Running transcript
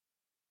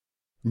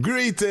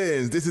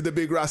Greetings, this is the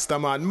big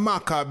Rastaman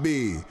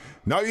Maccabee.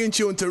 Now you're in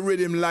tune to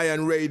Rhythm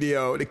Lion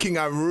Radio, the king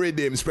of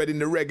rhythm, spreading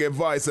the reggae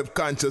voice of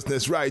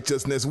consciousness,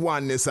 righteousness,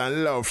 oneness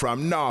and love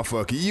from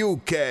Norfolk,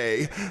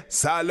 UK.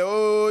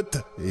 Salute,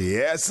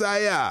 yes I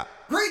am.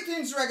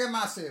 Greetings Reggae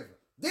Massive,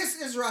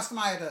 this is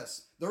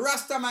Rastmidas, the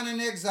Rastaman in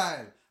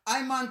exile.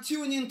 I'm on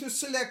tune in to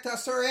Selector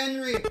Sir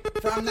Henry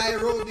from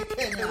Nairobi,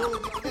 Kenya.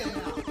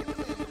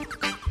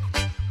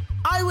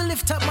 I will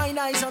lift up mine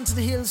eyes unto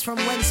the hills from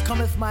whence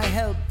cometh my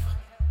help.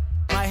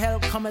 My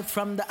help cometh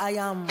from the I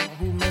Am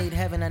who made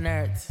heaven and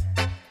earth.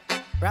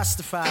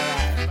 Rastafari.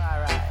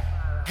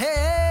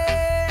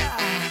 Hey,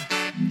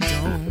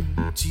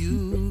 don't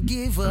you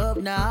give up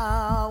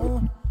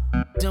now.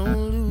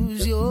 Don't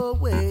lose your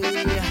way.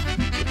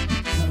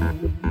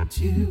 Don't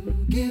you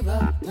give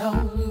up.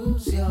 Don't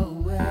lose your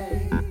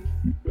way.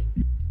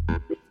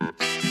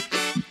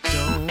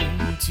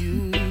 Don't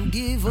you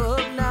give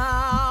up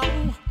now.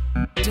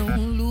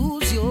 Don't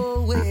lose your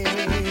way.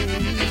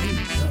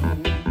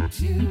 Don't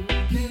you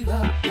give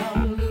up,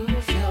 don't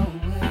lose your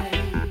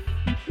way.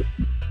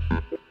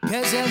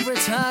 'Cause every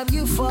time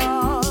you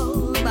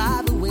fall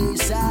by the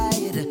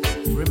wayside,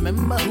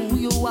 remember who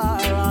you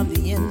are on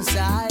the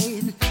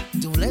inside.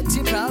 Don't let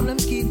your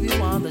problems keep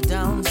you on the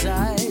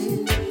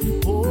downside.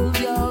 Hold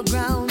your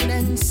ground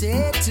and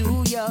say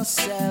to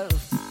yourself,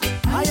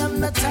 I am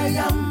not I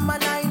am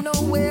and I know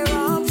where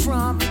I'm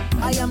from.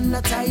 I am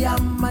not I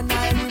am and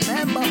I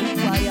remember who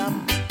I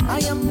am. I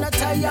am not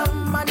I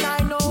am and I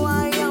know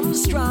I am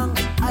strong.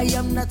 I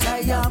am not I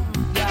am,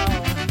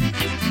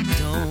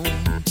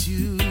 Don't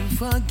you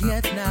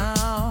forget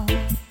now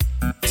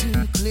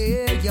to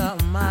clear your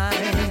mind.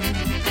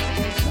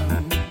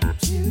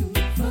 Don't you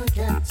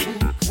forget to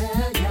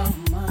clear your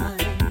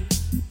mind.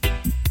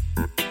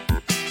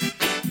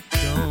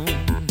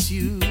 Don't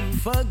you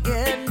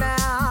forget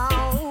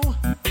now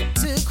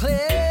to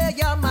clear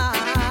your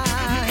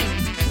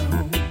mind.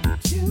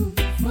 Don't you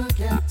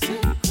forget to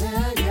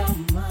clear your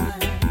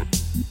mind.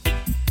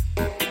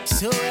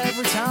 So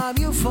every time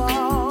you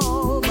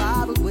fall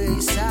by the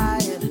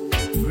wayside,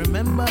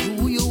 remember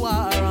who you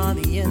are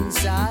on the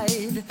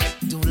inside.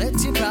 Don't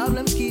let your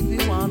problems keep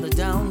you on the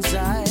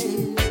downside.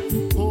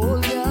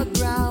 Hold your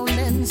ground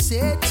and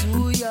say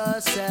to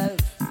yourself,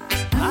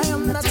 I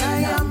am not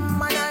I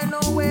am and I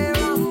know where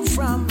I'm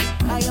from.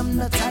 I am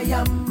not I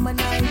am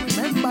and I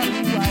remember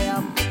who I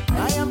am.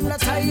 I am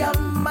not I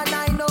am and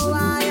I know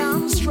I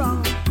am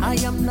strong. I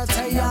am not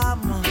I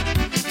am.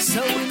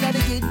 So we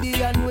gotta get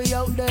the and we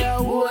out there,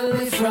 hold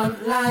the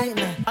front line.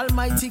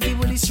 Almighty give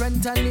you the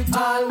strength and it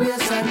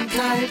always on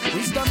time.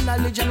 Wisdom,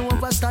 knowledge and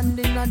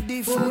understanding are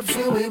the food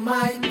for we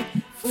mind.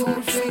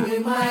 Food for we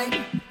mind.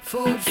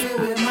 Food for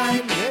we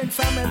mind. Learn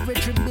from every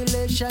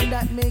tribulation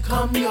that may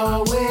come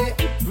your way.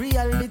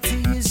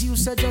 Reality is you,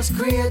 so just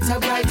create a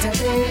brighter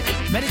day.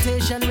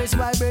 Meditation, raise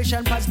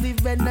vibration,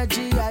 positive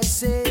energy, I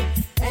say.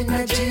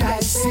 Energy, I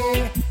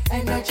say.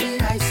 Energy,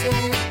 I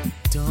say.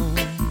 Don't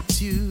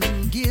you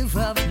give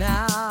up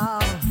now.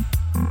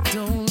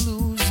 Don't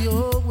lose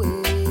your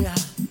way.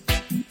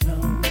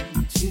 Don't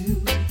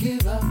you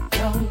give up.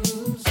 Don't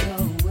lose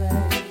your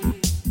way.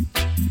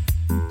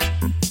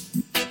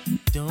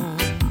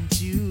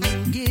 Don't you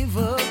give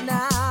up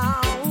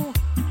now.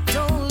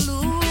 Don't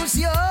lose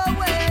your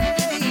way.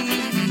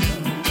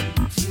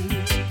 Don't you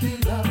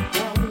give up.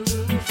 Don't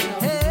lose your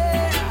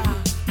way.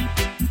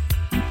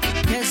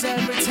 'Cause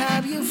every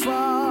time you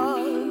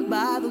fall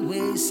by the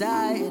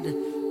wayside,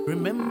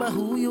 remember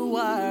who you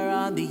are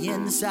on the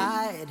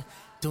inside.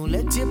 Don't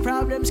let your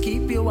problems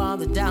keep you on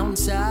the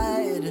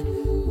downside.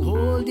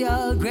 Hold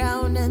your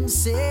ground and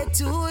say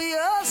to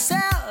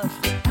yourself,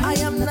 I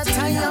am not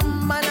I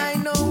am and I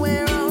know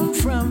where I'm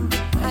from.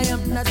 I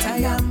am not I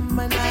am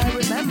and I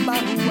remember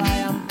who I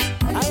am.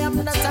 I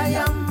am not I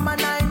am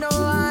and I know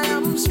I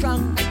am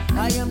strong.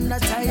 I am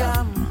not I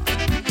am,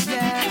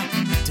 yeah.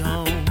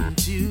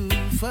 Don't you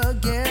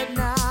forget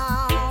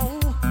now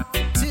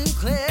to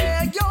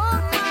clear your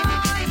mind.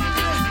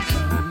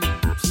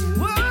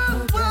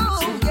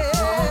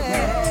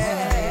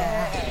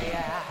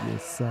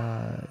 Yes,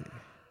 I.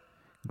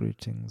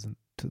 Greetings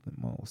to the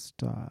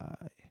Most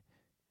High.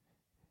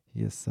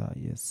 Yes, I.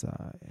 Yes,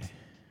 I.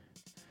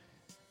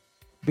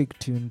 Big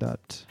tune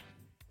that.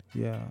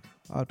 Yeah,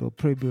 out of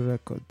Preview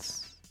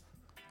Records.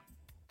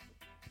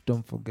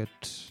 Don't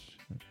forget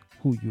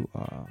who you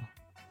are.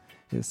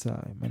 Yes,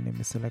 I. My name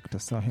is Selector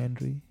Sir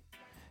Henry.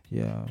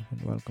 Yeah,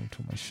 and welcome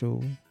to my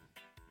show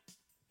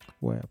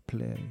where I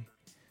play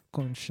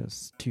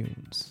conscious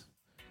tunes.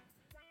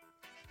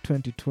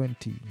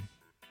 2020.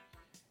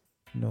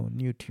 No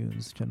new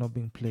tunes which are not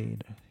being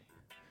played.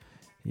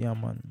 Yeah,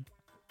 man.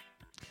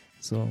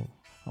 So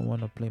I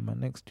want to play my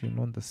next tune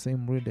on the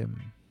same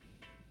rhythm.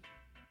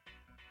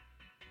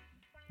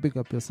 Big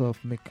up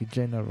yourself, make it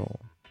general.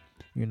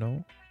 You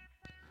know,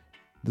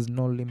 there's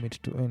no limit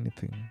to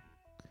anything.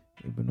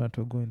 Even what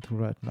we're going through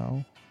right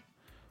now,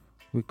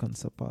 we can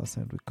surpass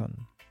and we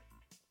can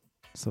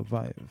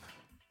survive.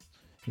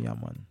 Yeah,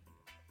 man.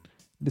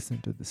 Listen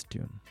to this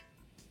tune.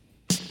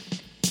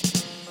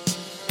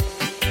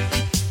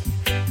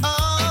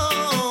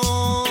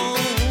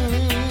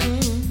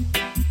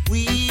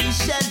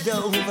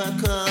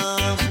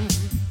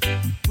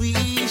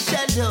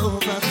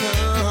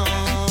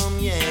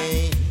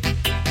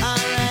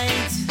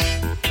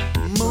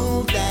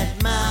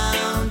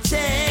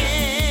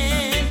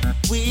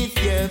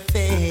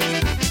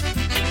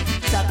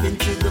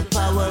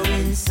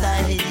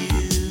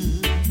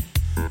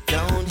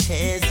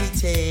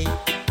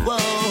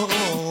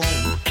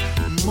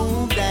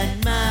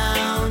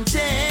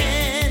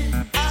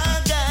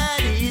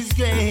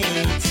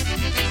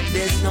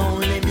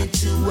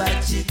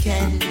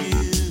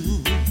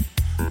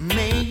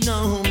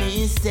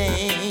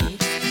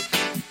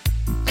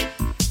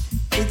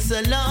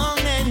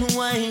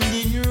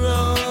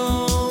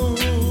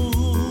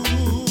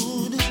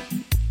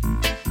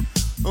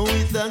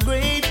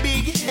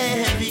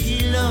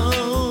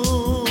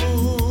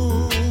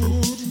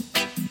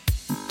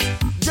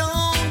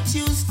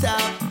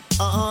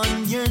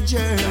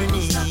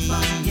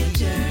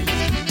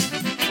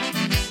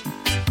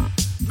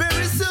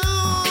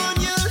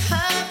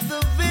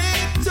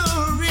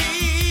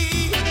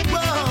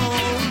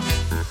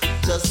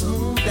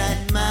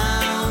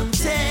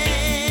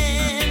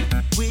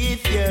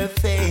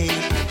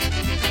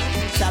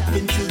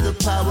 into the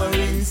power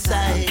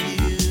inside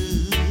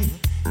you.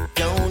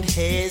 Don't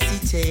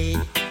hesitate.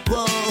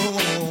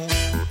 Whoa,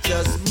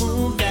 just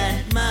move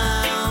that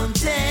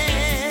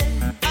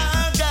mountain.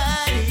 Our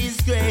God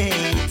is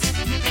great.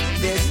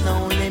 There's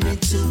no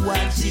limit to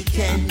what you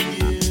can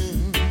do.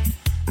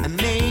 And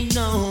make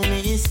no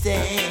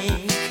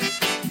mistake.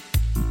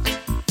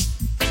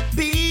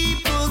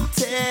 People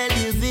tell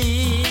you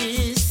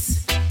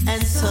this,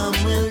 and some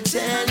will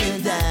tell you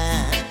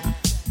that.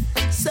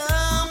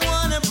 Some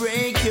wanna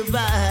break your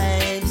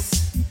vibes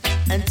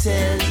and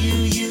tell you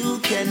you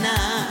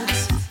cannot.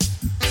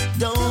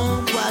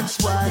 Don't watch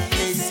what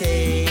they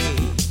say.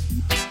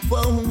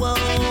 Whoa, whoa,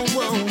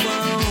 whoa,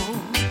 whoa.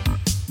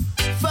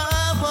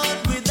 Forward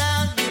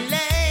without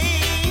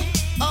delay.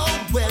 Oh,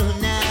 well,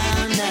 now.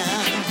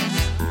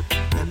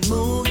 And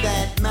move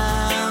that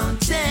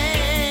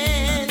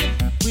mountain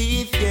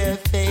with your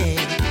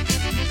faith.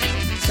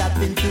 Tap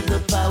into the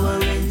power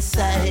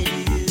inside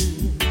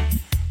you.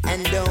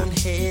 And don't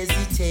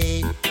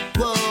hesitate.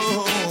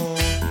 Whoa.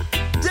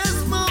 Just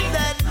move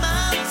that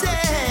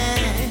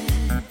mountain.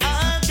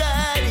 Our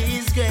God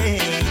is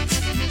great.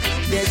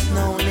 There's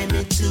no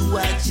limit to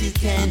what you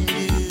can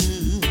do.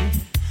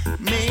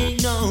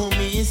 Make no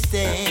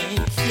mistake,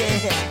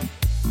 yeah.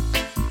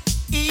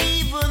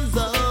 Even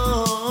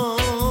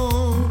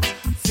though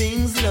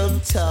things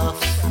look tough,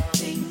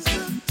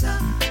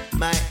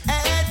 my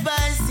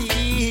advice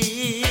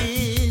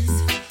is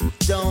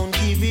don't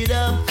give it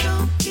up.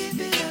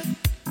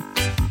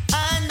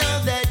 I know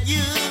that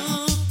you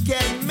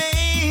can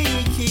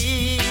make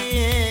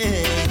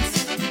it.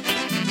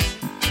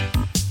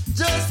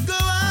 Just go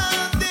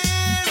out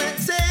there and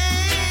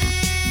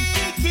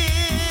take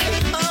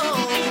it.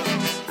 Oh,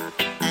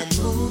 and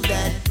move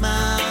that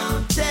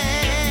mountain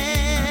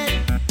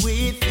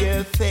with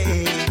your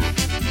faith.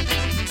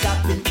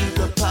 Tap into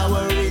the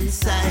power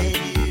inside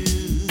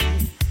you.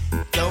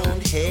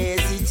 Don't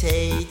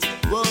hesitate.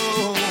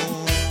 Whoa,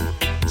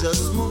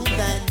 just move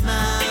that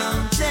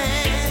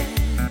mountain.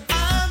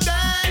 Our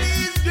God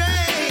is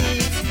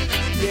great.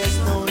 There's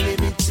no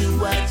limit to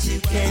what you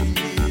can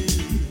do.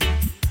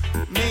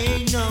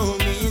 Make no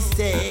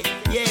mistake,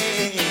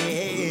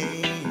 yeah.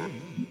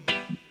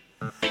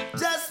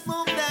 Just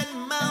move that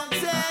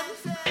mountain.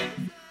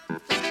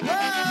 Whoa,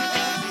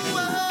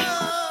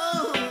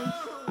 whoa.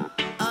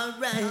 All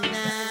right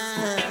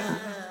now.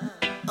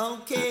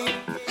 Okay,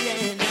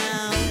 yeah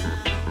now.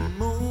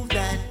 Move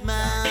that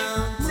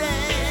mountain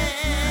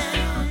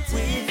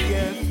with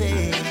your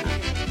faith.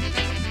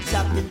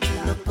 Tap into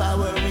the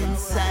power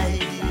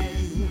inside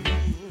you.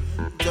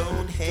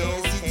 Don't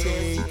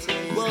hesitate.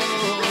 Whoa.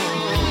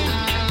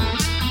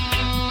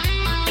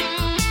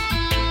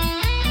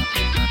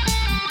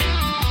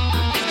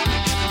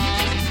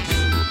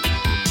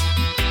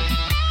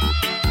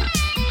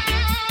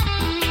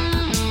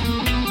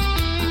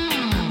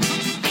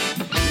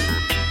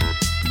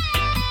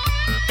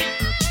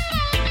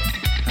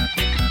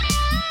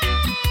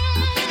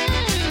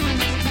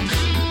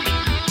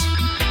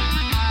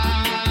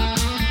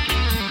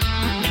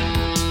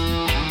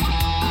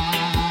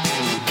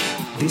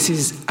 This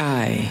is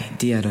I,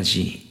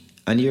 Diadaji,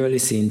 and you're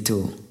listening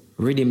to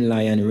Rhythm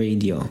Lion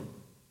Radio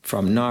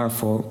from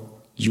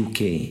Norfolk,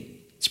 UK,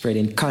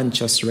 spreading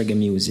conscious reggae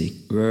music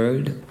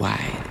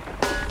worldwide.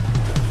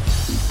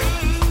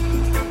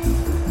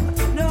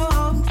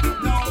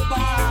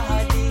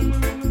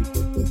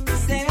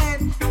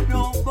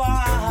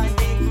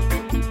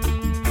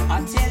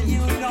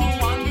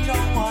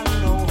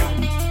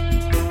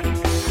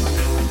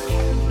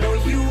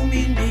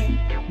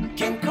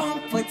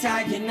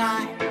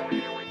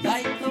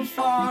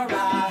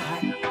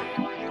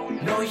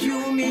 No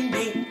human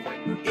being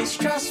is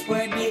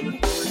trustworthy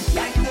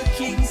like the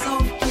kings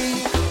of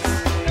kings.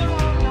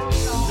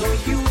 No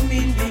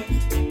human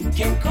being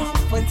can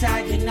comfort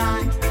I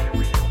deny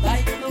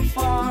like the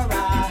far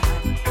right.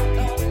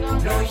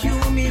 No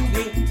human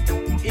being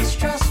is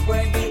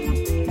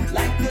trustworthy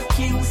like the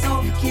kings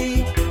of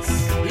kings.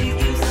 He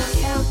gives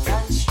us health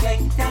and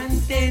strength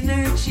and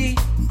energy,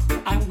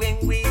 and when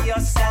we are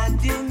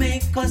sad, he'll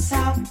make us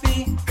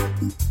happy.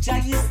 Jah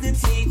is the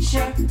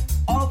teacher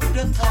of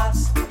the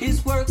class.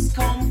 His works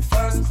come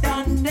first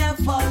and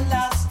never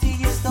last.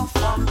 He is the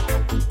father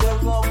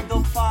of the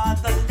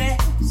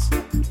fatherless.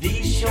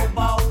 These shall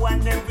bow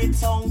and every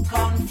tongue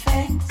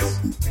confess.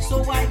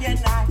 So I and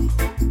I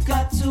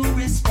got to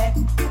respect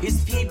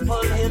his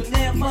people. He'll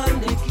never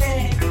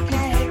neglect.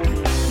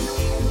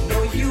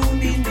 No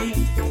human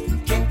being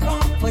can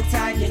comfort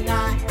I and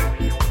I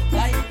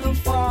like the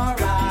far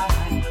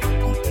right.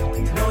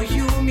 No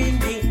human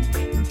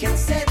being can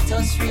set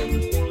us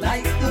free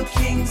like the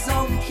kings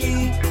of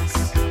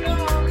kings.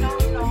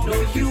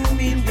 No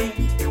human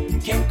being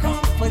can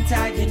comfort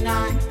I and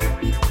I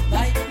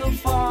like the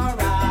far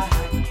right.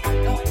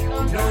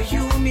 No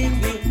human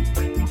being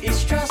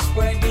is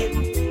trustworthy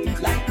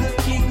like the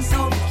kings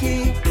of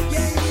kings.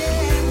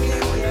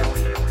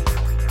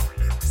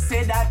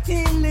 Say that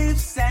he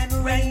lives and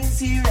reigns,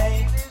 he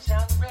reigns.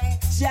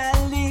 Jah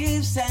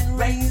lives and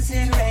reigns,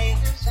 he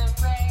reigns.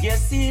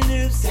 Yes, he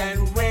lives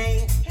and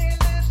reigns.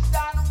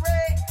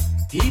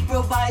 He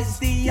provides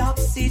the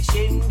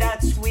oxygen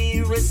that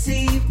we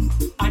receive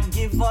and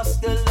give us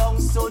the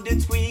lungs so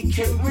that we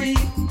can breathe.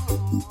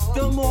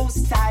 The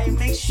Most High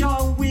makes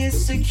sure we're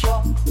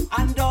secure,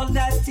 and all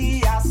that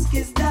He asks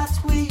is that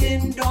we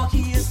endure.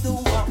 He is the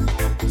one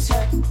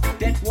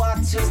that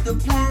waters the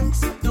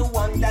plants, the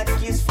one that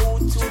gives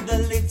food to the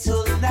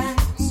little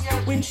lambs.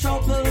 When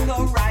trouble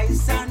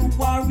arise and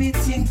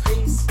worries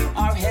increase,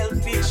 our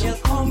help it shall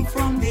come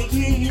from the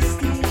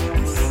east.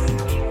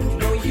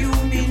 No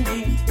human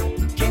being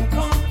can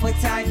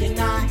comfort I and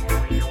I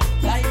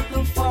like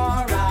the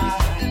far eye.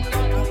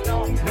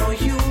 No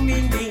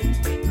human being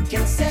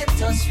can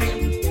set us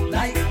free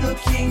like the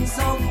kings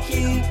of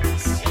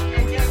kings.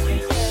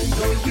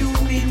 No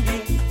human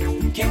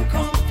being can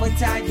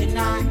comfort I and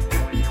I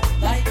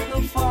like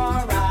the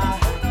far eye.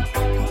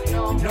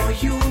 No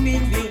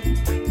human being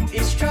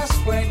is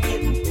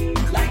trustworthy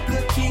like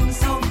the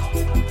kings of.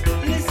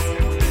 Listen,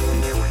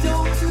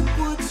 don't you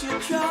put your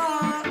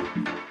trust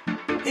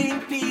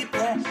in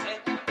people,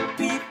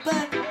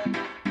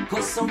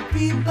 cause some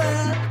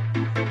people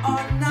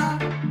are not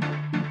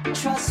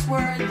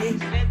trustworthy.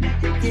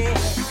 Yeah.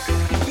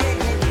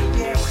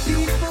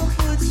 People,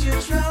 put your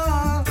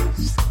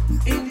trust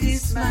in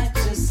His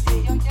majesty.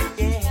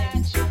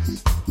 Yeah.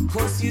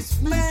 Cause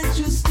His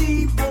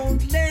majesty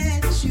won't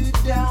let you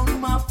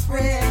down, my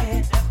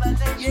friend.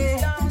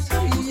 Yeah.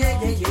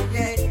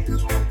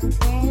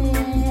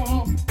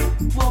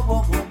 Whoa,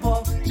 whoa, whoa,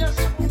 whoa.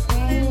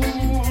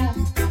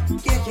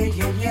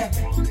 Yeah.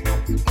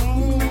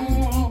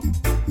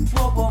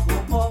 Whoa, whoa,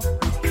 whoa, whoa.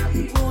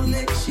 He won't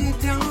let you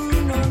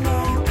down, no, no.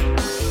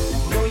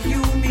 No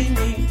human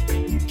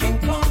being can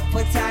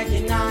comfort I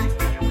and I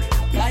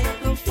like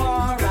the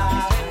far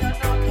eye.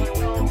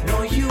 No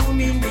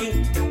human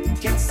being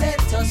can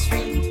set us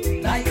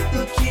free like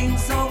the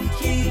kings of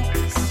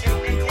kings.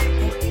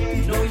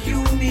 No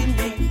human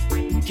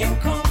being can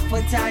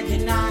comfort I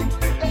and I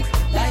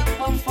like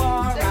the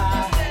far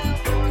eye.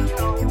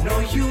 No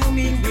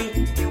human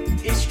being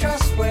is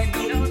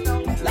trustworthy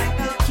like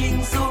the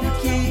kings of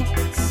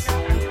kings.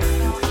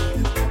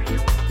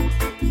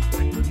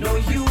 No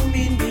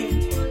human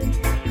being,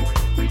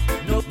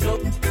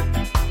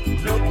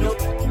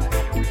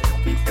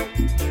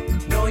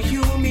 no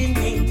human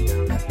being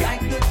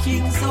like the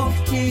kings of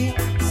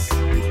kings.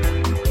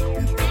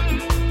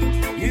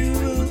 You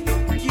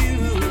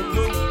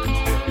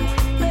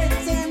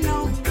better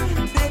know,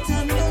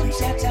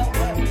 cha-cha.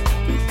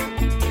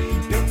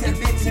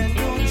 Better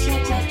know,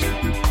 cha-cha.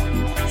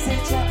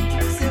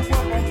 Say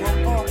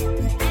whoa.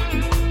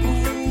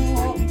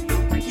 Ooh,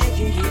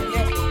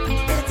 yeah.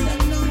 Better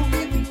know,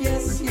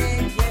 yes, yeah.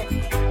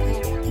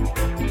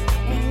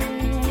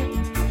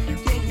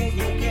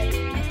 Yeah.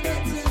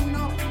 Better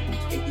know,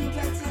 you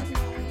better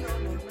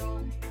know, no.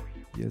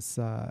 Yes,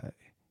 I,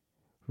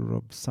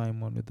 Rob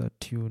Simon with that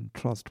tune,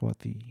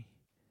 Trustworthy.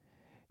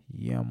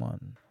 Yeah,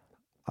 man.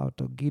 Out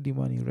of Giddy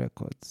Money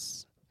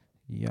Records.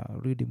 Yeah,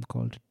 rhythm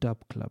called Dub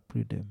Club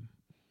Rhythm.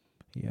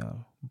 Yeah,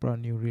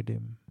 brand new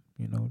rhythm,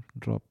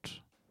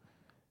 dropped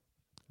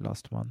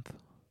last month.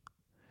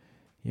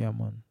 Yeah,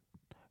 man.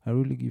 I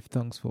really give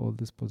thanks for all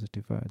these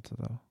positive vibes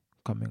that are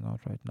coming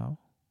out right now,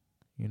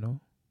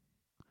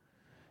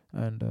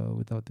 And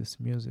without this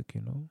music,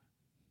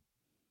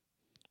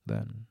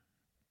 then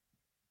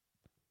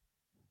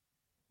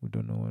we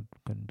don't know what we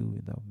can do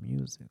without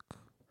music.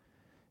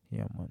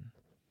 Yeah, man.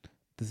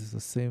 This is the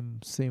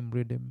same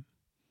rhythm.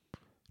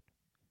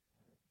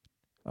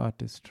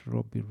 Artist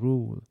Robbie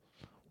Rule.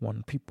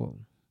 One people.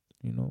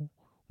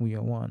 We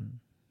are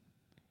one.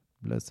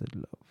 Blessed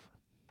love.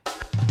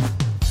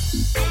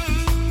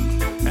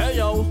 Hey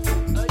yo.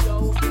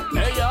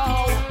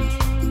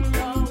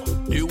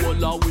 You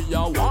all we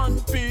are one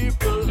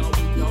people.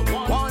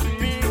 One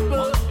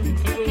people.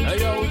 Hey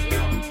yo.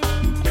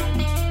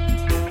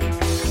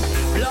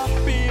 Black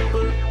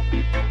people,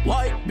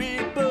 white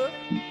people,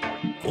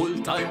 full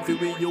time for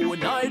we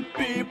unite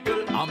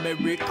people.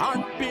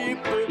 American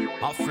people,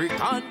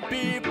 African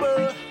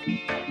people.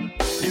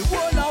 The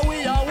whole we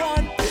are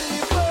one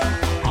people.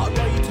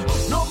 Alright,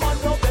 no man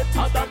no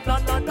better than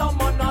another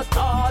man at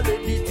all.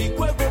 Anything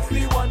we go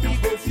free one, we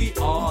go free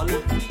all.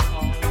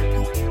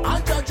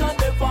 And judge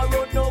never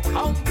run no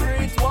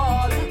concrete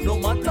wall. No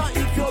matter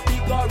if you're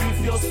big or if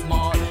you're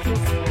small.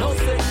 No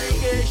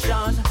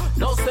segregation,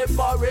 no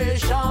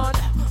separation.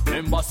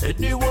 Remember said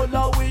the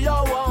whole we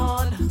are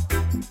one.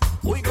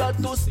 We got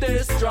to stay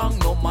strong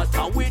no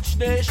matter which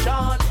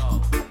nation.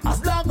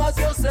 As long as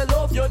you say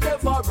love, you're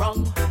never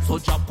wrong. So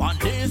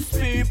Japanese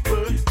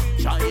people,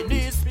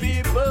 Chinese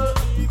people,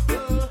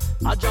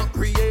 I just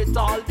create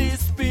all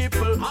these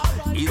people.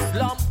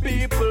 Islam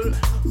people,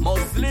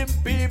 Muslim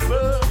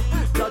people,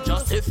 that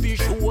just say fish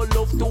show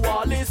love to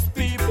all these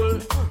people.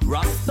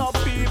 Rasta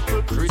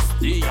people,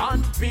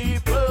 Christian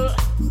people,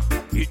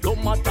 it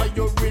don't matter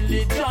your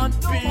religion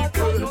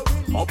people.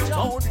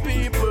 Uptown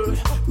people,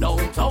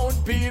 downtown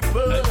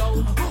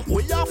people,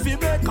 we have to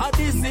make a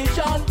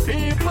decision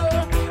people.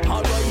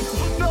 Alright,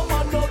 no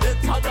man no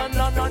better than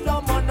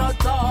another man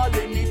at all.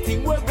 Anything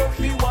we go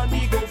for one,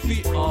 we go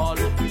for all.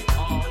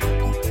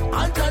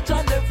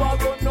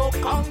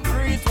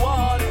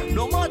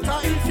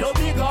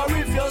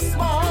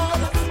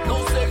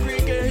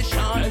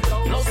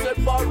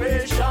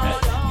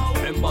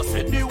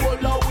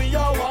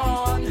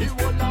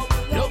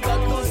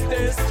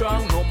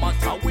 strong, no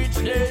matter which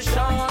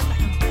nation.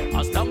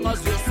 As long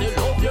as you say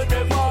love, you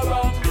never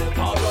wrong.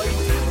 Alright,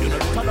 you know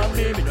better than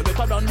me no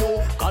better than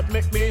you. God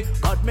make me,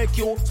 God make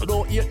you, so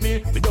don't hate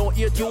me don't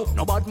hate you.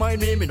 No bad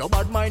mind me no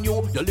bad mind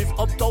you. You live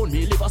uptown,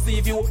 me live a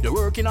sea view. You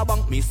work in a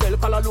bank, me sell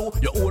Callaloo.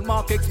 You own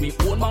Mark X, me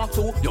own Mark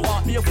 2. You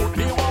walk me a foot,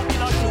 me walk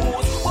in a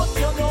shoes. But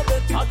you know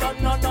better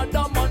than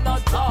another man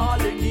at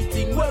all.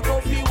 Anything we go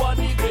fi one,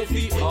 he go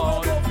fi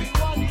all.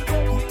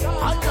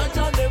 And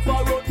Jaja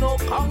never run no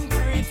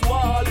concrete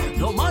wall.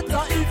 No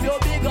matter if you're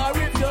big or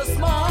if you're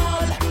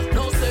small.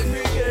 No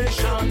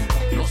segregation,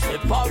 no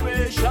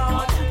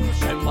separation.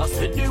 Remember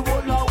said the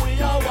whole of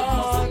we are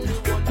one.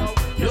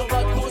 You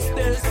got to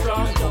stay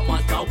strong, no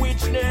matter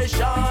which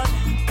nation.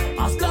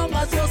 As long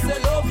as you say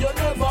love, you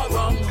never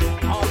wrong.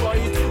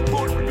 Alright,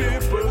 good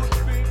people,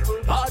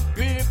 bad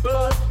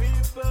people.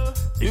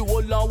 The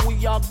whole of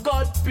we are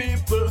God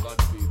people.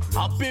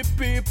 Happy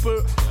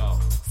people,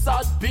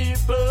 sad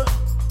people.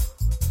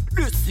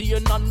 The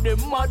sane and the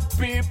mad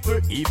people,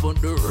 even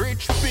the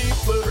rich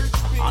people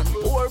and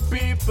poor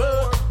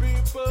people.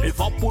 If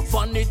I put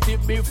vanity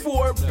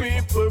before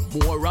people,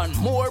 more and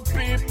more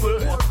people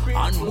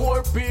and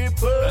more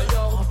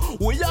people.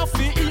 We have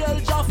to heal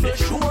just for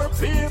sure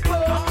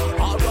people.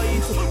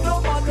 Alright,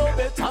 no man no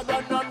better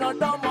than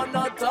another man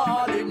at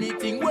all.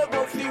 Anything we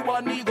go fi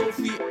one, he go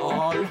fi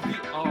all.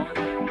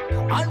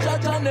 And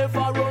Jaja never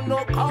run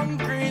no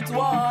concrete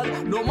wall.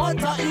 No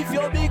matter if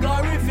you're big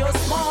or if you're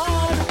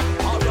small.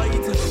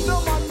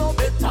 No man no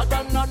better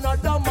than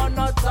another man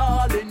at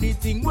all.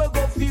 Anything we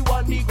go fi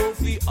one, he go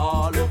fi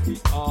all.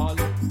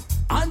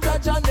 And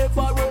Jaja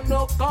never run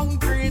no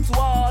concrete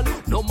wall.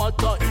 No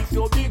matter if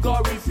you're big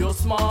or if you're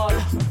small.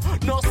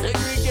 No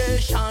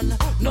segregation,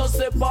 no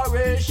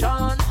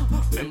separation.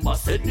 Remember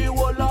said the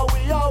whole of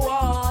we are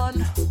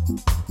one.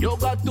 You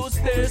got to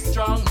stay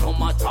strong, no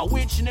matter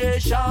which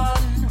nation.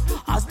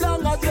 As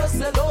long as you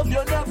say love,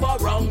 you never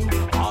wrong.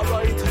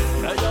 Alright,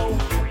 hey yo,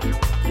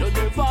 you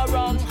never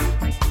wrong.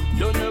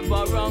 You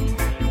never wrong.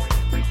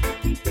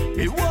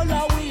 The whole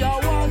of we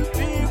are one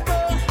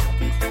people.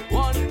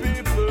 One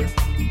people.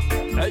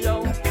 Hey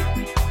yo.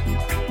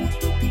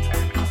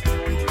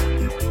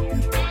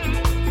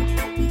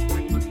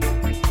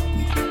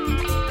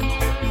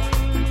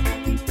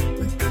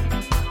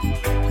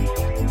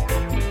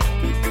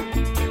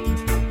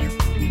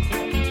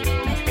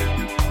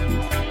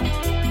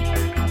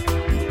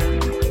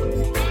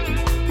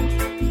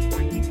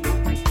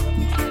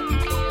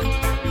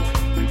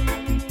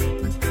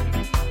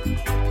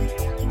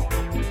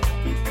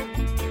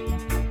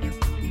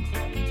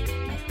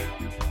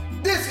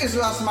 Is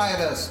Ras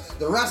Midas,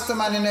 the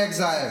Rastaman in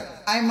exile.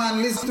 I'm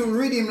on listen to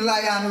Rhythm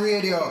Lion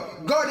Radio.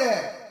 Go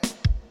there.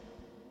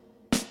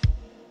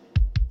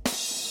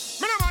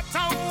 Me no matter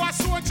who a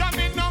soldier,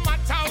 me no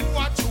matter who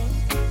a Jew.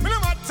 Me no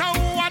matter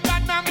who a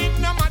Dana, me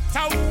no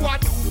matter who a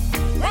do.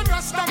 When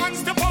Rastaman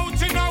step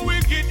out in a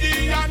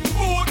Gideon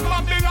boot,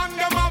 Babylon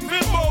them have the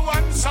bow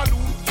and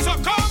salute. So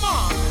come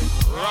on,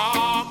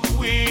 rock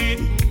with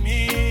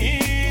me.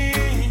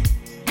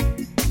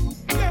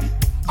 Yeah.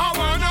 I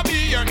wanna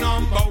be your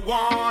number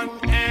one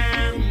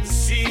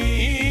MC.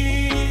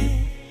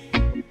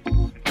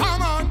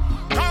 Come on,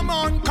 come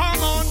on,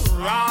 come on,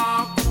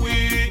 rock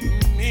with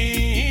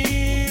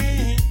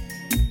me.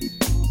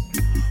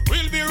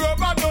 We'll be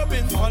rubber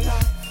dubbing for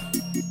life.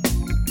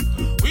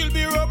 We'll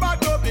be rubber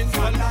dubbing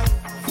for life,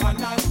 for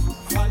life,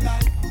 for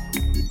life.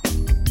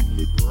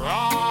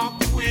 Rock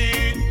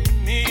with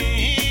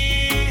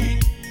me.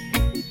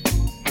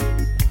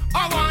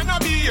 I wanna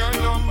be your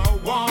number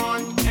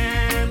one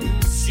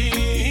MC.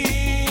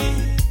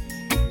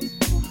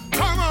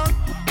 Come on,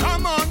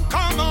 come on,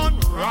 come on,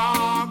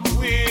 rock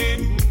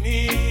with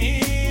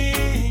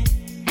me.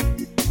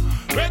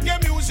 Reggae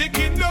music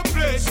in the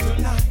place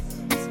tonight.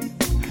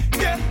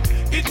 Yeah,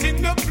 it's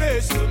in the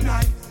place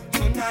tonight,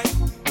 tonight,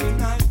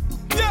 tonight.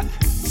 Yeah,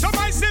 so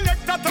my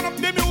selector turn up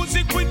the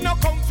music with no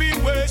comfy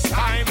waste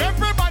time.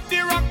 Everybody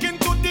rocking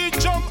to the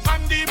jump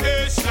and the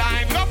bass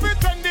line. Love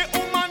it when the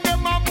woman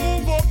them a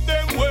move up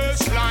them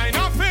waistline.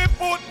 I feel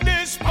put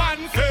this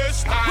pan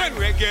first time.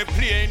 When reggae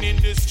playing in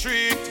the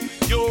street,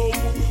 yo,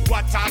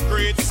 what a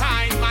great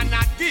sign. Man,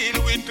 I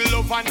deal with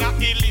love and I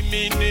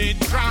eliminate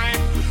crime.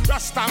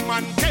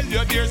 Rastaman tell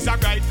you there's a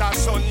brighter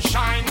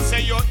sunshine.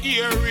 Say you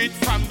hear it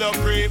from the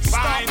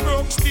grapevine. Stop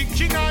broke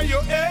sticking on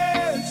your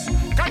ears.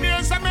 Cause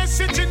there's a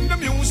message in the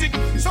music.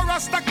 So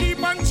Rasta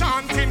keep on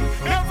chanting.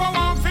 Never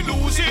want to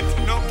lose it.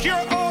 No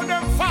care how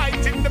them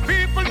fighting. The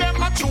people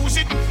them a choose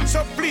it.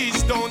 So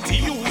please don't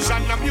use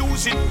and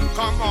abuse it.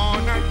 Come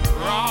on and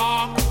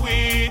rock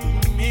with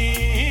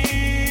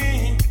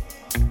me.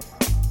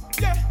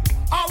 Yeah,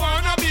 I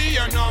wanna be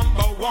your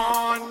number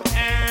one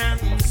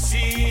MC.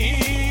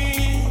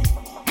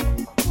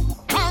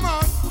 Come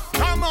on,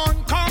 come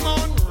on, come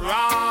on,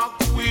 rock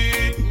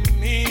with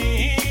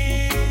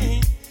me.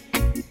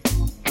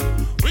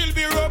 We'll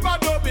be rubber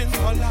dubbing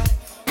for life.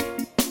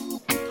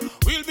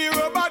 We'll be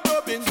rubber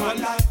dubbing for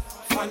life,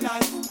 for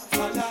life,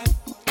 for life.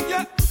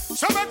 Yeah,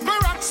 so make me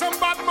rock some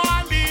Bob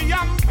Marley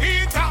and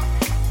Peter.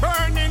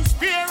 Burning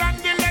spear and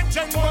the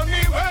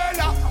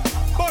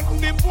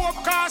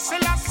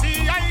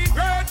Selassie, I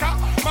greater.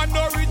 Man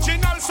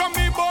original, so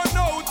me born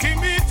out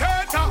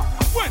imitator.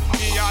 When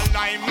me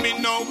align, me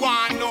no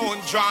want no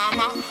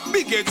drama.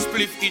 Big head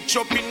spliff itch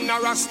up in a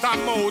Rasta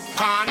mouth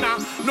corner.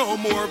 No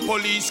more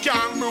police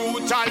can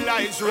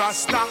brutalize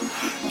Rasta.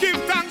 Give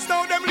thanks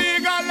now them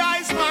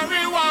legalize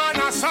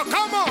marijuana. So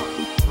come on,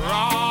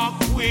 rock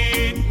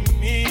with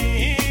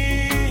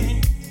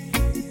me.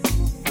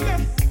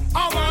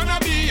 I wanna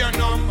be your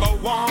number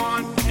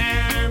one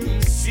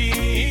MC.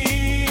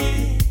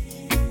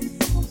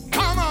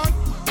 Come on,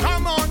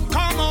 come on,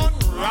 come on,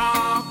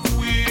 rock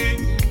with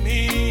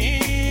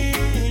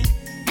me.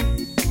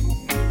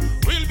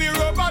 We'll be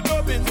rubber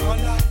dubbing for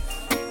life.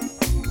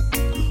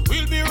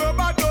 We'll be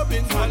rubber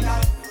dubbing for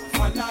life,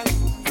 for life,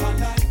 for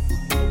life.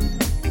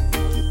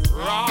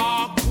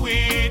 Rock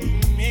with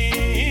me.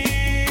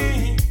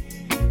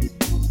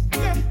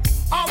 Yeah.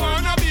 I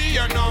wanna be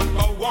your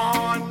number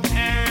one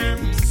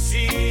MC.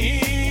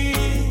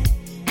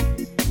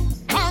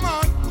 Come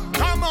on,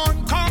 come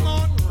on, come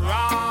on,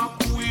 rock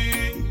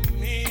with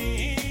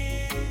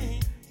me.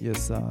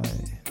 Yes,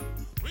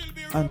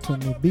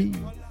 Anthony B.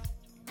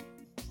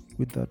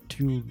 with that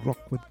tune,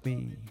 Rock With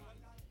Me.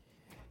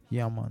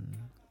 Yeah, man.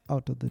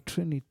 Out of the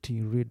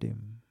Trinity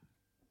Rhythm.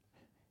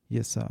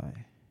 Yes,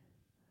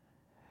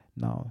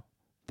 Now,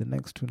 the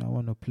next tune I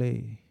want to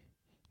play,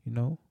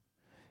 and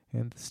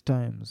these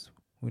times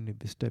we need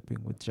to be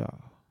stepping with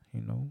Jah,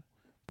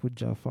 Put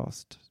Jah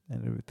first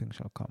and everything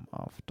shall come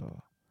after.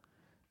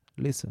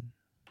 Listen.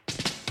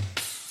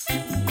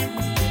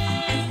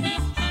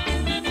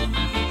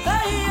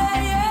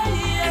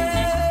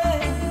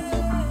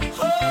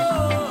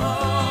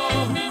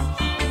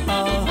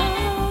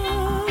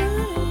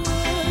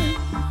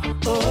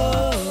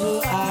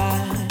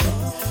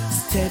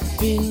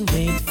 Stepping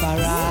with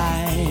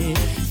pride,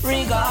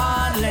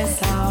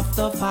 regardless of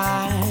the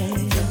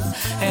fight,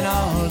 and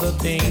all the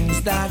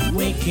things that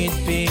wicked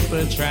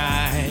people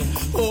try.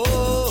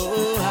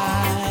 Oh,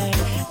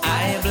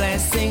 I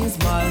blessings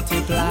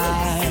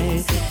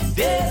multiply.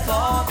 They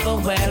thought the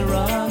well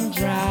run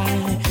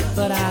dry,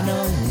 but I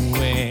know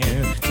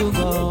where to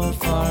go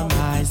for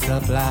my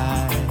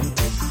supply.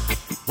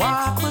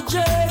 Walk the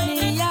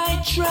journey,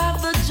 I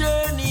travel the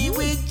journey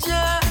with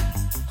Jah.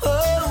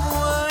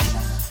 Oh,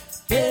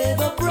 pay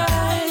the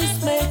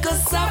price, make a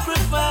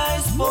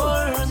sacrifice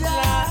for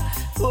Jah.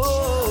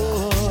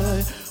 Oh,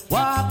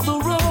 walk the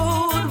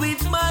road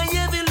with my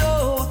heavy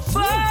load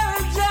for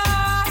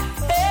Jah.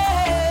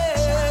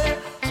 Hey,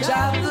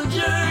 travel the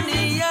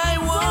journey, I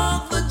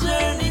walk the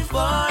journey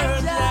for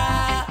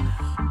Jah.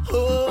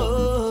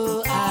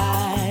 Oh,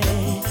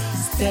 I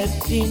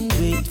step in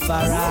with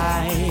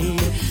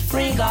pride,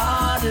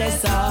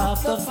 regardless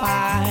of the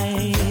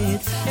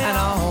fight, and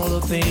all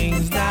the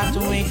things that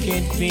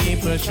wicked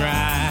people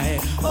try.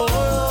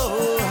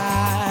 Oh,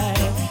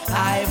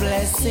 I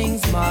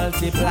blessings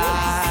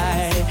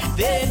multiply.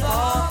 They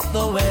thought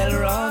the well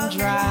run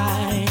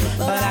dry,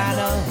 but I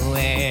know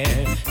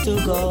where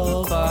to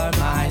go for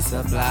my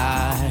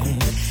supply.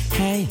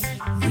 Hey,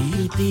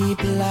 real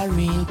people are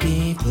real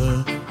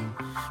people.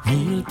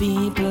 Real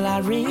people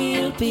are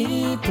real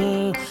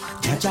people.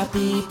 Jaja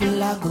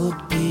people are good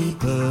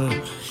people.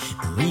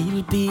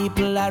 Real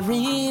people are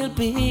real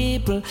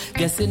people.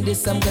 Guessing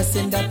this, I'm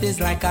guessing that is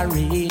like a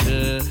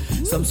riddle.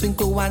 Some swing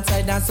to one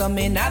side and some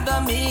in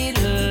the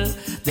middle.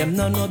 Them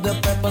no know the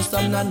purpose,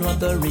 some no know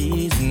the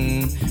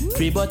reason.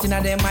 Free but in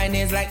their mind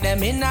is like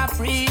them in a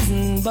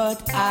prison.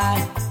 But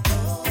I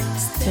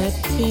step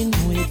in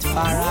with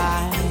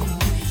pride,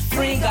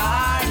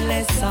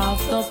 regardless of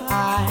the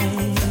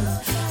fight,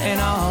 and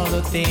all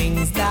the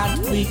things that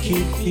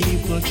wicked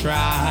people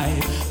try.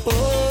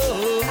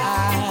 Oh,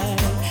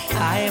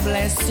 I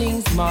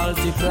blessings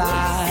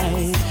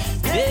multiply.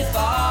 They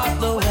thought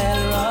the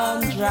well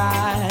run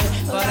dry,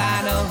 but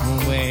I know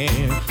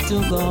where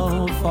to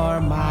go for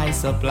my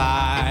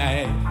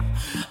supply.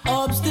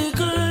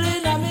 Obstacle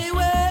in me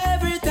way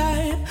every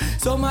time.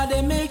 Some of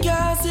them make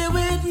you see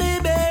with me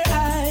bare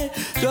eye.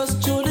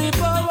 Just through the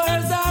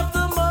powers of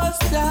the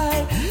Most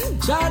High.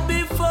 Chat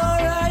before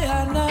I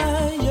and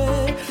I,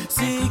 yeah.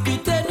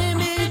 Secret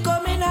enemy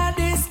coming a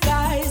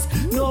disguise.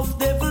 No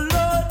devil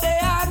out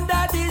there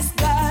under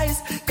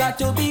disguise. Got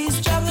to be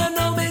strong and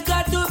now we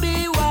got to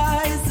be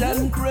wise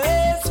and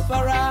praise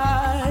for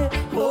I.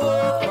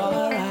 Oh,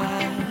 for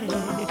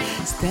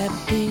I.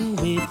 Stepping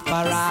with for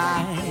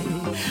I.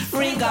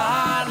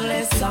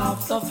 Regardless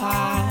of the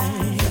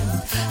fight,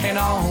 and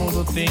all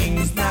the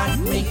things that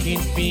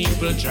wicked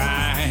people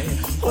try.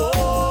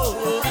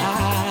 Oh,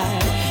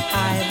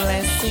 I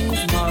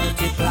blessings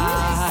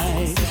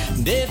multiply.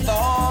 They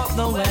thought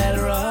the well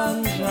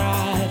run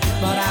dry,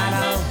 but I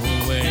know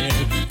where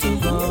to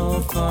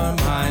go for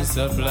my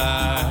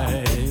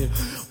supply.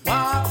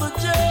 Walk the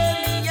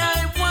journey, I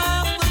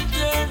walk the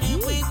journey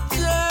with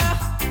Jah.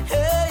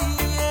 Hey,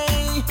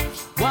 hey.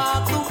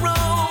 Walk the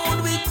road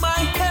with my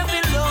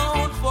heavy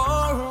load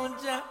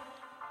for Jah.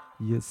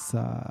 Yes, I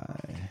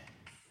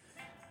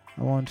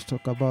want to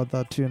talk about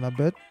that tune a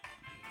bit.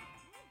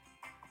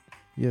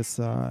 Yes,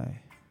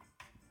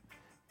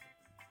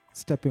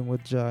 stepping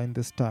with Jah in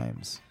these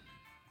times,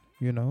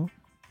 you know.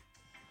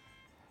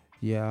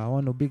 Yeah, I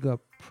want to big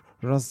up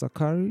Ras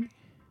Zakari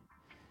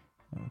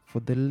for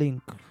the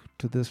link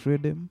to this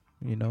rhythm,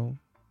 you know.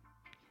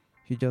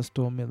 He just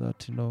told me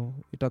that, you know,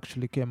 it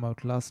actually came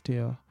out last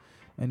year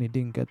and he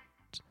didn't get,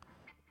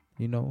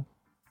 you know,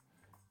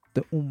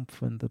 the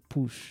oomph and the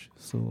push.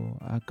 So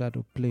I got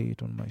to play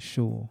it on my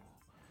show.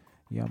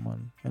 Yeah,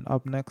 man. And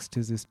up next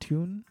is his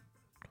tune,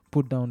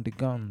 Put Down the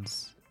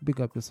Guns.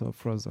 Big up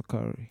yourself, Ras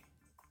Zakari.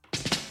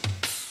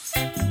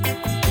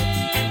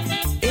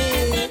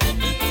 Hey,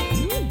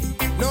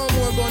 no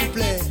more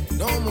gunplay,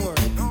 no more.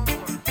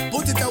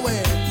 Put it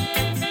away.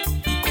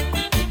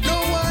 No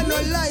one no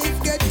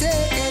life get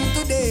taken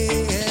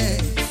today.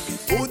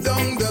 Put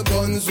down the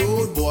guns,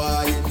 old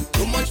boy.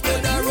 Too much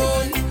blood a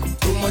run,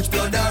 too much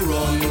blood a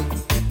run.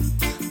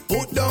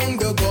 Put down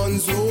the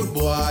guns, old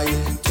boy.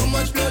 Too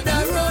much blood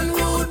a run,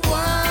 old boy.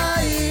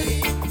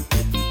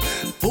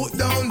 Put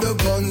down the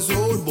guns,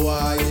 old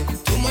boy.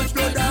 Too much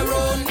blood a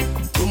run,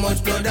 too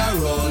much blood a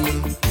run.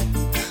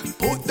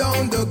 Put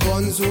down the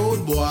guns,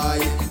 old boy.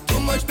 Too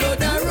much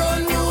blood a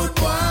run, old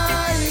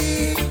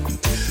boy.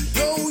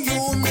 Yo, you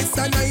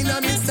Mr. 9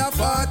 and Mr.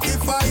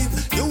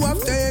 45. You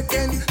have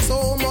taken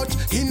so much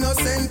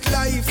innocent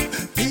life.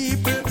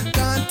 People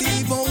can't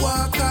even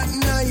walk at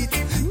night.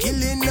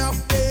 Killing up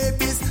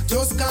babies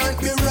just can't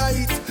be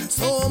right.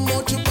 So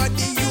much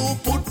body you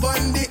put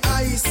on the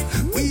ice.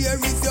 Where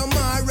is your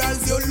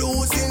morals? You're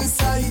losing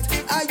sight.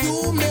 Are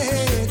you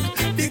make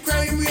the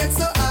crime rate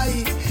so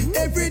high?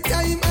 Every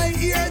time I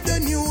hear the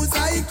news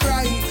I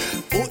cry.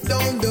 Put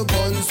down the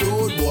guns,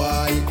 old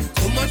boy.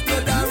 Too much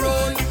blood a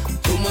run,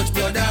 too much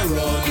blood a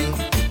run.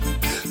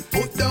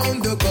 Put down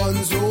the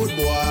guns, old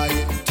boy.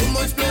 Too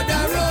much blood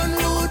a run,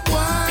 old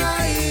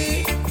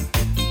boy.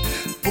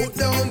 Put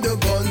down the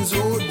guns,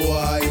 old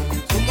boy.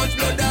 Too much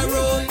blood a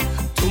run,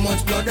 too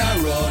much blood a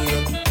run.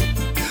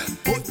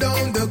 Put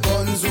down the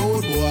guns,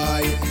 old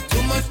boy.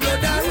 Too much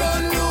blood a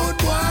run, old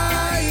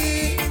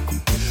boy.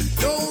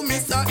 Yo,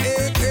 Mr.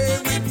 AK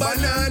with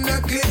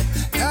banana clip.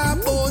 Talk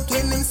about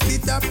when him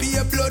spit up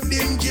your blood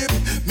him drip.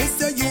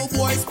 Mr. You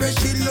boy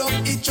special up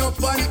each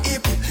up and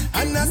hip.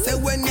 And I say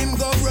when him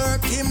go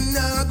work him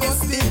nah go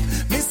slip.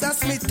 Mr.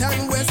 Smith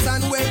and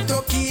Wesson well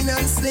talking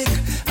and slick.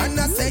 And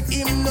I say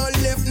him no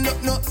left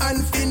no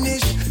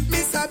unfinished.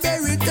 Mr.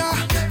 Berita,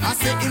 I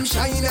say him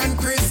shine and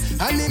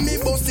crisp. And him me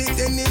bust it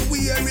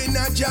anywhere in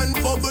a John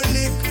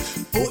public.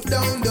 Put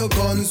down the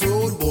guns,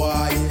 old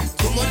boy.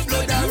 Too much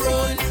blood a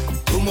run,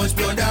 too much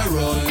blood a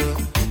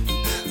run.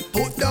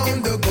 Put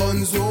down the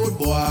guns, old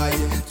boy.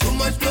 Too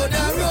much blood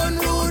a run,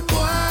 old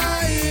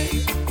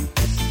boy.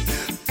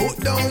 Put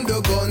down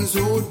the guns,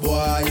 old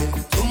boy.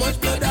 Too much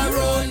blood a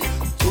run,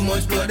 too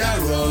much blood a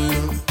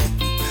run.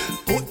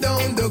 Put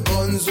down the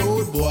guns,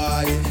 old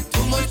boy.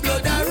 Too much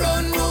blood a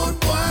run, old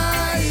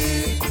boy.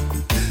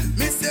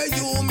 Mr.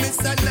 You,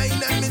 Mr. 9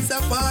 and Mr.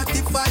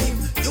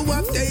 45. You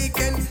have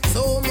taken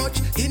so much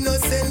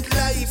innocent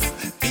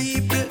life.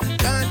 People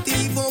can't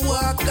even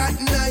walk at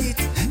night.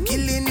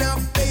 Killing up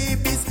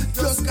babies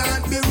just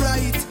can't be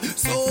right.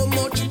 So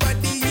much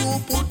body you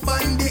put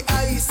on the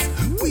ice.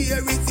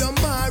 Where is your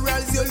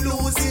morals? You're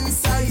losing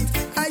sight.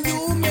 Are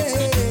you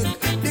make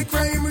the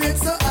crime rate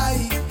so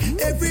high?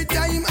 Every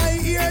time I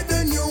hear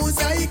the news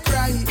I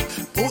cry.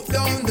 Put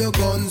down the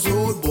guns,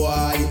 old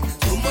boy.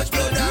 Too much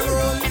blood a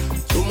run,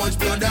 too much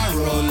blood a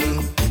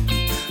run.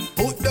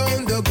 Put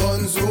down the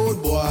guns,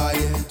 old boy.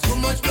 Too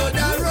much blood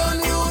a run,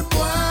 old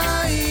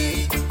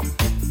boy.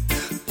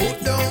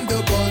 Put down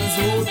the guns,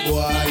 old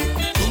boy.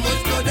 Too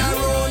much blood a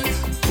run,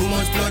 too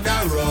much blood a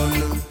run.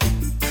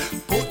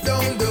 Put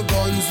down the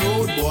guns,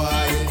 old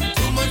boy.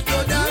 Too much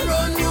blood a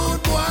run,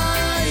 old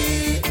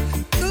boy.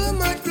 Too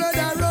much blood a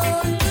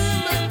run, too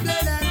much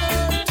blood a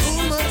run. Too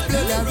much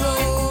blood a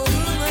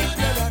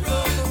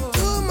run,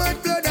 too much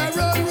blood a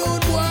run,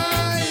 old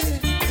boy.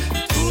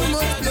 Too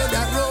much blood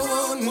a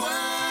run.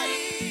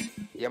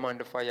 Yeah, man,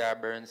 the fire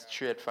burns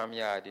straight from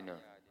yard, you know.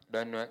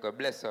 Don't know it, go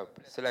bless up.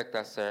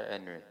 Selector Sir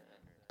Henry.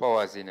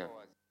 Powers, you know.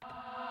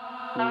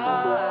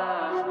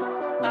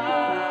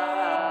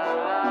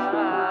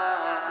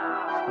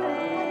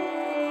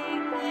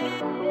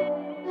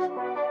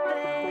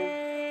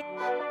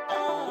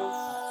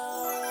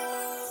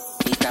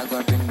 It a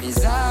go bring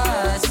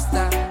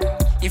disaster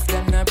if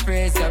them not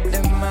praise up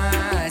the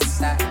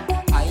master.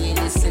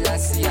 I still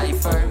see I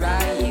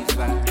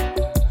forever.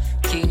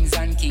 Kings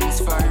and kings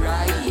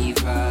forever.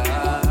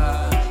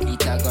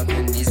 It a go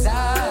bring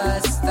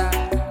disaster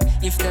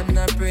if them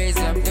not praise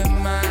up the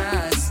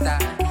master.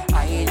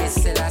 I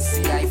still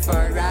see I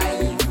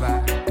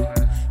forever.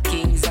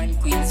 Kings and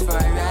queens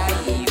forever.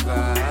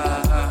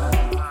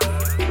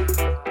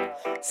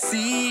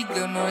 Seek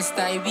the most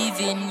high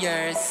within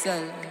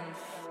yourself,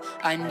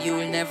 and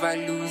you'll never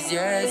lose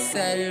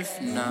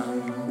yourself, no.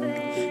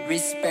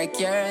 Respect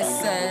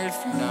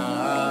yourself,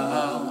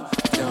 no.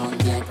 Don't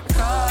get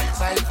caught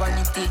by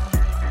vanity,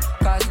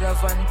 cause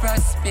love and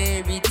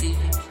prosperity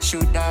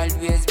should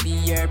always be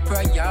your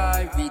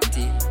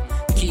priority.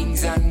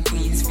 Kings and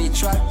queens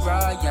feature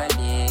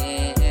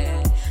royally.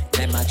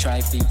 Them a try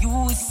to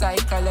use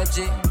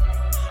psychology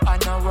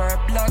on our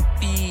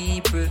black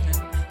people.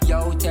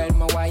 Yo, tell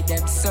me why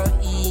them so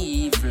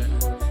evil.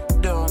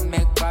 Don't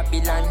make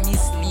Babylon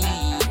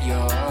mislead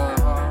you.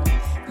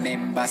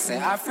 Remember say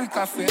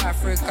Africa for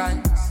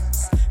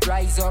Africans.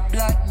 Rise up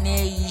black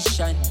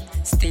nation.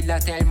 Still I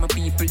tell my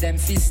people them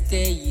fi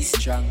stay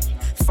strong.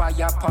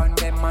 Fire upon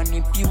them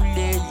manipulation.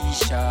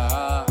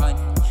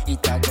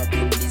 It a go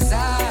bring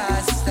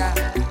disaster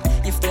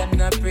if them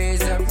not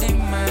praise up the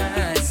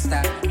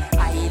master.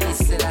 I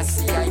listen, I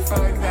see I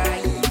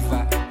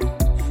forever.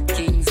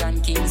 Kings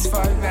and kings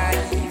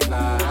forever.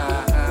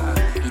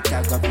 It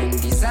a go bring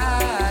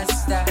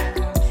disaster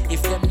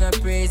if them not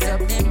praise up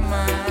the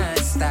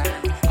master.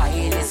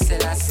 I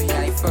listen, I see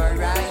I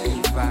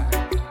forever.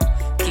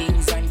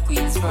 Kings and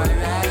queens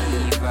forever.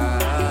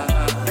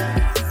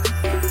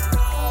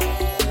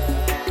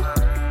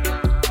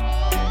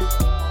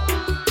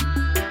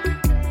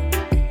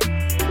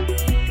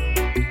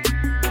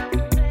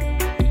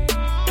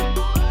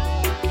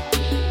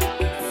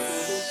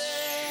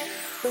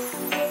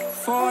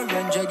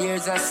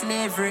 Years of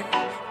slavery,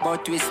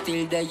 but we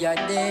still there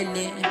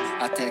daily.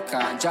 I tell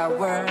Kanja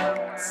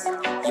words.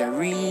 You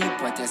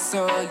reap what you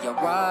sow, you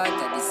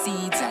water the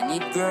seeds and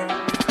it grows.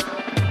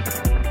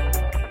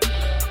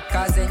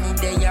 Cause any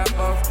day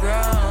above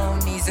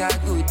ground is a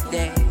good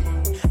day,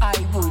 I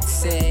would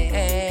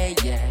say,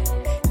 yeah.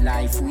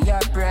 Life we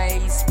are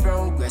praise,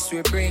 progress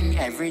we bring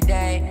every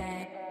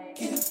day.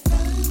 Give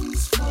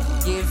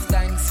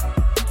thanks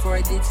for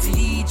the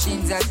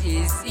teachings of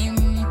His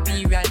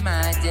Imperial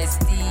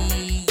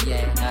Majesty.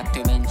 Yeah, not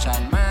to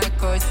mention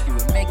Marcus, you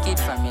will make it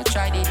from your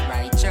tried it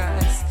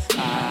righteous.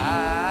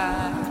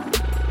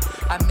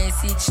 A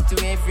message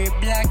to every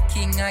black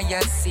king I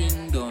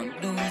sing. Don't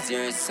lose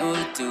your soul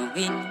to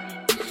win.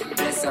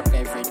 Bless up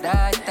every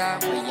daughter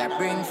where you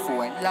bring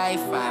forth life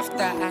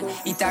after.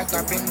 It a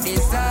go bring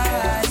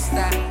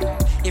disaster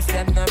if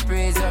them not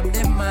praise up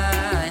the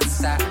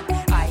master.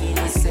 I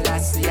listen, I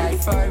see I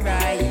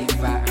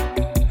forever.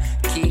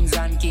 Kings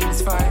and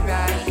kings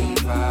forever.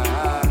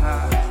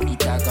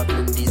 It a go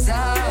bring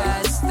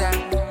disaster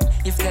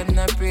if them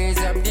not praise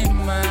up the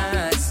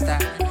master.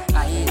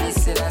 I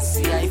listen, I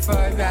see I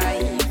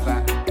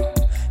forever.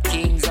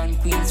 Kings and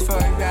queens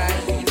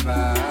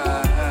forever.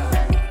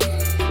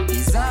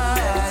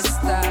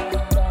 Disaster,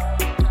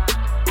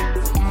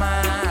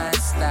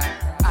 master.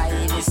 I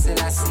listen,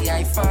 I see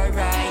I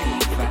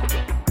forever.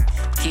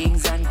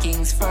 Kings and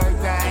kings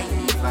forever.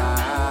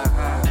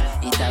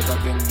 It a go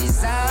bring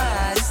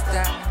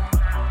disaster,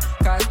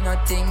 cause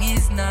nothing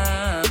is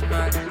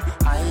normal.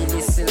 I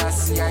listen, I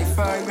see I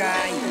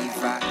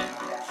forever.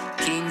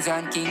 Kings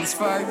and kings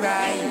forever.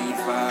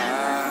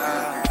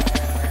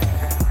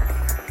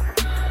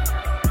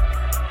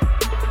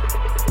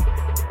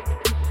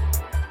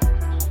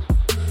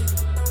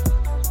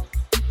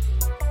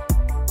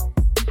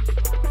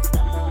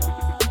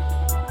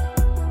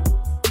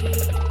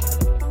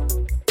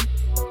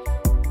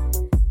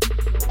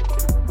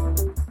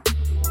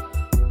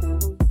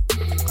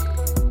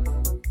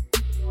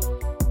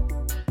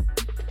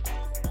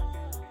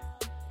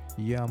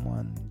 Yeah,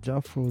 man,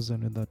 Jah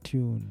Frozen with a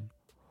tune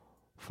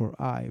for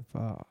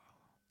Iva.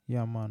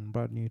 Yeah, man,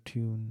 brand new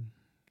tune,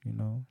 you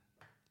know,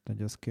 that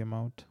just came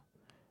out.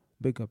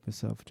 Big up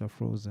yourself, Jah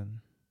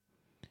Frozen.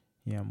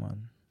 Yeah,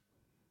 man.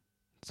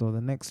 So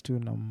the next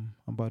tune I'm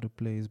about to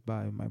play is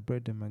by my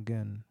brother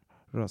again,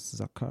 Russ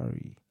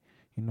Zakari.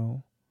 You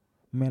know,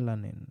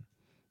 melanin.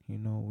 You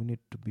know, we need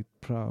to be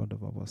proud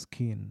of our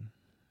skin.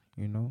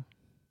 You know,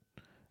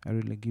 I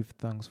really give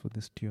thanks for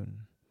this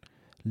tune.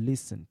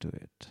 Listen to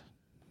it.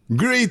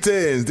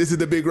 Greetings, this is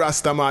the big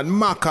Rastaman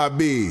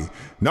Maccabee.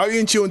 Now you're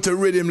in tune to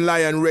Rhythm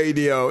Lion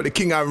Radio, the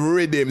king of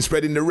rhythm,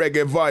 spreading the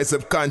reggae voice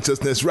of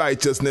consciousness,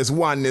 righteousness,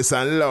 oneness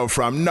and love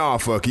from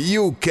Norfolk,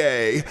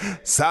 UK.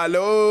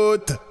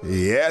 Salute,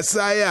 yes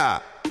I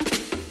am.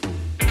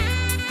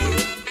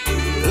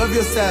 Love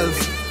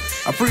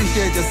yourself,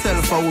 appreciate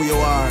yourself for who you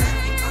are.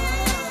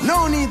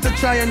 No need to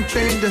try and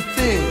change the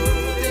thing.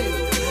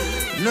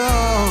 No,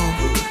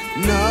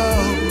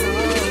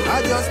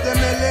 I just a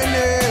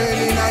melanin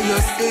in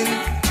your skin.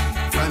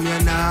 From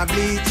your nah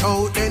bleach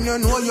out, then you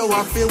know you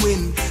have to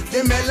win.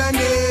 The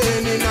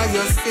melanin in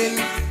your skin.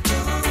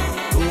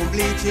 Don't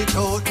bleach it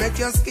out, make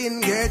your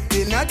skin get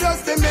thin. I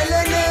just the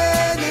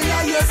melanin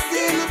in your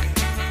skin.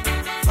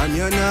 From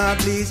your nah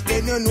bleach,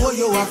 then you know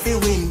you have to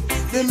win.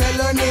 The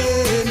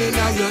melanin in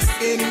your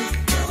skin.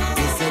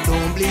 They say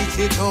don't bleach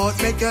it out,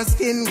 make your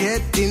skin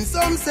get thin.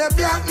 Some say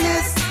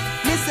blackness,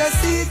 me say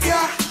see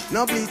ya.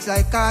 No bleach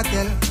like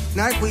cartel.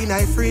 Night Queen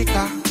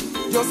Africa,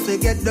 just to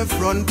get the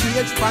front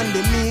page from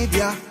the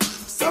media.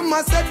 Some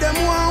a said them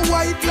want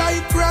white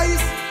like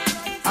Christ,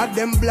 and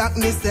them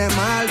blackness them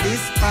all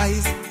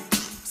despise.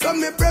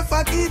 Some me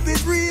prefer keep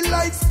it real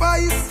like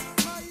spice,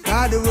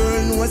 cause the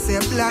world knows say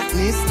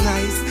blackness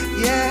nice.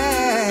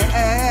 Yeah,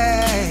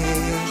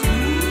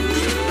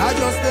 I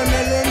just the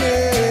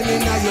melanin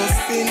in your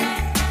skin.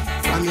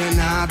 From your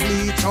nah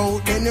bleach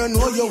out, then you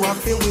know you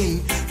have to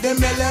win. The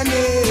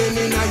melanin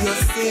in your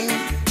skin.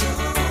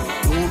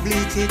 Don't bleach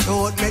bleach it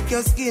out, make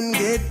your skin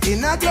get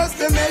thin. Just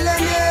the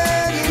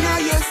melanin in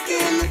your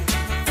skin.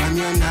 And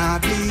you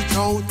not bleach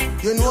out,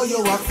 you know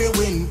you have to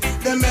win.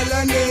 The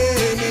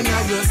melanin in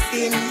your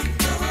skin.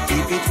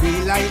 Keep it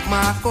real like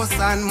Marcus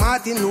and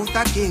Martin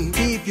Luther King.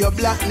 Keep your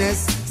blackness,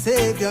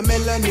 save your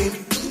melanin.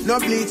 No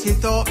bleach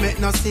it out, make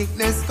no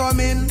sickness come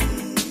in.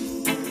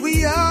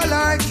 We all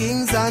are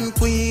kings and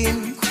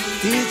queens.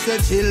 Teach your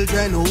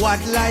children what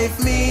life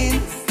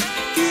means.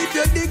 Keep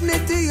your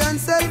dignity and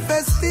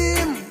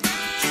self-esteem.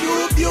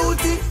 True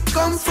beauty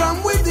comes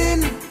from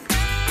within.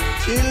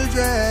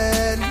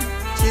 Children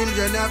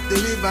have to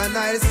live a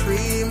nice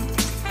dream.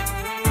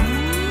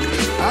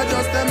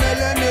 Adjust the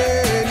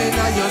melanin in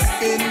your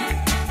skin.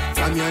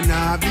 From you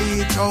not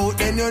bleach out,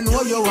 then you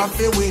know you have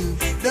to win.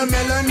 The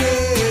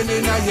melanin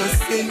in your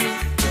skin.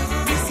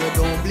 So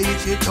don't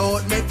bleach it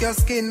out, make your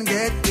skin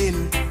get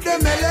thin. The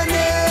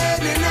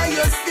melanin in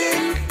your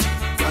skin.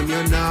 From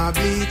you not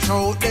bleach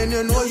out, then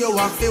you know you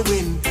have to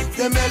win.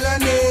 The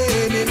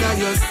melanin in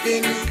your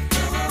skin.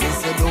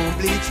 So don't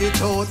bleach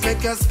it out,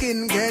 make your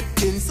skin get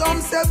thin.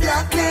 Some say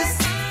blackness,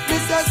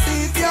 Mr.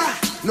 Cynthia.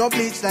 No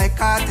bleach like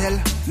Cartel,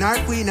 nor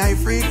Queen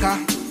Ifrica.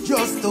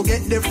 Just to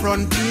get the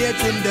front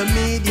page in the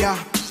media.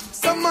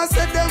 Some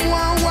say them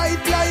want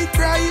white like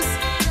Christ.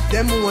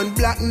 Them want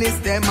blackness,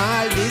 them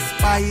all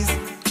despise.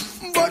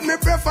 But me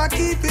prefer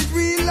keep it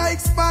real like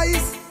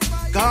spice.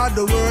 God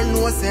the world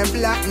knows say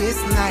blackness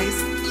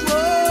nice.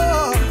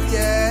 Oh,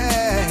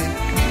 yeah.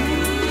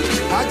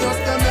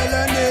 Adjust the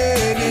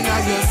melanin in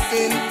your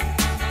skin.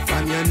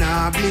 From you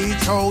not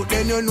bleach out,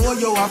 then you know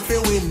you have to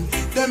win.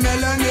 The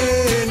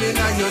melanin in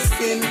your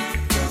skin.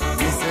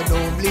 Me say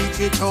don't bleach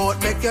it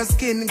out, make your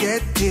skin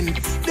get thin.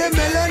 The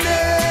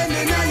melanin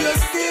in your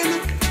skin.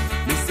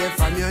 Me say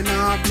from you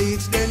not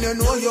bleach, then you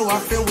know you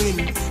have to win.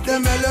 The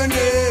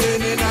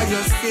melanin in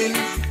your skin.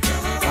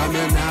 From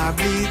you not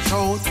bleach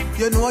out,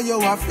 you know you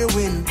have to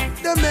win.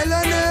 The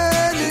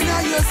melanin in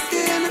your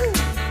skin.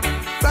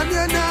 From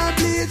you not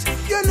bleach,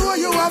 you know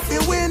you have to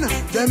win.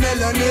 The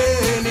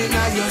melanin in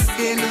your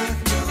skin.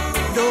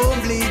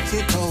 Don't bleach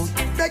it out,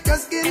 make your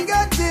skin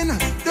get thin.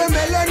 The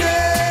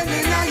melanin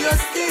in your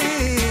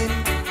skin.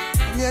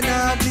 You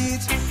not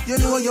bleach, you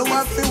know you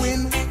have to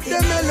win. The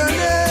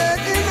melanin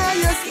in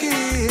your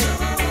skin.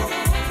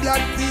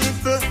 Black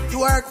people,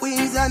 you are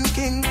queens and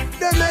king.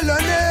 The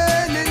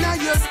melanin in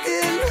your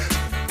skin.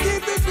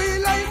 Keep it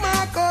real like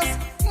Marcus,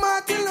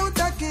 Martin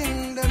Luther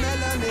King. The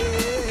melanin.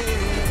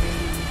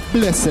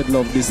 Blessed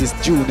love, this is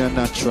Junior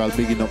Natural,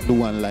 bigging up the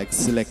one like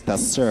Selector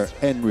Sir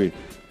Henry.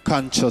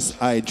 Conscious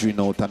Hydrain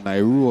out of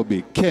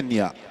Nairobi,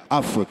 Kenya,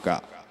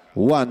 Africa.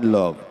 One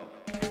love.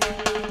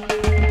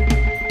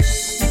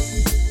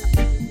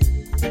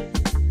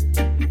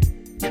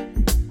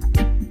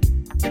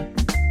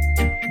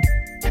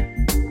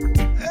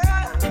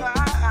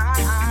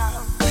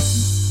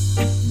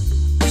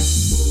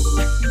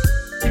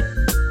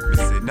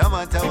 No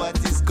matter what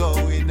is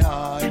going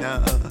on,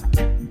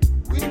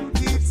 wind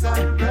keeps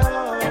on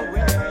blowing.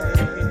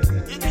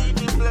 You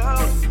keep it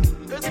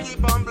blowing, just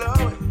keep on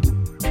blowing.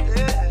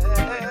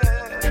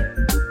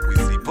 We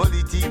see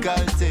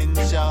political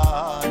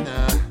tension.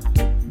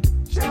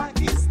 Jah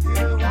is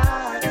still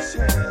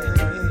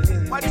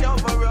watching. Watch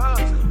over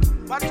us,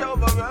 watch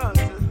over us.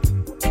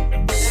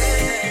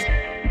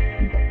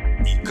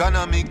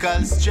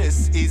 Economical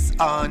stress is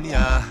on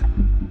ya.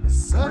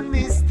 Sun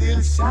is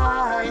still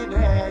shining.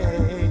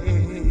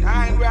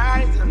 Shine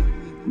bright,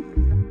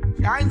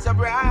 shine so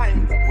bright.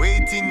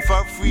 Waiting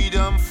for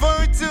freedom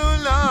for too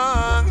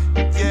long.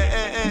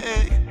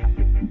 Yeah.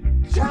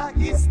 Jah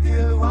is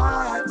still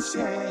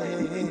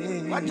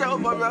watching. Watch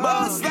over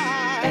us.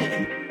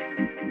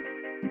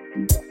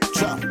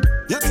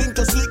 You think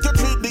you slick, you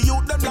treat the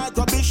youth them like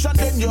a bitch, and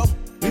then you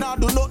nah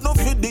do not know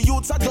fit the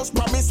youths. I just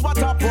promise what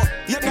happen.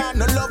 You nah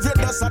no love, you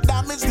just a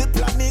damage the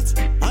planet.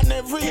 And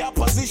every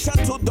opposition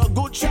to the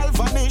good shall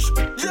vanish.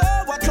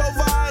 Yeah, watch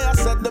over I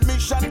said the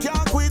mission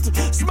can't quit.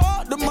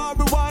 Smart the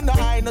marijuana,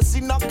 I no see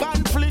no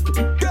conflict.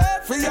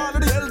 Care for all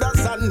the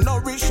elders and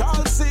nourish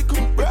all sick.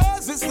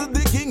 Praises to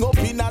the king up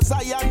in a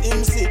Zion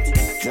him sit.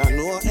 You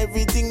know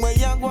everything where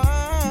you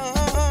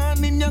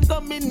want, in your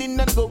coming in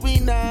and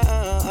going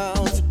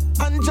out.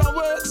 And your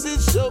works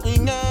is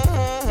showing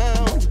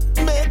out.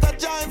 Make a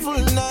joyful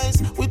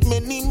nice with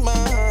many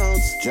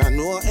mouths. You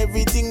know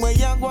everything where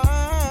you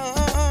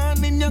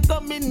want, in your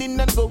coming in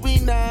and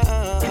going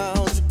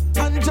out.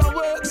 And your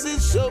works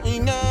is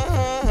showing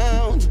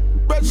out.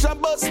 Pressure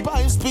bus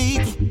pipes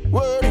speak,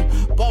 word,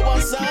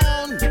 power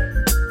sound.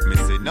 Me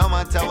say no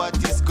matter what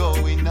is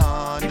going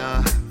on,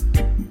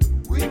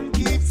 wind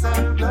keeps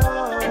on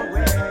blowing.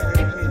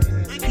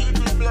 We keep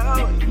it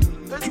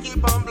blowing, let's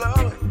keep on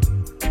blowing.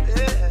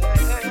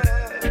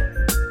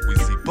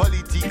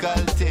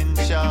 Political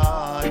tension.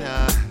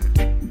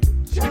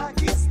 Jah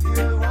is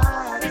still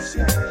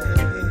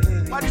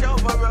watching. Watch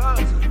over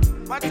us,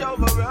 watch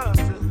over us.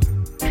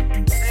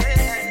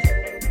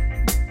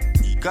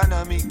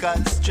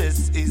 Economical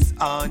stress is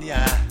on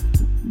ya.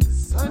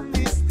 Sun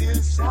is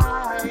still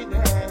shining.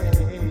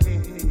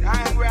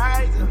 Shine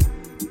bright,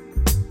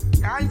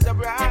 shines so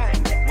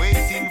bright.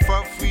 Waiting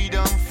for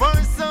freedom for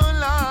so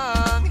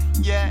long,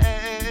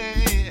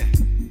 yeah.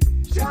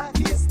 Jah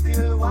is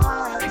still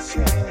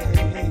watching.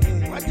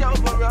 Watch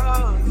over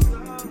us.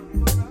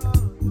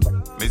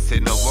 Me say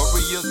no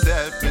worry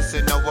yourself, me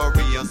say no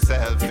worry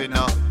yourself, you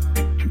know.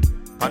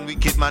 And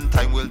wicked man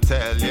time will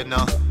tell, you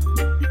know.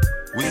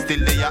 We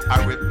still there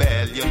a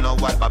rebel, you know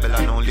what?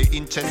 Babylon only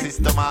interest is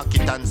to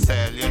market and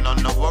sell, you know.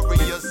 No worry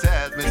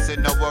yourself, me say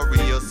no worry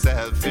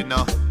yourself, you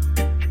know.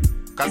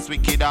 Cause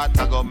wicked heart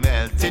a go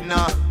melt, you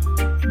know.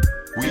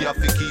 We have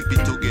to keep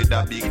it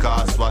together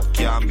because what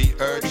can be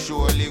heard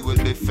surely will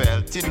be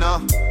felt, you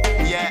know.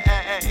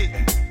 Yeah,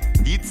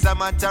 it's a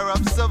matter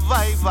of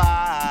survival.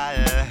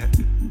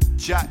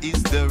 Jah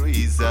is the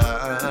reason.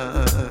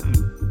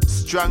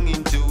 Strong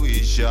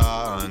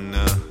intuition.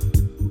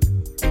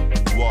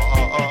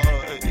 Why?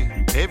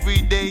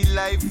 Everyday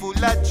life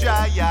full of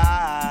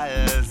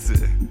trials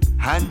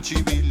and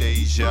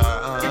tribulation.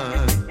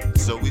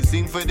 So we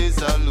sing for the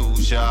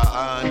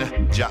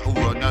solution. Jah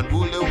run and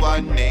rule the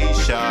one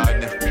nation.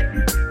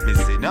 Me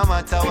say no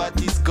matter what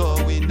is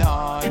going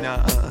on,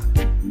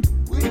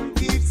 wind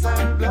keeps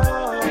on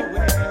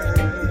blowing.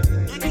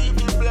 You keep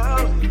it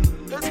blowing,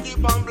 just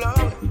keep on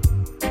blowing.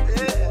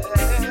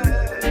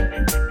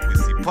 We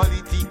see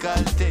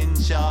political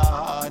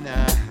tension.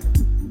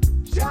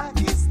 Jah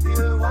is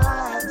still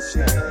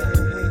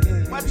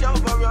watching. Watch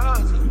over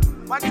us,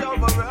 watch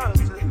over us.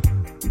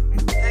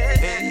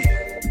 Hey.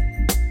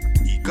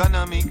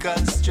 Economical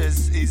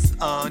stress is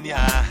on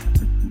ya.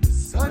 The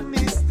sun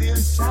is still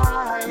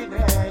shining.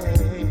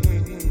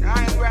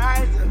 Shine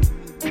bright,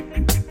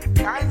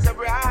 shine so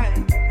bright.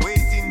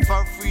 Waiting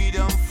for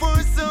freedom for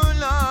so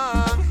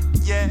long.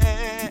 Yeah.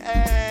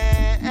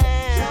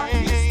 Jah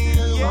is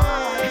still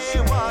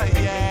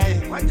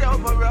watching. Watch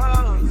over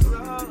us.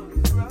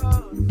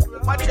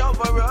 Watch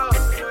over us.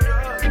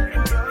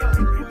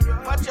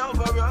 Watch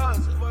over us.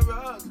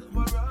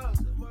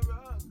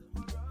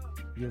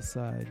 Yes,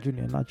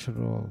 Junior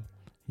Natural,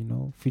 you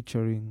know,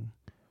 featuring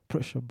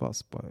Pressure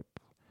Bass Pipe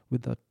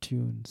with that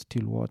tune,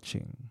 Still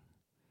Watching.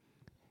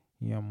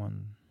 Yeah,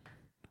 man.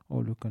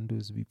 All we can do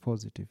is be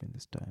positive in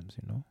these times,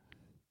 you know.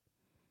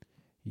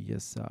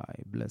 Yes,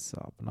 I bless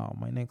up. Now,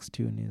 my next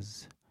tune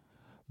is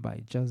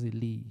by Jazzy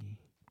Lee,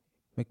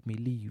 Make Me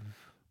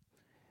Leave.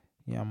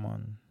 Yeah,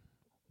 man.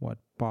 What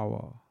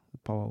power, the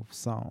power of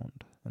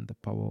sound and the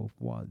power of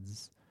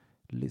words.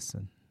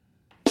 Listen.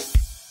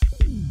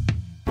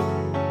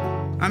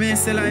 I mean,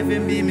 still live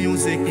in B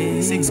music.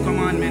 6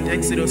 commandment,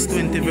 Exodus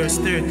 20 verse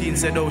 13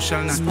 said, thou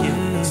shalt not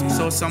kill.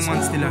 So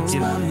someone still a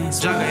kill.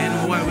 Jagga, you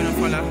know why we don't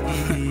follow?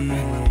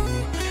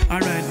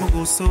 Alright, me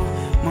go so.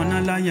 Man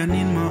a lion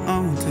in my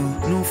out.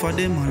 No for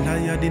them a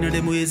liar, they know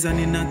them ways and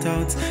in that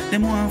out.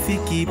 Them want to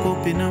keep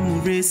up in a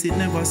race, it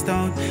never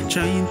start.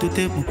 Trying to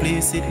take my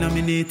place, it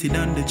laminated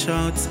on the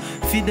charts.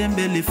 Feed them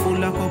belly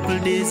full a couple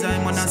days,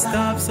 I'm on a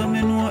stop. So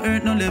me no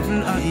hurt no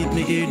level, I eat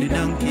me ear the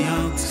donkey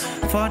out.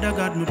 Father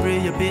God, me pray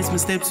you pace my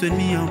steps when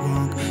me a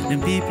walk.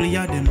 Them people,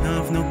 yeah, them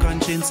have no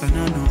conscience and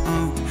no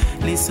out.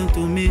 Listen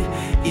to me,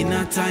 in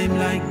a time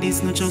like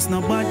this, no trust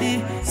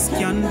nobody.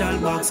 Scandal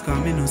box,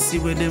 come me no see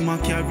where them a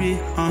carry.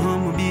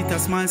 Me beat a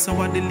smile, so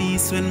what the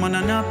least when man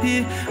a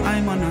nappy.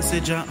 I'm on a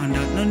Jah and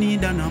that no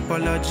need an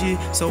apology.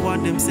 So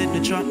what them said,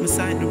 the trap me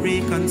side the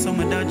rake and some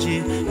of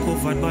dodgy.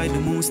 Covered by the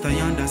most I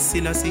and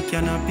still a sick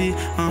canopy.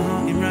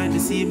 Him ride the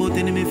sea, but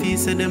enemy fee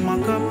said them a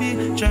copy.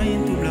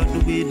 Trying to block the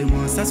way the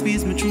master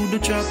squeeze me through the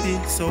trappy.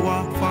 So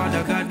what,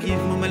 Father God give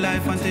me my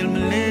life until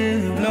me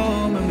live.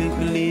 Lord, me make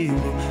me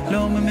live.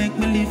 Lord, me make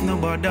me live no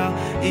bother.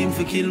 Aim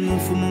for kill me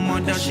for my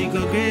mother, she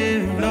go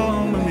grave.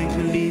 Lord, me make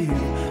me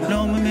live.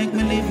 Lord, me make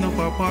me live no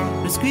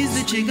papa. Me squeeze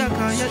the trigger,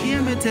 cause you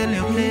hear me tell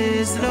you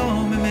please.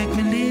 Lord, me make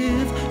me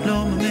live.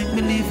 Lord, me make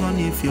me live. And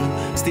if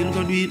you still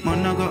go do it,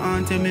 man, I go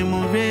on to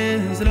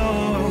memories.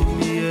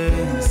 Lord,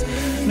 yes.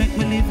 Make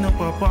me live no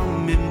papa,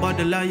 remember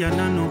the lion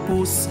and no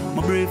puss.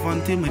 My brave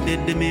until me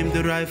dead, them aim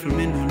the rifle,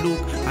 me no look.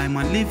 I'm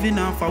a living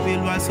off a wheel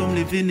while some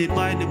living it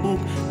by the book.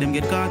 Them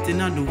get caught in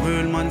the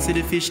world, man, see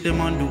the fish, them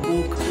on the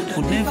hook.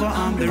 Could never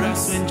harm the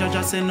rest when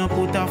Jaja say no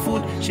put a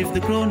foot. Shift the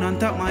crown and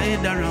tap my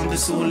head around the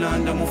soul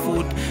under my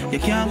foot. You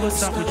can't go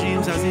stop my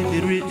dreams as if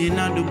it written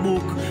in the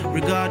book.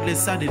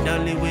 Regardless of the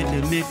dolly when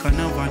they make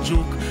another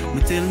joke.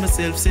 Me tell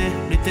myself, say,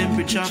 the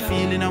temperature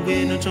feeling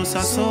away, not just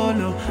a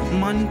solo.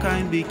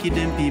 Mankind wicked,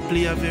 them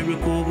people are very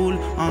cool.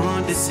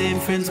 The same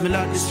friends me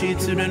like the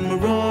streets so then me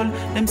roll.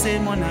 Them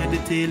same one hide the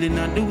tail in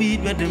the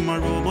weed where them a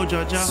roll. But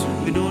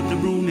Jaja, without the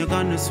broom you're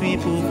gonna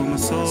sweep over my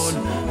soul.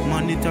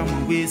 Monitor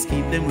my ways,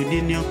 keep them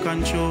within your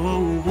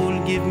control.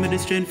 Give me the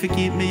strength to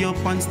keep me up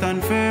and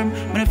stand firm.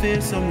 When I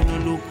feel something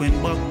no look when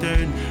back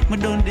turn. Me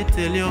done they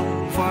tell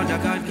you, Father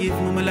God give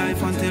me my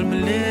life until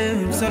me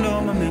live. So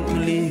Lord me make me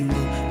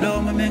live.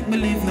 Lord me make me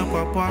live. No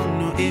papa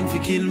no aim for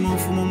kill me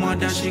for my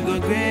mother she go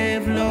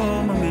grave.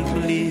 Lord me make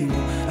me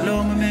live.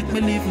 Lord me make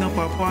me live. No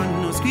papa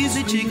no squeeze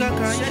the trigger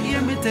cause you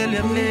hear me tell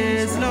you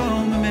please.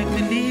 Lord me make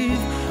me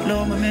live.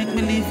 Lord me make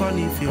me live. And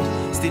if you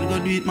still go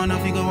do it man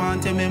if you go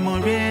want your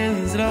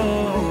memories.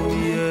 Lord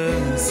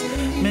yes.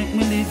 Make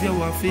me live. love you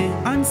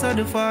waffy. Answer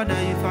the Father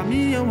if I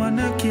me you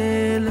wanna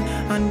kill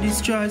and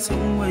destroy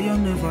something where you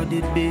never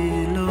did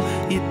build.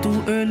 It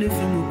too early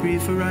for me pray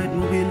for right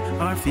my will.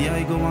 Or for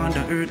I go on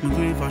the earth my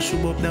grave I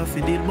shoot up that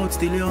for deal. But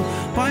still you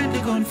point the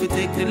gun for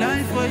take the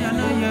life for you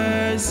know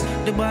yours.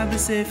 The Bible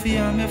say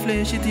fear my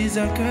flesh it is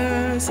a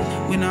curse.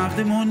 We not have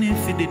the money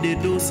for the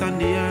dead dose and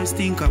the earth.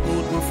 Think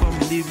about my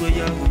family where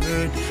you have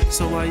heard.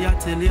 So I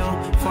tell you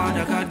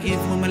Father God give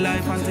me my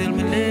life until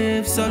me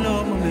live. So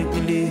Lord me make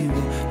me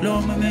live.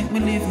 Lord me make me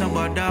live no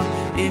bother.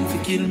 Aim to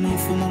kill me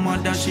for my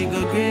mother she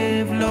go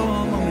grave.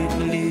 Lord me make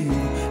me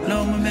live.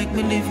 Lord me make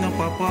me live no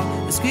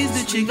papa. Squeeze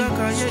the trigger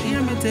cause you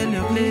hear me tell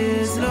you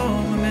please.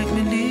 Lord me make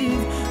me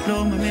live.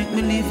 Lord me make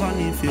me live.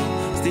 And if you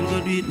still go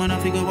do it man I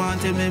figure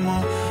want tell me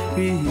more.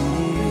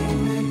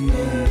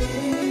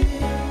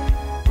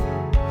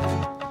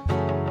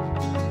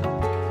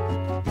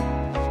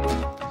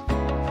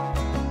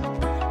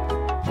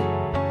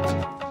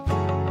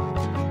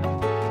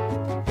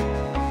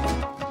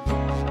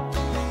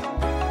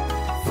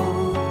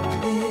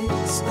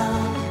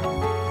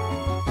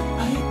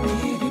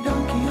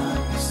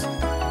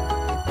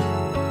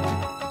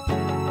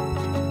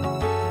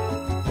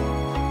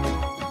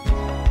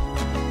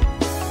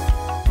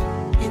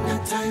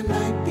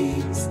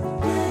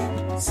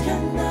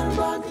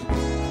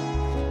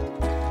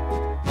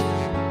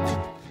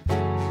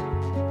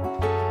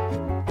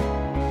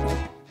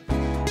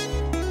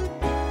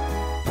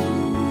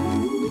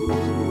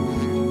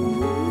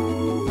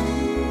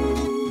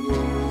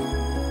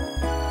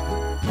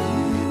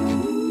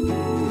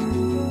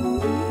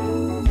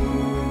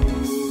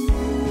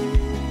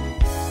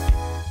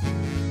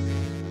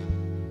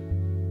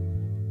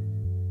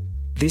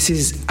 This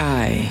is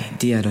I,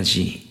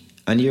 Diadaji,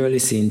 and you're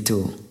listening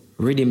to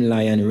Rhythm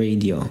Lion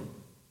Radio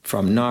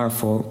from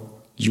Norfolk,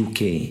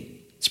 UK,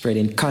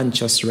 spreading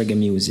conscious reggae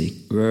music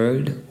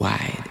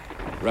worldwide.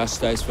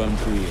 Rasta is from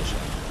creation,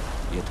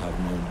 yet have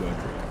no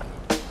birthright.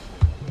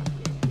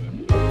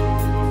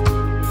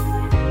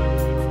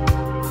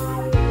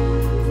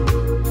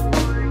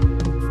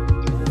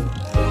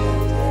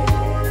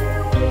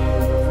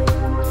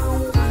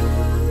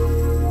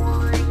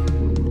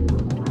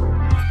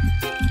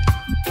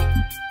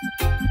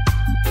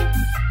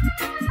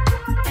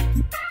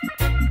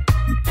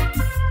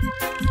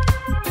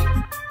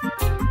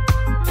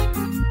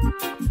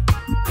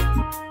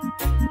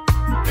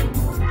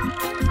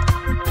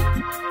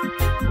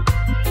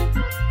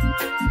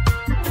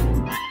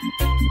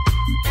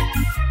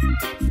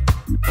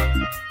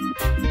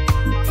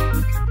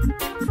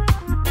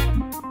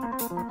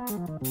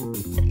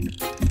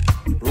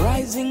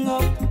 Rising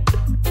up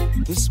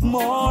this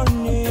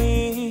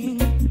morning,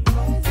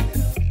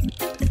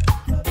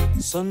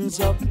 sun's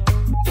up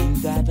in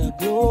that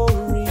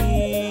glory.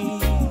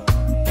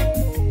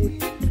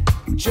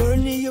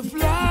 Journey of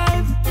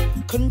life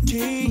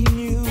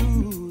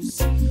continues.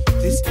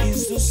 This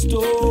is the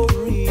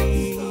story.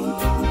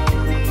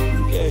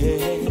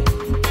 Yeah.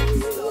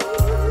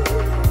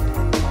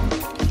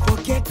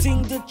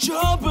 Forgetting the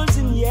troubles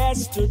in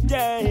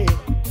yesterday.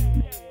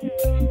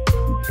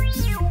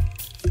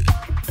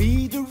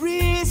 Be the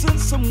reason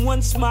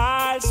someone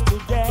smiles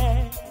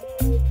today.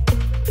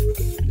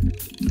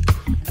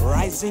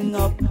 Rising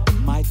up,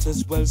 might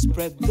as well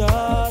spread the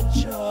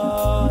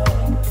joy.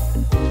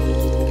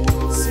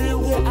 See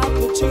the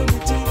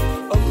opportunity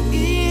of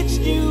each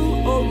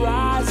new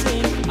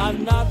horizon.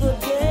 Another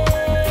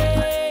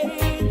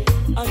day,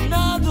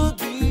 another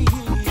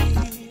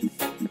gift,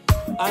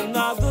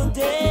 another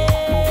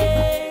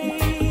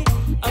day,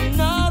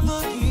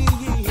 another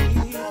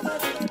gift.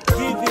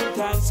 Giving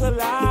thanks a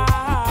lot.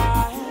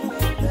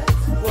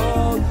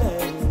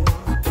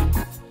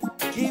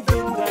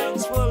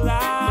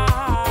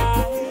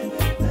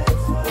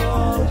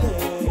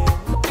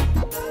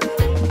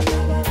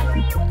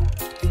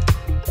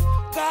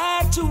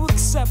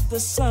 The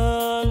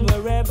sun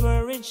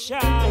wherever it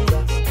shines.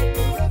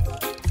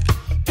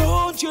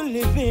 Don't you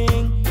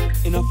living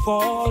in a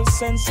false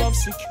sense of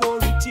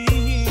security.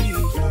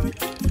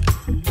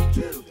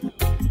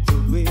 The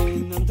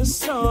wind and the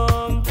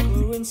sun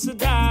coincide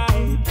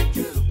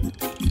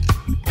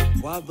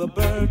while the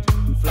bird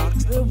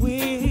flocks their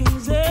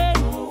wings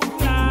and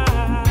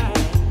fly.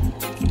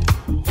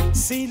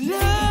 See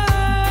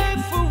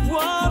life for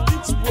what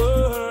it's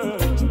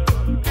worth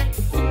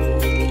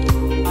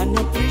and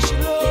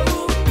appreciate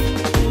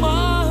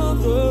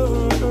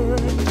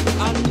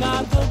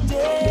another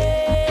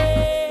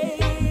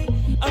day,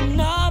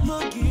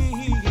 another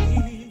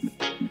gift,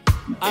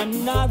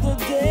 another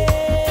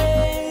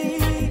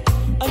day,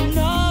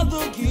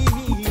 another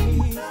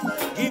gift,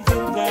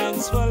 giving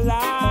thanks for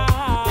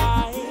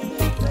life.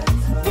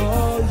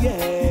 Oh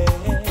yeah,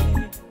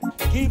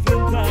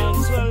 giving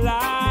thanks for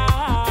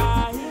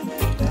life.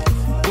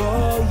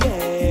 Oh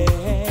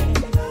yeah,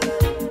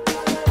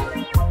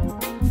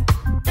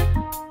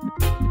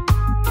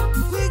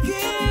 we're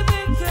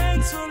giving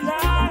thanks for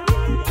life.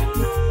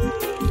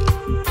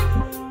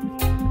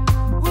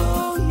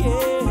 Oh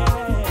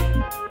yeah.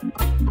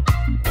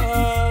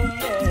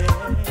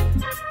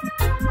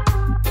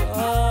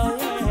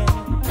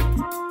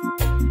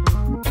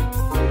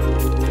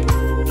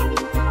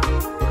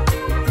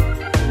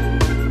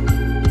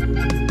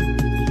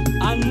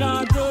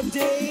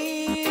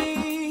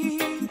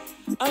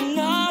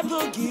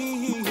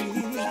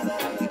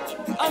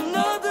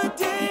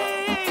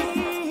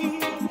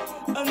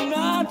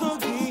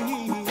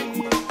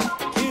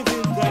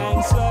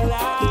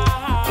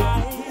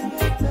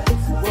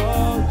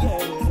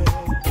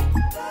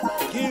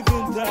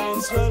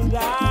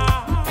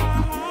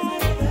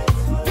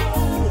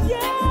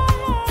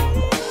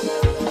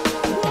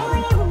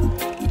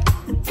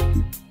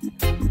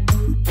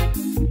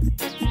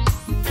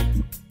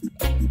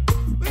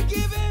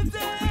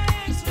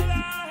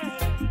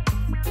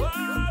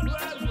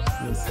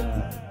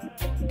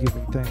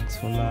 giving thanks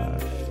for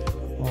life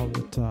all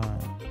the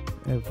time,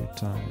 every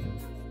time.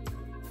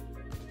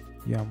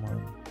 Yeah,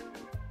 man.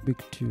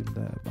 Big tune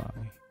there by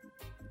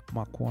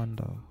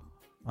Makwanda,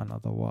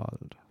 Another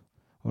World,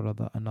 or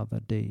rather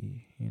Another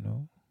Day, you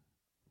know.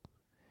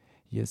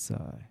 Yes,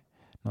 I.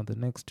 Now the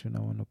next tune I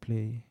want to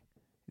play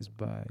is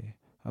by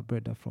a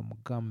brother from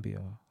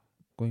Gambia,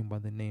 going by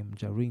the name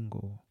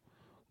Jaringo.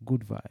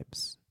 Good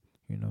vibes,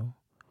 you know.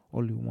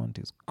 All you want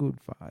is good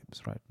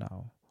vibes right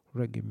now.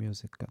 Reggae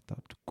music got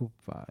that good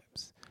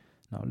vibes.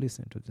 Now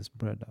listen to this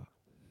brother.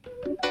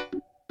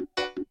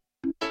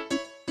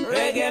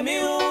 Reggae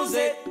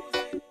music,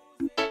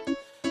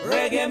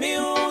 reggae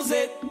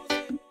music,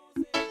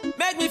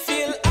 make me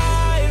feel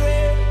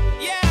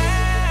irate,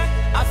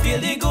 yeah. I feel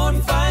the good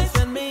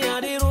vibes and me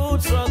and the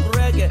roots rock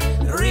reggae,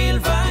 real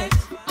vibes,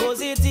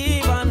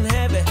 positive and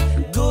heavy,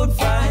 good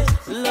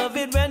vibes. Love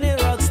it when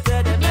it rocks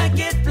steady, make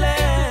it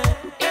play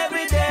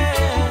every day.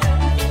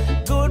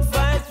 Good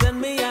vibes and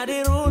me and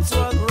the roots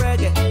rock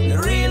reggae,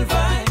 real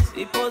vibes,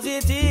 it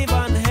positive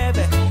and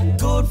heavy,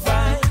 good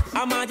vibes.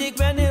 A magic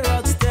when it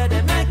rocks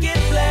steady, make it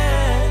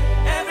play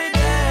every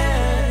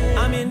day.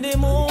 I'm in the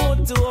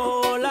mood to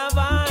hold a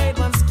vibe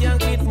and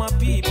skank with my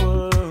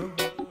people.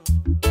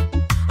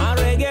 And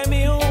reggae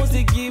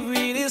music give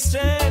me the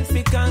strength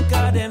to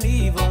conquer them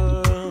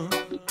evil.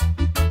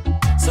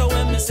 So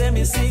when me say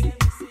me sick,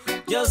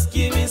 just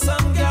give me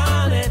some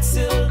garnet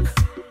silk.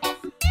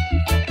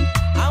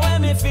 And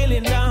when me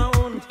feeling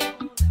down,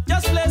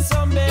 just play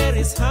some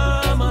berries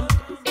harmon.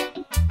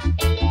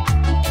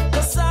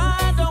 Cause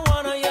I don't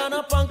wanna yarn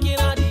a punk in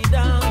a the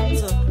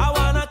dance. I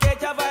wanna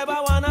catch a vibe,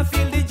 I wanna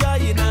feel the joy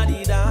in a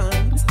the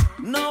dance.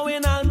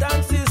 Knowing I'll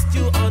dance is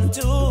due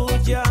unto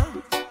ya.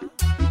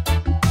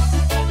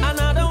 And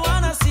I don't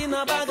wanna see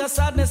no bag of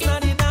sadness in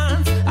the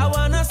dance. I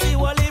wanna see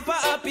one heap of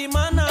happy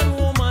man and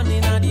woman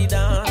in a the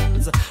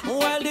dance.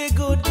 While the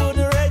good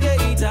reggae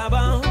it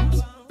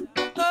abounds.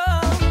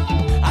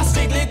 Oh, I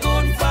strictly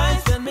good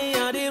vibes and me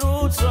and the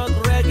roots rock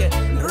reggae.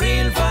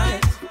 Real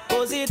vibes,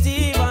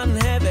 positive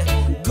and heavy.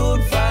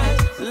 Good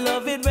vibes,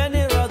 love it when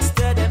it rocks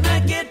steady.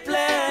 Make it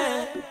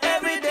play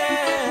every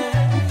day.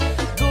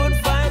 Good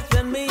vibes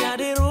and me and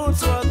the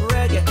roots rock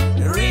reggae.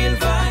 Real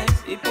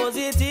vibes, it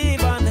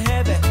positive and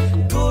heavy.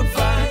 Good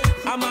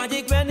vibes, a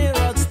magic when it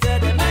rocks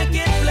steady. Make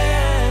it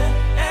play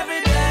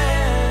every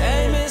day.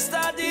 Hey,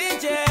 Mr.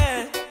 DJ,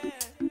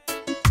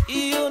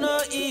 you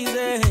know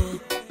easy.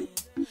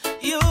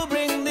 You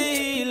bring the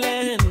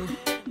healing,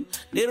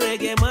 the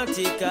reggae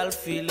magical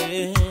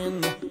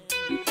feeling.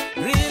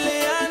 Really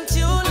and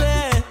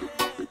truly,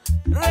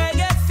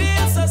 reggae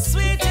feels so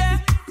sweet, yeah.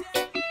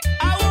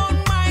 I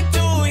wouldn't mind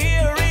to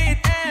hear it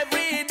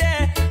every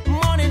day,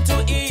 morning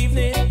to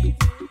evening.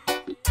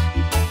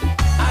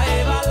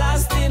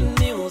 Everlasting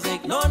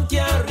music, none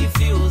can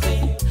refuse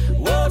it.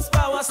 Words,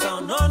 power,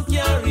 sound, none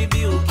can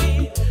rebuke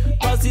it.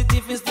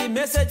 Positive is the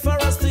message for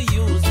us to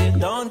use it,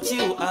 don't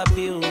you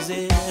abuse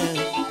it.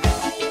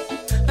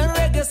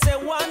 Reggae say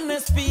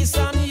oneness, peace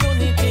and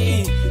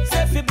unity.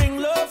 Say fi bring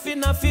love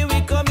in a few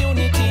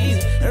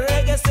communities.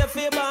 Reggae say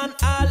fi ban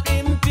all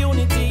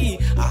impunity.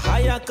 A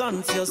higher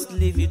conscious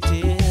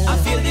levity. I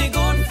feel the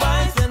good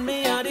vibes and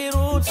me and the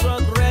roots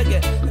rock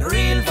reggae.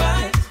 Real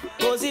vibes,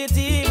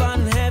 positive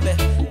and heavy.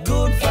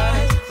 Good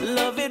vibes,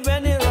 love it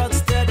when it rocks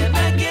steady.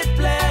 Make it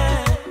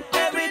play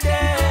every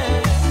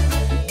day.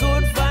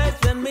 Good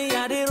vibes and me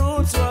and the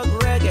roots rock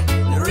reggae.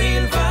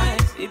 Real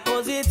vibes, it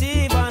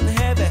positive and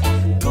heavy.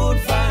 Good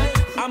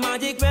vibes, a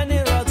magic when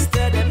it rocks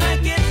steady.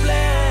 Make it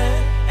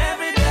play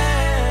every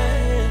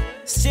day.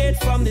 Straight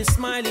from the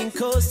smiling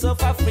coast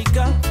of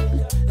Africa,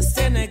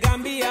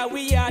 Senegambia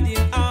we are in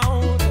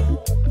out.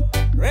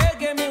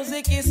 Reggae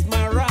music is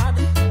my rod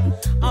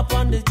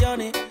upon the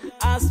journey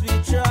as we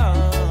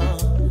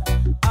travel.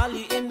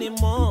 Early in the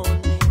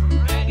morning,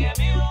 reggae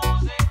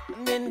music,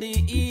 and in the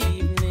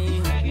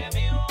evening, reggae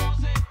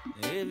music,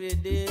 every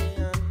day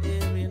and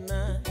every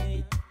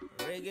night,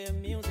 reggae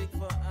music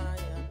for I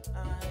and I.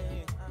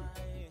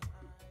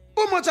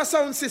 Umoja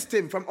sound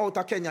system from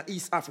outer Kenya,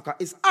 East Africa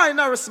is I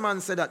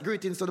Norrisman said that.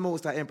 Greetings to the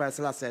Most High Empire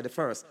Selassie the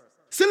First.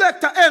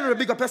 Selector Henry,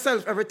 big up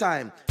yourself every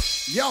time.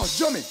 Yo,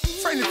 Jummy,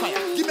 friendly fire,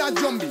 give me a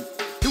jumbie.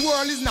 The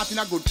world is not in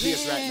a good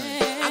place right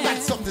now. I got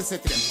something to say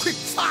to them, quick,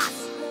 fast.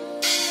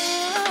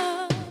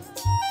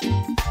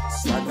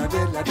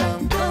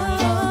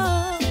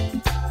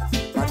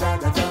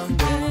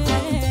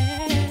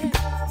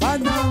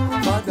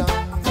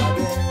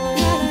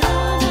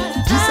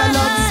 This I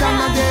love song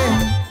again.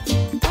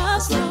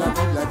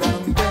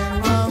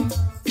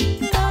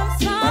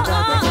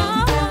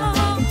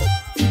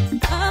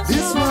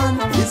 This one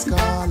is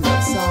called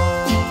love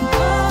song.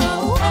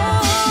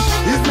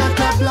 It's not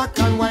a black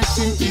and white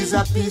thing, it's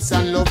a peace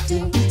and love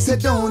thing. Say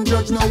don't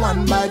judge no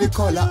one by the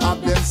color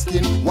of them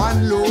skin.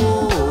 One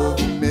love,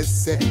 me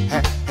say,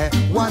 hey, hey,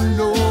 one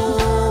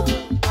love.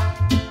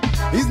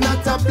 It's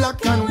not a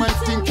black and white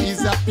thing,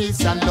 it's a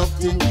peace and love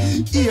thing.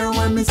 Hear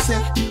when me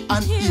say,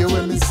 and hear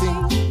when me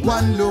sing.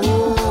 One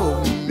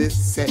love, me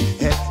say,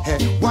 hey,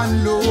 hey,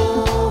 one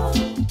love.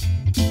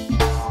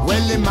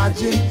 Well,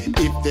 imagine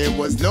if there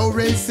was no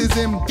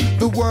racism,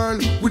 the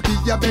world would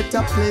be a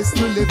better place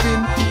to live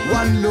in.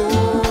 One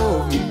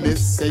love, me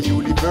say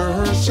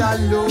universal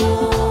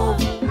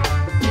love.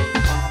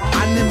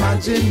 And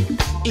imagine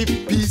if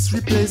peace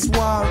replaced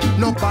war,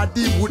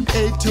 nobody would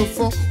hate you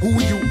for who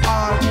you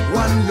are.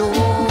 One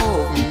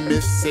love,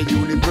 me say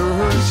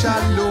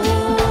universal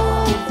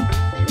love.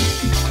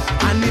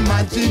 And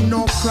imagine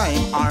no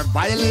crime or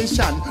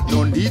violation,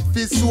 no need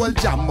for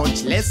soldier,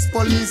 much less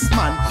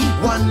policeman.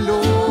 One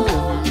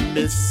love,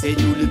 me say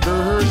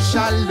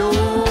universal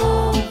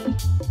love.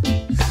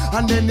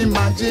 And then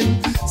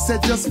imagine, say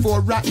just for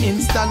an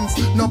instance,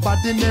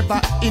 nobody never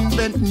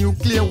invent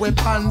nuclear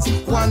weapons.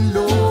 One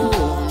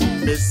love,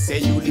 me say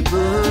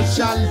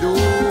universal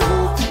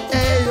love.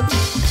 Hey,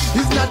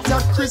 it's not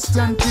a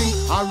Christian thing,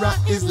 or a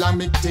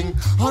Islamic thing,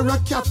 or a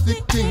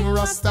Catholic thing,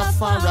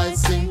 Rastafari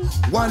sing.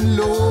 One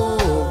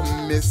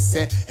love, me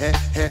say, hey,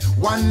 hey,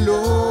 one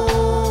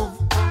love.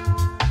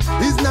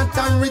 It's not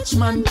a rich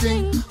man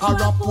thing or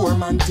a poor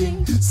man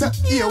thing. So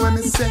hear what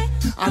me say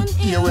and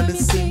hear what me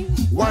sing.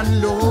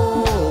 One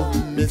love,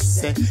 me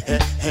say, hey,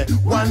 hey,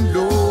 one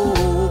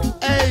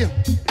love. Hey,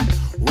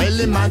 well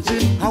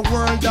imagine a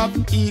world of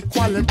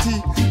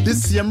equality. The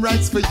same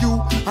rights for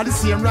you and the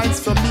same rights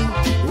for me.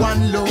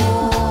 One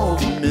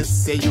love, me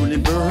say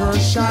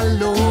universal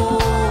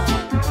love.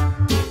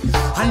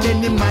 And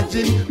then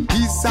imagine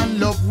peace and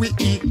love we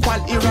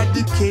equal,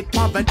 eradicate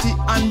poverty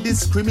and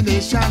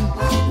discrimination.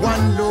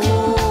 One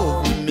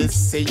love, me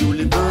say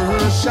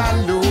universal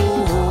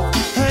love.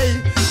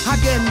 Hey,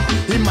 again,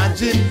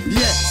 imagine,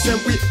 yeah, say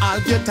we all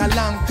get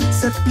along.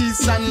 Say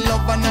peace and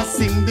love and I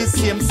sing the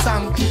same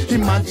song.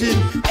 Imagine,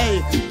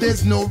 hey,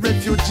 there's no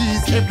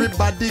refugees.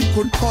 Everybody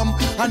could come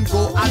and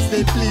go as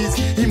they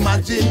please.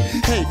 Imagine,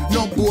 hey,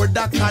 no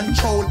border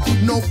control,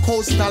 no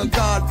coastal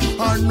guard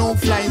or no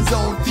flying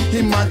zone.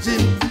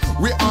 Imagine,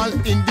 we all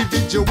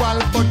individual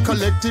but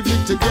collectively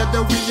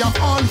together we are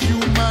all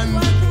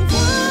human.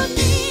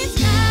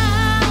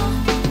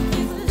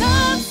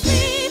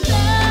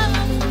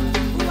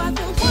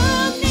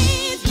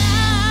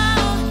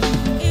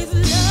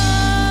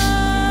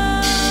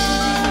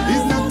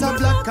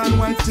 And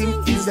white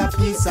thing is a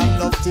peace and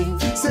love thing.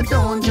 Say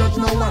don't judge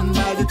no one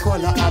by the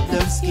color of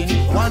them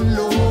skin. One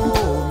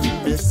love,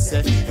 me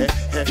say, hey,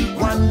 hey,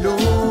 one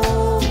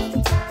love.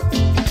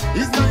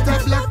 It's not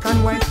a black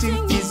and white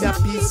thing, it's a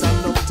peace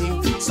and love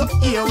thing. So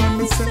hear when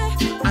me say,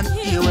 and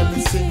hear when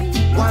me sing.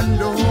 One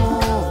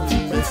love,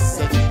 me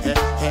say, hey,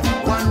 hey,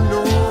 one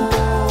love.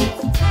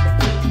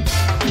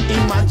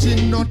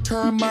 Imagine no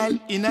turmoil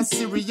in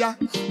Syria,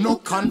 no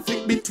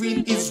conflict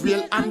between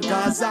Israel and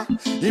Gaza.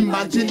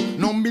 Imagine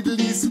no Middle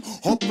East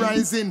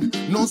uprising,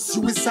 no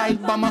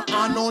suicide bomber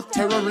or no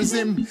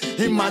terrorism.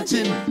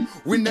 Imagine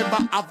we never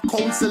have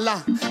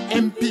counselor,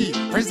 MP,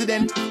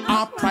 president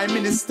or prime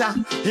minister.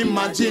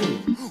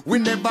 Imagine we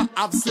never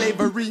have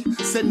slavery,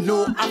 say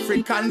no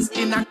Africans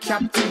in a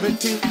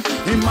captivity.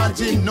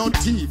 Imagine no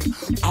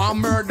thief or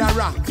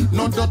murderer,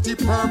 no dirty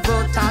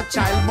pervert or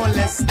child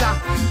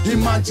molester.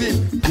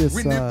 Imagine yes,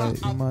 we never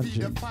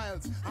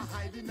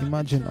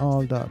imagine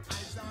all that.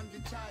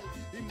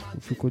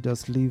 If we could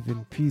just live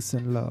in peace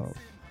and love.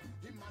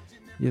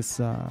 Yes,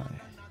 I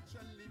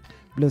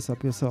bless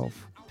up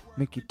yourself,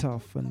 make it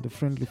tough, and the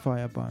Friendly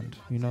Fire Band,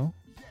 you know,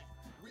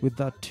 with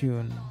that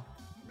tune,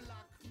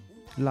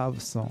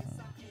 love song.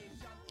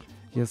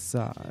 Yes,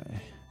 I.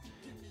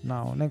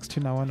 Now, next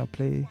tune I wanna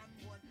play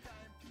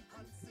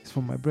is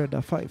from my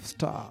brother 5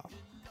 Star,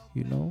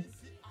 you know,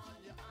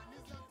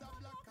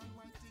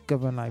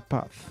 Governor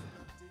Path.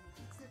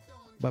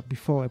 But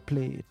before I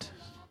play it,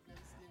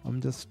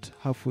 I'm just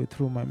halfway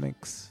through my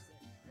mix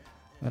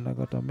and I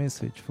got a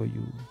message for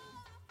you,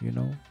 you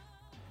know.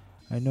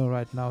 I know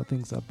right now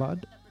things are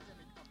bad,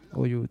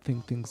 or you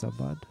think things are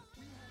bad,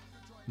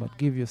 but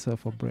give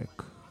yourself a break,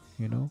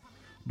 you know.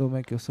 Don't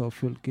make yourself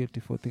feel guilty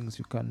for things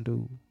you can't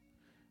do.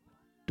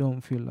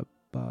 Don't feel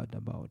bad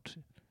about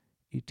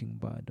eating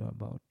bad or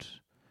about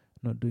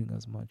not doing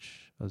as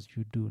much as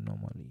you do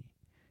normally.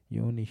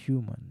 You're only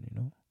human, you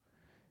know.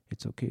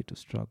 It's okay to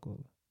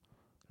struggle.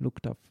 Look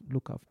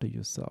after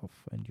yourself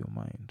and your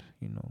mind,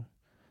 you know.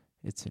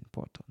 It's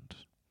important.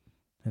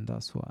 And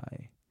that's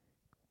why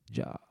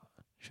Jah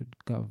should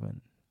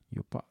govern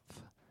your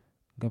path.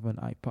 Govern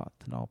I path.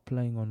 Now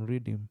playing on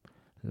Rhythm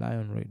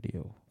Lion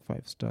Radio.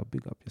 5 Star,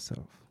 big up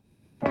yourself.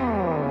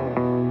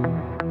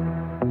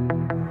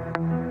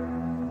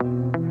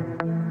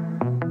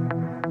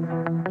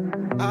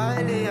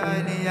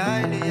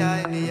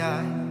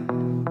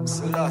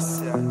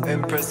 Selassie,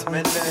 Empress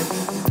Menen.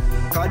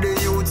 Cause the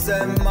youths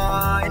them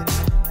mind,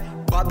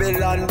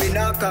 Babylon be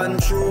in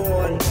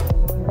control.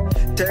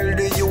 Tell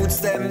the youths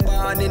them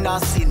born in a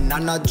sin,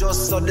 and not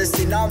just so the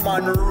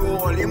cinnamon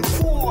roll him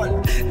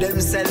cool. Them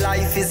say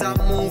life is a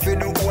movie,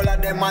 the whole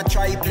of them a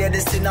try play the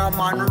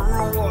cinnamon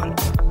roll.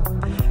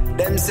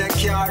 Them say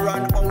car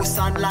and house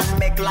and land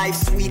make life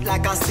sweet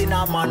like a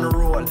cinnamon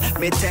roll.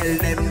 Me tell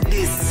them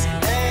this.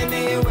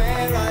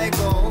 Anywhere I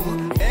go,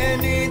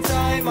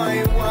 anytime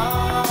I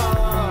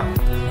want,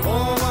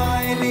 oh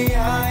highly,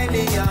 highly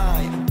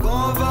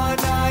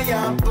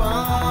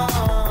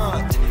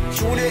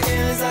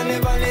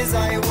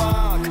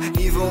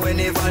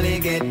when the valley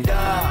get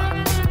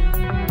dark.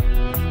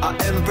 I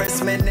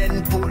impress men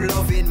and put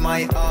love in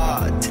my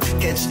heart.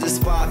 Catch the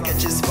spark,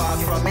 catch a spark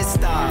from a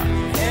star.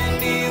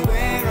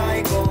 Anywhere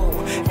I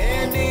go,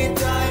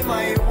 anytime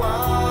I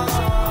walk.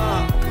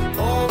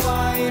 Oh,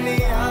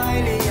 highly,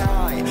 highly,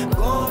 high,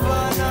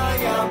 governor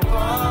your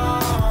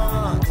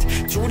part.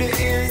 Through the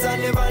hills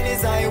and the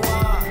valleys I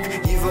walk,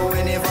 even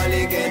when the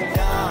valley get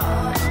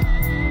dark.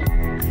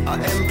 I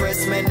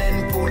impress men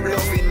and put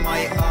love in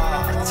my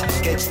heart.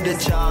 Catch the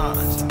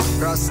chant.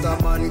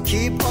 Rastaman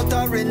keep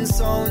uttering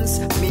sounds.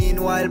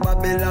 Meanwhile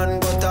Babylon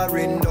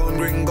guttering down.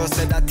 Ringo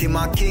said that him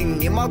a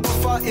king. Him a go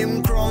for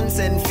him crown.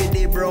 Send for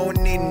the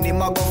browning.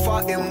 Him a go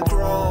for him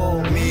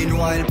crown.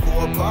 Meanwhile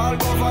Pope Paul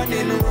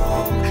governing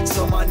Rome.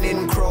 Some a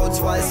in crowds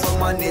while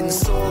some a in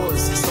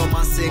souls. Some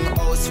a sing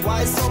house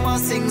while some a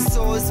sing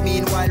souls.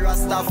 Meanwhile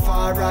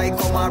Rastafari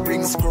come a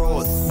bring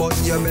scrolls. But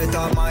you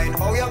better mind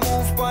how you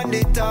move on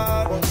the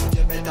top.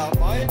 You better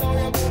mind how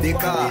you move.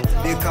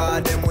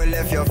 Because them will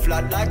left you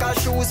flat like a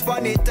shoes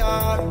on the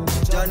top.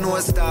 Jano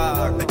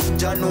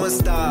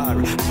star,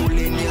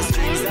 pulling your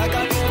strings like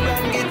a new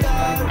brand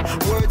guitar.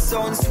 Words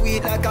sound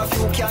sweet like a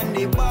few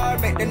candy bar.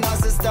 Make the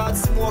nurses start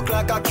smoke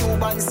like a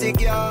Cuban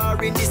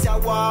cigar. In this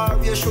war,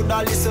 you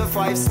shoulda listen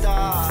 5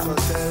 stars. So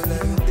tell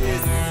them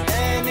this.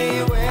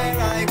 Anywhere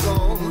I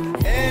go,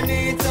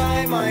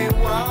 anytime I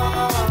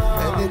want.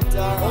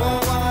 Oh,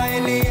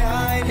 highly,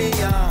 highly,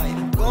 high,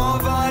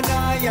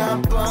 governor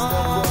your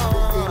part.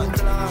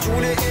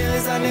 Through the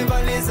hills and the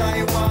valleys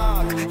I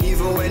walk,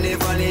 even when the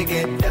valley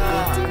get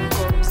dark.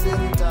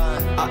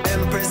 I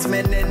impress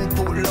men and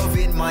put love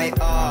in my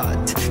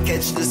heart.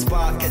 Catch the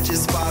spark, catch a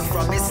spark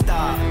from a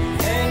star.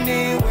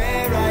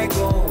 Anywhere I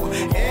go,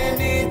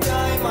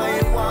 anytime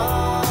I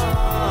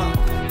walk.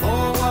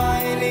 Oh,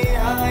 highly,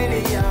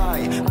 highly,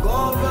 high,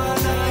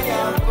 governor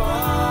your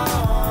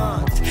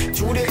part.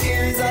 Through the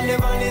hills and the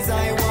valleys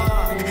I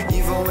walk,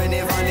 even when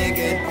the valley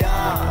get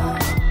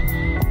dark.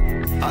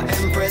 I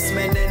impress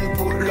men and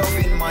put love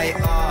in my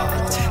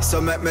heart. So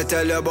make me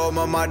tell you about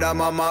my mother.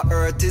 Mama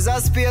Earth is a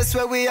space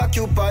where we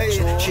occupy.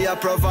 She a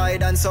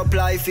provide and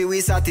supply fi we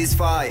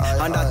satisfy.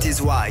 And that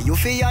is why you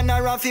fi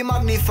honor and fi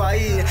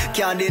magnify.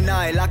 Can't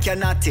deny, lock your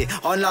natty,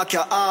 unlock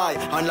your eye,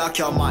 unlock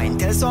your mind.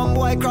 Tell some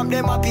boy cramp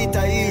them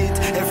appetite.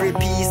 Every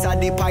piece of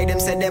the pie them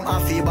say them a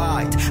fi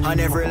bite. And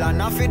every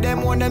land a fi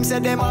them one them say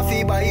them a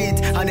fi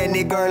bite. And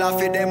any girl a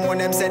fi them one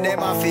them say them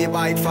a fi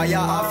bite. Fire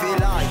a fi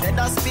light, let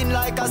us spin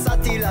like a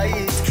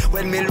satellite.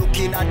 When me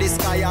looking at the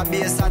sky I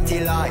be a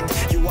satellite.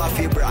 You a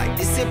fi bright,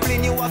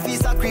 discipline you a fi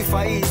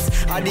sacrifice.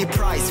 At the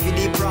price, for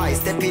the price,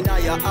 step in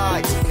your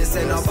eyes. You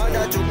say no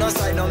bother juke no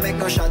side, no make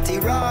no shotty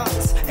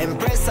rats.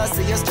 Impress us,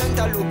 see your strength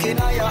a look in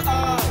your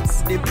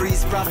eyes. The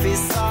priest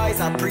prophesize,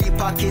 a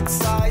pre-pocket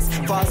size.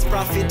 False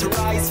profit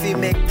rise, fi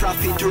make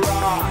profit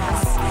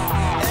rise.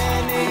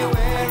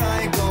 Anywhere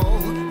I go,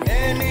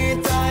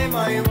 anytime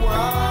I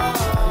want.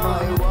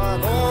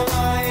 Oh,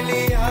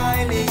 highly,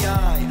 highly,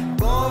 high,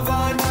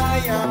 governor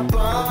your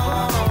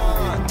part.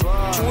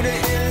 Through the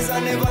hills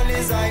and the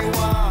valleys I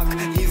walk,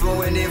 even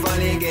when the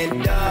valley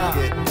get dark.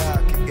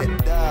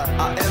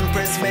 I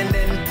impress men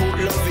and put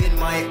love in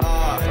my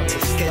heart.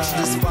 Catch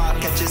the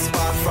spark, catch a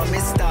spark from a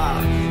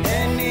star.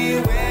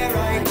 Anywhere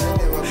I go,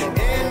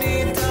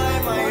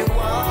 anytime I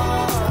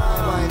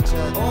want.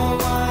 Oh,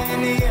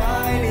 highly,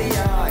 highly,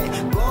 high,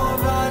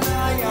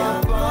 governor your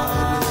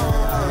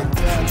part.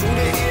 Through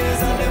the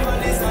hills and the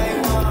valleys I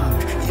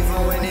walk,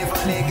 even when the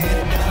valley get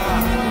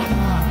dark.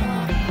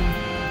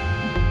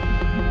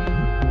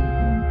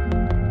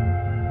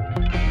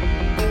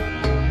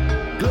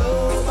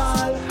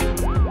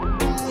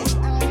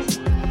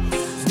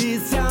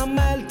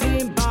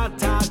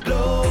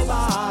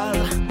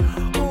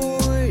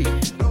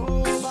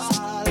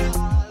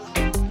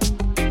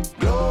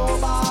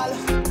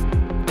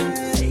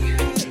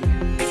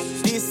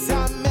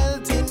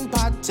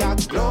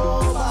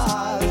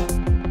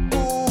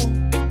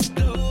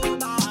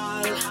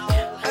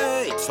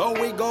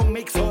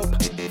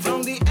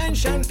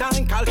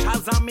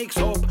 Cultures are mix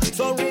up,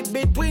 so read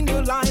between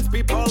the lines.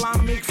 People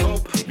are mix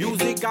up,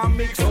 music are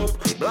mix up,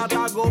 blood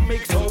are go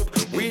mix up.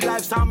 We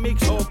lives are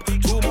mix up.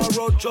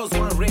 Tomorrow just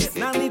one race.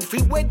 No need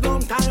fi wait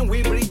long time.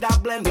 We breed a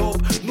blend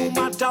up. No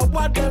matter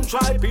what them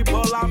try,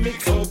 people are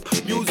mix up,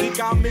 music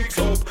are mix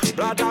up,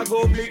 blood are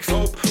go mix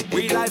up.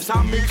 We lives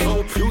are mix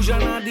up.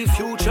 Fusion are the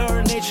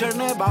future. Nature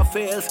never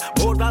fails.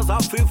 Borders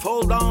are free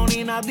fall down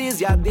in a these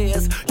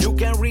days. You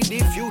can read the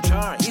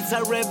future. It's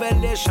a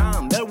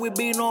revelation. There will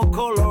be no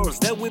colors.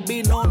 There will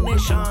be no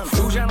nation.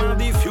 Fusion of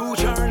the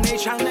future,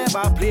 nature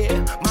never play.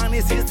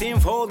 Money system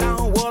fall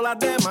down, all of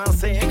them are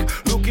sink.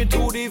 Look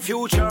into the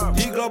future,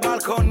 the global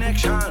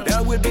connection.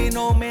 There will be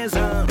no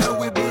measure, there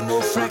will be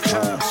no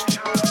fractions.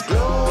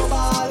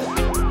 Global,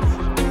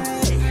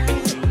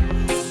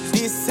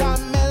 this a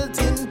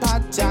melting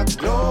pot, Jack.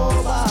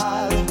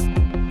 Global,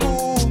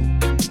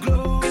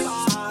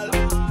 global,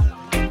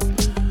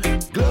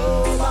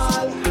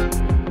 global.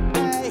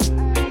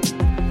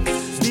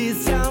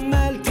 This a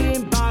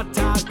melting pot,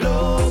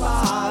 global.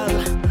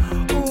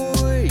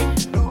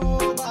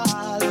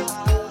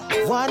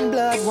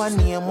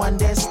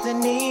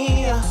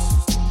 destiny.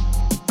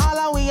 All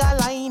of we are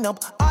line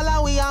up, all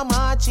of we are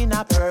marching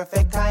a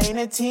perfect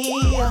unity.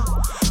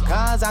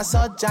 Cause I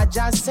saw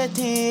Jaja set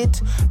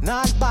it,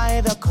 not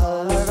by the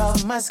color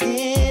of my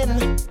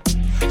skin.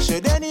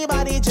 Should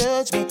anybody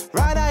judge me,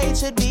 rather it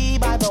should be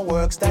by the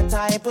works that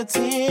I put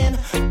in.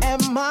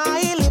 Am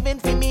I living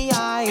for me,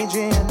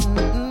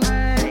 Adrian?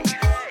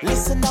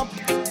 Listen up,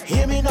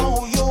 hear me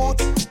now,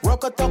 youth.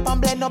 Work it up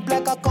and blend up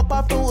like a cup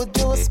of fruit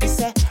juice. We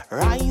say,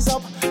 rise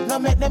up, now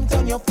make them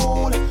turn your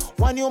fool.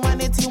 One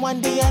humanity,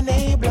 one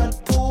DNA blood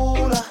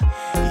pool.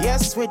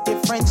 Yes, with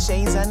different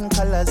shades and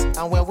colors,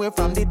 and where we're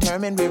from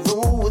determine we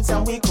roots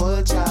and we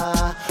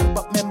culture.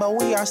 But remember,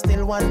 we are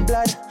still one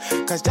blood,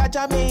 cause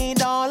Jaja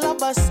made all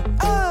of us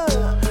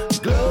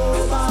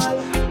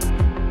global.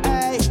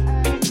 Hey,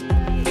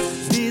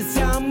 this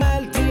your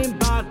melting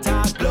pot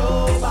of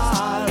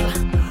global.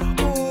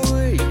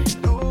 Ooh,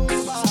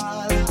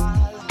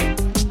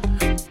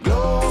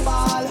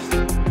 global.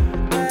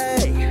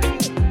 Hey,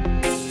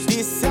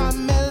 this your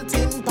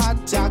melting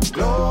pot of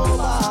global.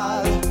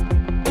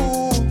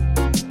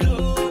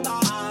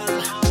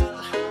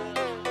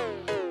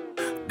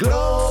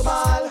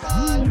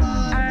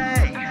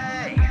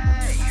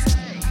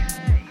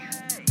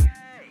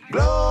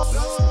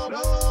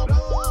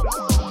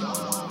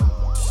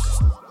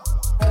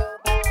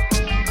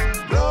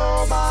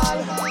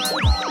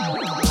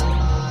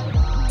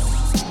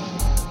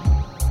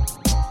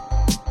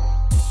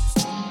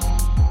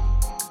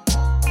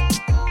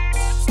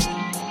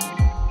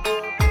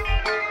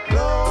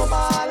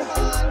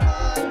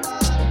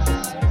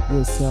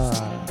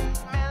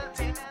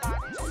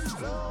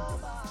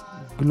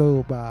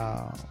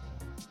 Global,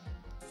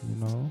 you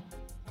know.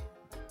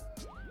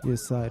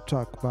 Yes, I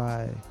track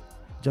by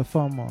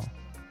Jafama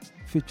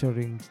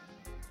featuring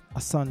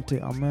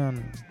Asante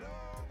Amen,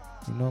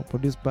 you know,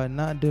 produced by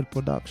Nadel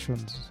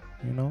Productions,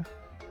 you know.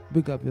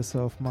 Big up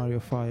yourself, Mario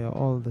Fire,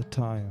 all the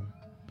time.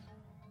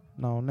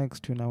 Now,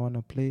 next tune I want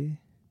to play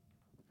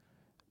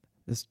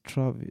is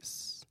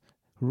Travis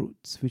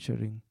Roots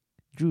featuring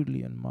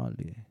Julian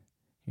Marley,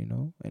 you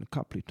know, and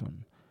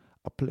Capleton,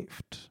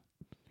 Uplift.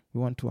 We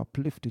want to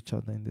uplift each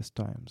other in these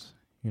times,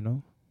 you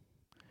know?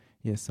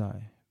 Yes,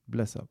 I.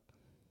 Bless up.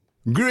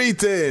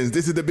 Greetings,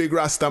 this is the big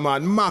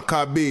Rastaman,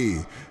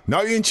 Maccabee.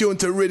 Now you're in tune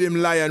to Rhythm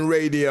Lion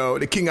Radio,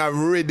 the king of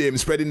rhythm,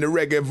 spreading the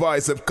reggae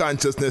voice of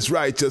consciousness,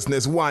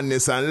 righteousness,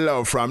 oneness, and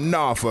love from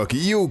Norfolk,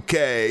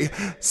 UK.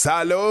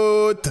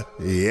 Salute!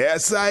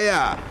 Yes, I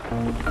am.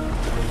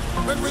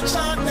 When we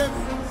chant them,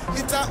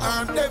 it's a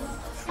anthem.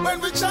 When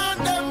we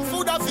chant them,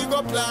 food a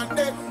figure plant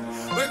them.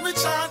 When we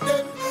chant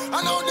them,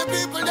 I know the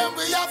people them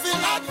we have in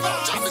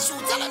advance. Jam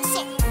shoot, tell them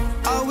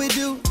something. All we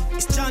do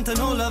is chant and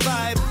all a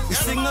vibe. We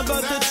sing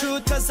about the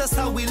truth cause that's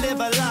how we live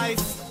a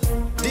life.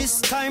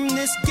 This time,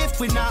 this gift,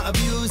 we not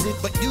abuse it,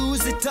 but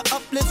use it to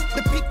uplift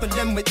the people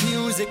them with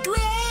music.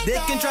 They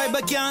can try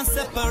but can't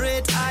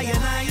separate I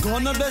and I.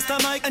 Gonna bless the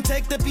mic and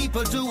take the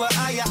people to a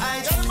higher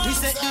height. We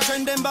set the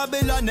trend in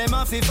Babylon, them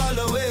have to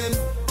follow him.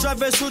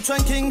 Travis Roots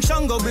and King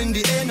Shango bring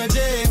the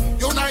energy.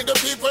 Unite the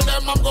people,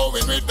 them I'm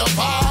going with the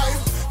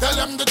vibe. Tell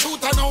them the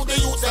truth and how they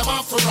use them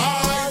have to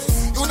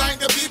rise. Unite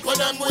the people,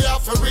 them we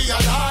have to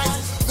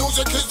realize.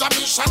 Music is a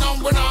mission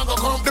and we're not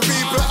gonna come. The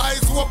people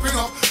eyes open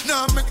up,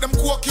 now make them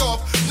cook you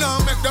up.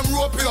 Now make them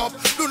rope you up,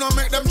 do not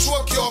make them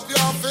choke you up. You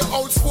have to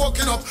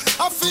outspoken up,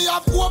 I feel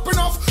I've open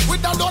up.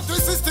 With that dirty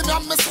system,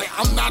 I'm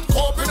not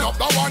coping up,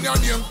 that one your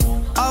name.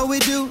 All we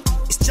do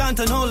is chant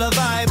and hold a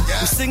vibe.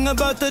 We sing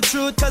about the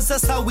truth cause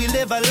that's how we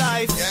live a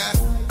life.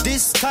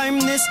 This time,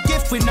 this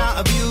gift, we not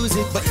abuse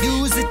it, but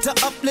use it to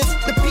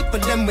uplift the people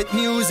them with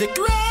music.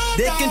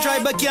 They can try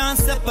but can't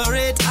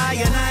separate I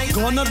and I.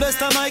 Gonna bless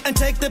the mic and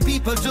take the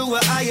people to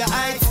a higher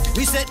height.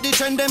 We set the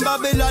trend in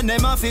Babylon,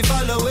 them have to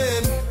follow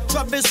him.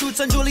 Travis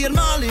Roots and Julian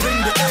Marley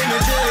bring the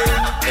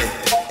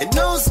energy. It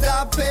don't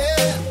stop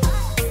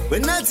it.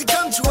 When Nazi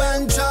come to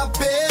and drop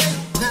it.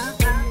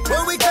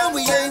 When we come,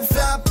 we ain't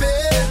flopping.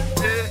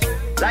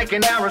 Like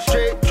an arrow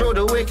straight through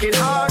the wicked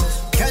heart.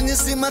 Can you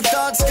see my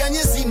thoughts? Can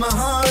you see my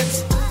heart?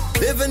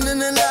 Living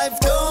in a life,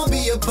 don't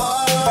be a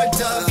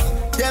part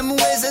of them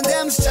ways and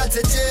them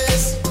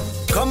strategies.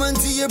 Coming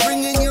to you,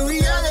 bringing you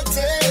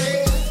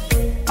reality.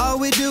 All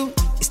we do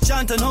is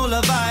chant and hold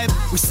a vibe.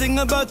 We sing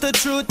about the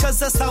truth cause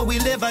that's how we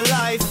live a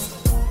life.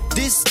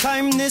 This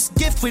time, this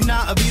gift, we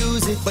not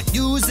abuse it, but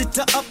use it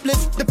to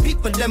uplift the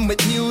people them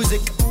with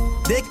music.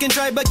 They can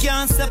try but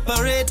can't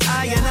separate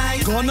I and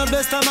I. Gonna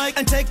bless the mic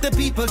and take the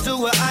people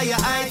to a higher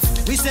height.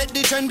 We set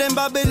the trend in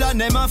Babylon,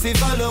 them have to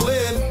follow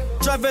him.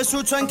 Travis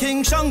Roots and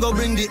King Shango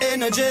bring the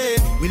energy.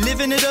 We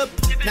living it up,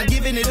 not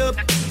giving it up.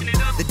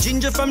 The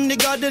ginger from the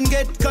garden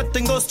get cut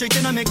and go straight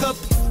in a makeup.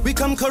 We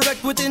come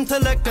correct with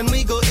intellect and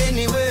we go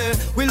anywhere.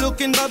 We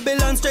look in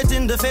Babylon straight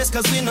in the face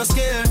cause we no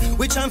scared.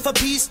 We chant for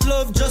peace,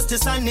 love,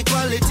 justice and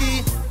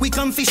equality. We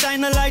come fi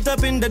shine a light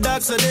up in the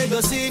dark so they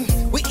go see.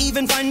 We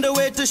even find a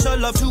way to show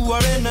love to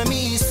our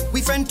enemies.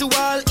 We friend to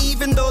all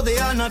even though they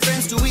are not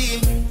friends to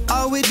we.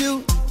 All we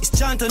do is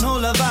chant and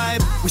hold a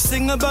vibe. We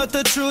sing about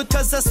the truth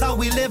cause that's how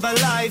we live a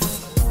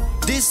life.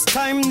 This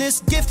time, this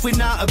gift, we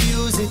not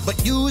abuse it,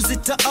 but use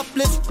it to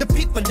uplift the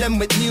people, them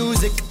with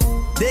music.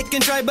 They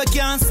can try but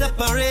can't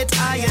separate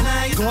I and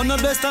I. Gonna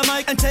bless the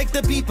mic and take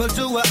the people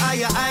to a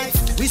higher height.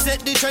 We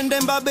set the trend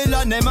in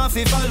Babylon, them have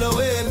to follow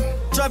him.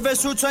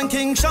 Travis Roots and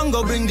King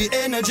Shango bring the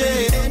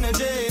energy.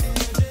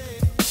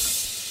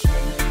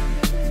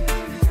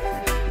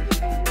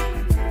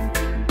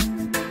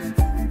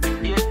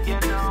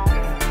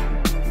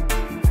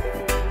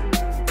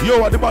 Yo,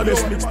 what the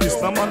baddest mix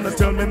this? No man to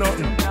tell me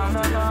nothing.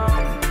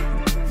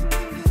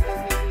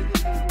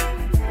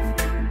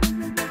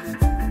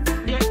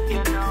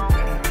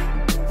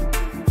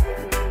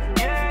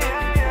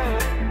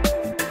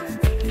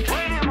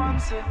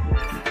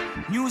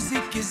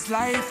 Music is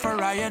life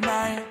for I and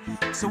I.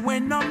 So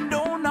when I'm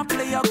down, I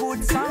play a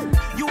good song.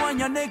 You and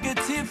your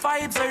negative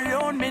vibes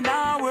around me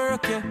now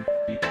work.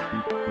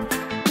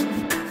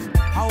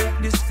 I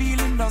hope this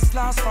feeling does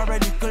last for a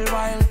little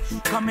while.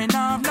 Coming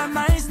off a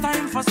nice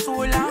time for so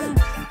long.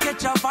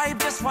 Catch a vibe,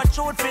 just watch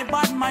out for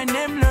bad, my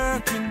name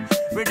lurking.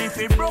 Ready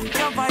for broke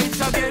your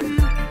vibes again.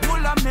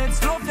 Full of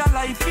meds, love your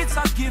life, it's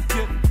a gift,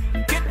 yeah.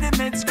 Get the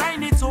meds,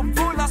 grind it up,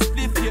 full of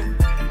spliff, yeah.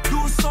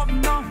 Do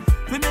something now,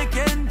 we make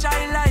you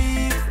enjoy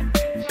life.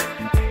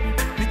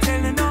 Me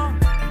tell you now,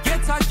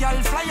 get a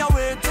girl, fly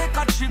away, take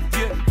a trip,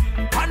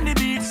 yeah. On the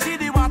beach, see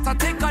the water,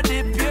 take a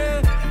dip,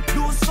 yeah.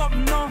 Do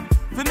something now,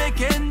 we make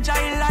you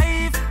enjoy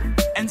life.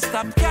 And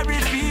stop carry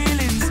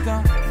feelings,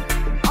 cause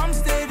I'm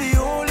steady,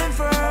 holding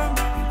firm.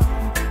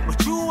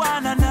 But you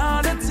want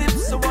another tip,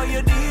 so what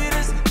you did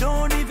is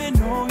don't even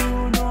know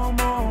you no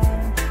more.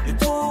 You're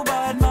too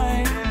bad,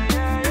 mind.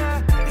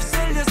 You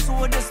sell your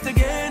soul just to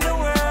gain the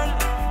world.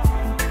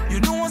 You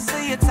know I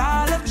say it's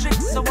all a trick,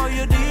 so what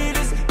you did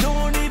is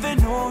don't even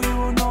know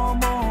you no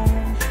more.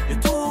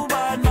 You're too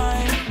bad,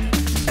 mind.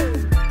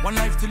 One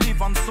life to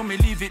live on, so me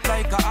leave it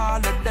like a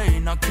holiday.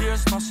 No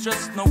cares, no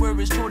stress, no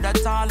worries, throw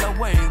that all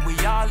away. We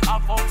all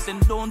have ups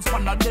and downs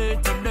from a day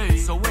to day.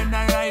 So when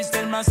I rise,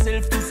 tell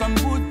myself do some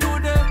good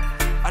today.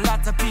 A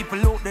lot of people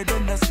out there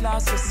don't just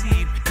lost a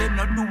seed. They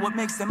not do what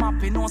makes them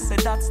happy, no say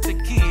that's the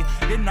key.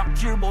 They not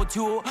care about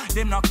you,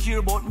 they not care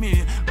about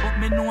me. But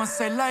me know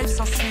say life's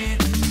so sweet.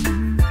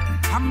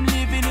 I'm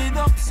living it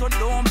up, so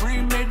don't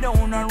bring me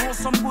down. And roll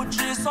some good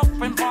trees up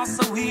and pass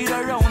the weed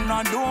around.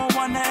 I don't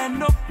wanna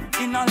end up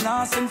in a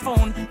lost and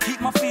found.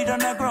 Keep my feet on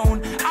the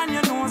ground, and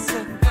you know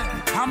say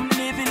I'm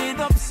living it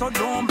up, so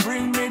don't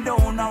bring me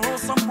down. I roll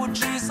some good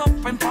trees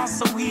up and pass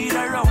the weed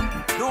around.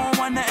 Don't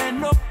wanna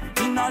end up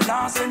in a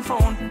lost and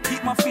found.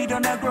 Keep my feet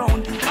on the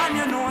ground, and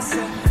you know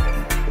say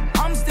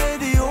I'm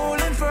steady,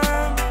 holding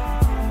firm.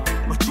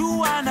 But you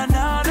want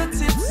another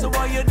tip, so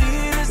what you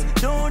did is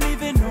don't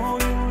even know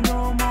you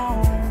no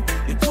more.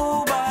 You're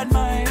too bad,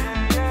 mind.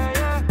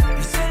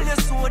 You sell your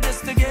soul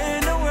just to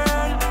gain the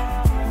world.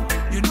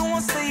 You know I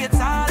say it's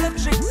all a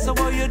trick, so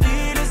what you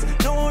did is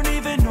don't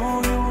even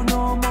know you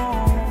no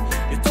more.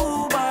 You're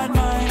too bad,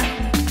 mind.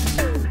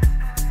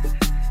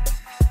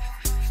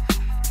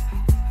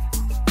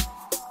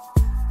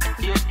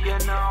 Yeah, you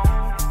know.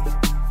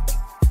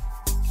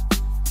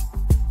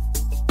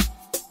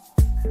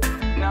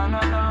 No, no,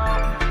 no.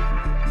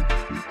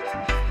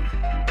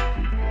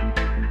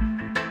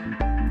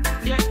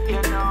 Yeah,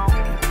 you know.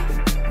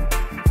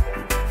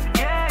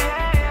 Yeah,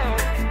 yeah, yeah.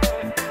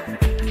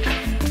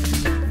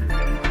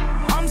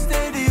 I'm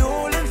steady,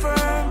 holding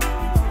firm.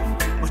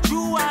 But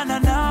you want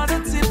another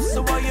tip,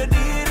 so what you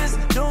did is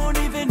don't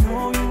even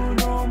know you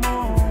no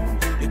more.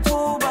 You're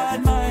too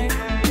bad, mind.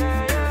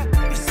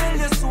 You sell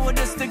your soul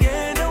just to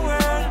gain the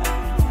world.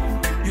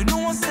 You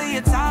know I say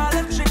it's all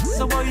a trick,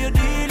 so what you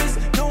did is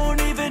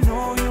don't even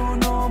know you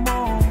no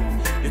more.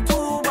 You're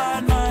too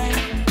bad, mind.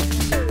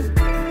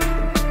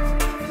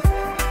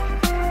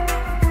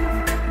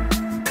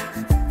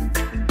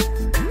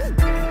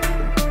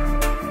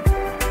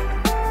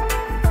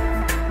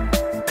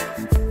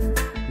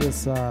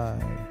 Yes,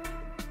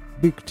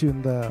 big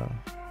tune there,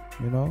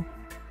 you know,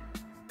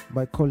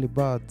 by Collie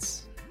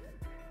Buds.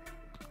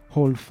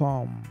 Whole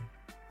Farm.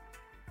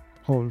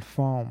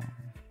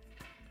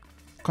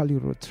 Kali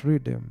wrote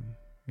Rhythm,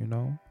 you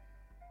know,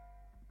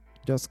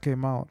 just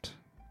came out.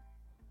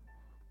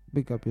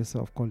 Big up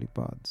yourself, Collie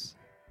Buds,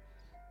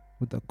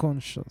 with a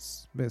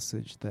conscious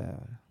message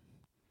there.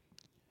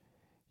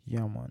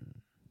 Yeah,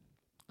 man.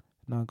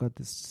 Now I got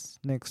this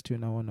next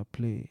tune I want to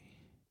play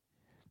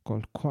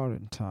called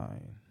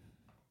Quarantine.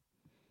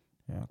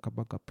 Yeah,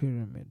 Kabaka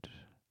Pyramid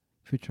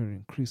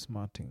featuring Chris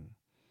Martin.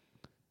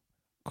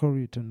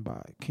 Co-written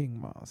by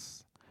King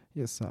Mas.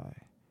 Yes, I.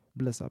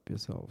 Bless up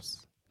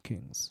yourselves,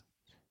 kings.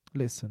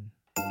 Listen.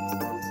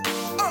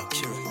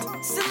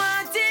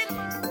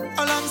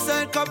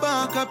 Alongside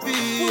Kabaka P.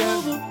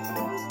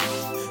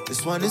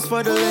 This one is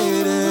for the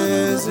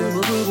ladies.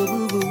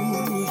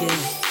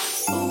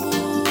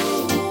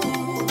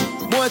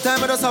 More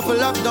time I just have to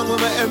lock down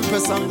with my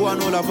Empress and go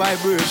on all a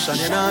vibration,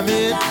 you know what I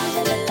mean?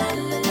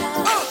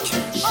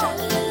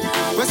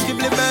 West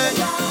Kibble man.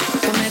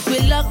 Come make we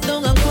lock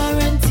down and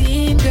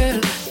quarantine, girl.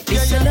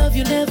 It's a love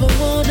you never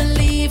wanna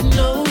leave,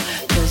 no.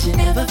 Cause you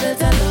never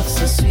felt a love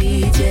so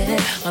sweet, yeah.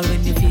 And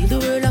when you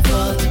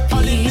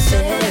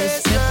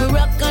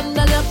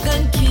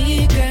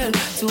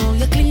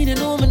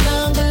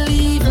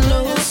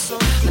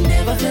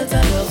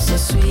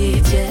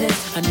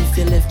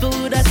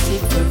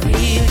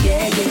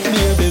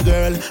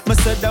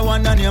said that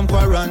one and name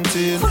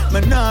quarantine.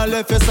 Me nah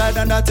left your side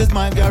and that is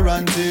my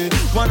guarantee.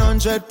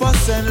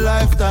 100%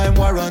 lifetime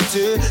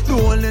warranty. The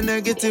only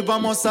negative I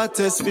must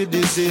attest for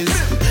disease.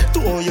 To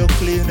all you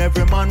clean,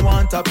 every man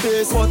want a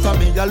piece. But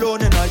me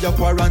alone in all your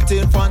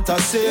quarantine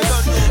fantasies.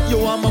 You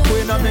want my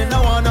queen and me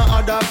no want no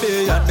other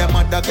be. And them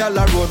other girl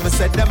around me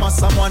said them are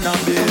someone I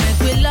be. Make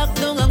we lock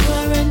down and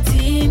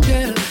quarantine,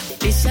 girl.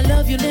 This I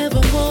love you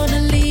never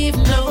wanna leave,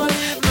 no.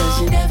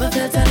 Cause you never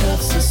felt a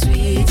love so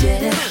sweet,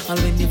 yeah. And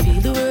when you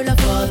feel the world I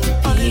fall to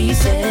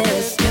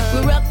pieces. Make we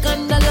rock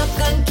under lock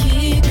and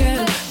key,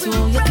 girl. So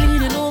you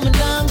cleaning home and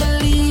I'm gonna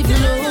leave, you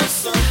know.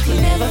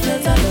 You never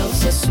felt a love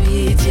so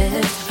sweet,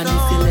 yeah. And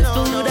if you left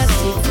food that's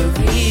sick for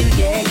real,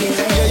 yeah, yeah.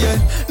 Yeah, yeah.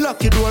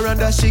 Lock your door and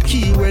that's the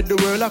key where the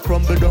world I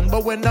crumble down.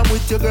 But when I'm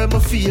with you, girl, me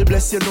feel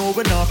blessed. You know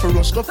when I for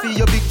rush, go feel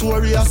your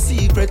Victoria's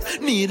Secret.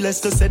 Needless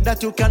to say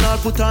that you cannot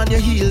put on your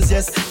heels,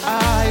 yes.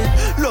 I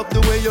love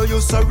the way you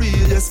use so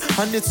real, yes.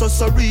 And it's so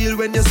surreal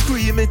when you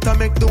scream it and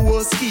make the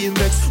whole scheme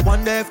vex.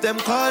 Wonder if them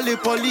call the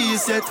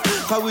police yet.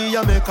 Cause we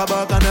a make a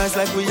organize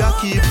like we a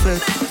keep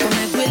it. So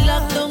make we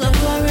lock down and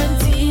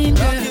quarantine,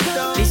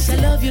 girl. This I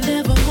love you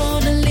never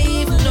wanna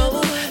leave,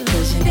 no.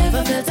 Cause you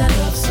never felt a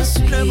love so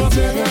sweet,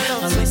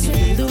 yeah. And when you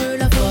feel the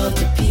world I fall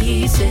to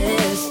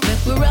pieces.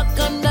 Make we rock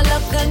under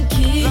lock and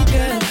key,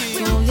 girl. So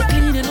you're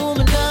cleaning home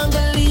and I'm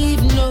gonna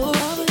leave, no. I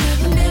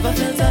never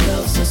felt a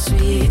love so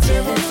sweet,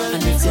 yeah.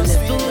 And it's a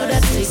left food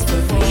that's sick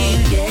for real,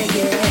 yeah,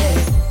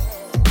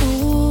 yeah.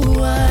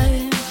 Ooh,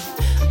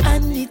 I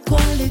need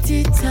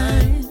quality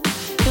time.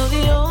 You're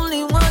the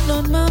only one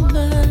on my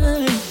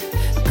mind.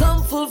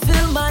 Come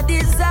fulfill my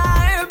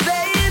desire,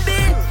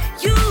 baby.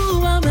 You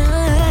are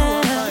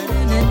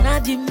mine, and I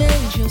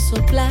demand your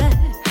supply.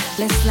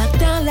 Let's lock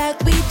down like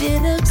we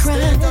did a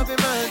crime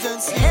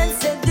and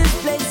set this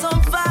place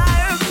on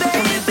fire,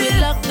 baby.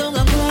 Lock down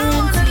and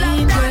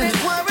quarantine, girl.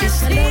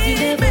 Yes, I love you,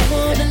 never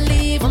wanna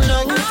leave, no. I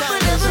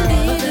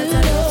never felt a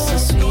love so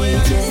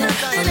sweet, yeah.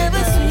 I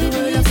never sweet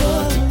when I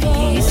fall to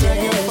pieces.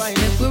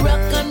 Make we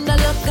rock under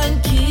lock and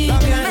key,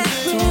 girl.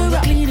 So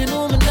we're cleaning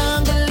home and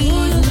I'm gonna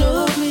leave, no.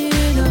 I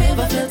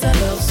never felt a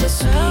love so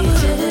sweet,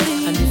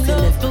 yeah. And if you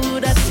left food,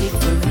 that's sick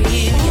for real,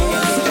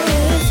 yeah.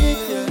 Sick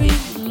for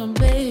real, no,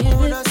 baby.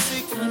 I'm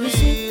sick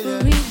for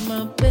real, my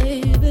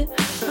baby.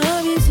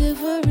 I'm sick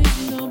for real,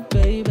 no,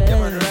 baby.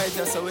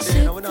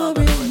 Sick for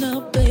real, no,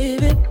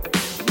 baby.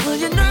 Will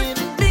you nurse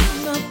me,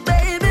 my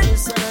baby?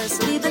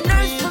 Be the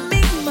nurse for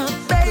me, my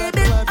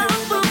baby. I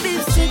will be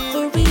sick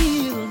for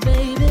real,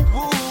 baby.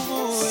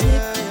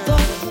 Sick for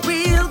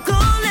real, go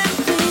let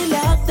me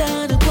lock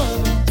down and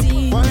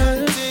quarantine.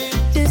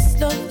 This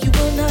love you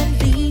will not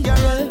leave,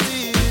 girl.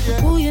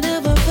 Ooh, you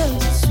never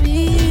felt so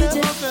sweet,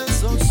 yeah.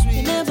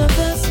 You never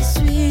felt so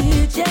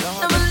sweet, yeah.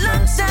 Never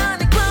locked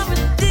down and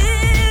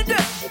quarantine,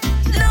 girl.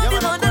 Love you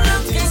more than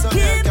love can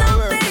keep, no,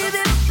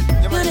 baby.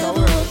 You never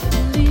walk to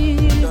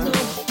leave, no.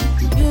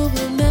 You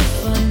will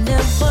never,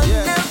 never,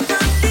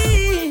 never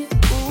leave.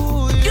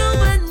 You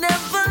will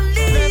never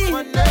leave,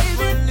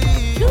 baby.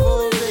 You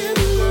will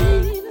never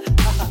leave.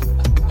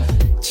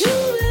 You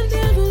will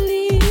never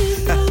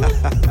leave, no.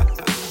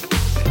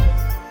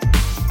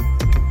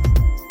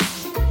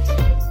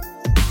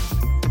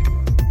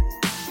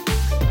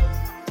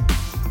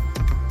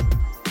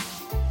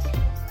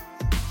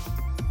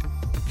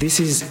 This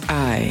is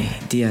I,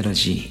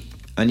 Dialogy,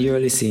 and you're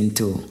listening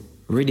to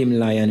Rhythm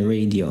Lion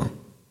Radio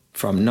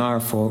from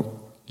Norfolk,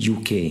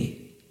 UK,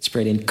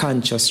 spreading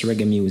conscious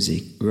reggae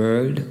music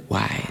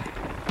worldwide.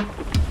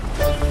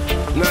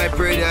 No, I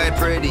pray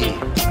thee.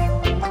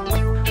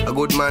 A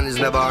good man is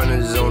never honored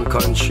in his own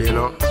country, you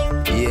know?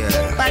 Yeah.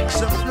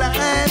 Facts of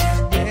life,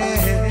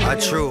 yeah.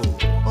 True.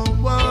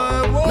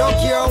 No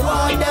care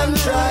what them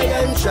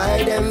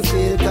try them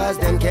fail, cause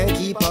them can't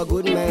keep a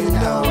good man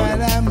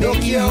down. No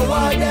care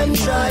what them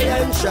try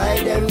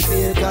them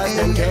fail, cause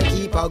them can't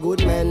keep a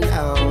good man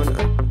down.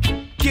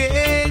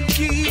 Can't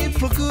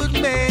keep a good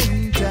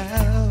man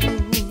down.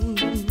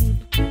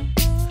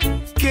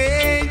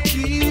 Can't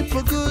keep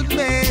a good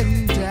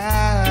man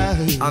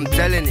down. I'm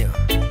telling you.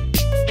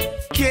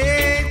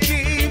 Can't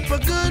keep a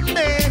good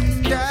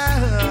man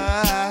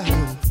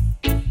down.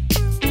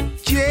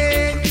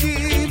 Can't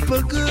keep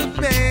a good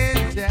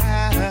man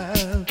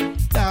down.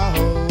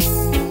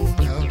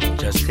 No.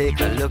 Just take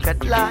a look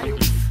at life.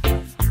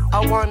 I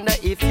wonder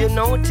if you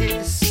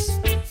notice.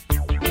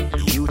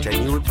 The youth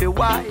and you'd be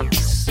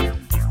wise.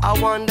 I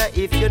wonder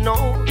if you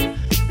know.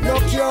 No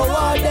care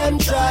what them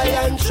try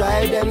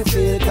them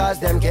fail, cause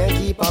them can't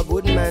keep a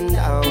good man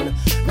down.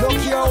 No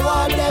care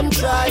what them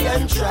try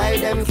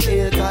them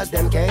fail, cause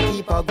them can't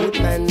keep a good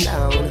man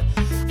down.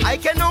 I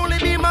can only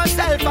be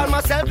myself, and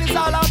myself is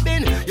all I've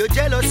been. Your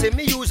jealousy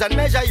me use and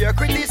measure your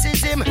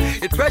criticism.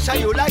 It pressure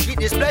you like it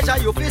displeasure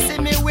you feel see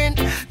me win.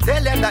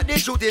 Tell them that the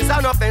truth is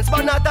an offense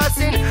but not a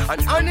sin.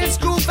 An honest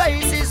true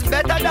face is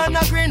better than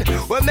a grin.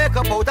 We make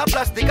up out of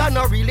plastic and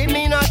not really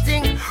mean a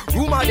thing.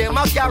 Rumor them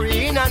a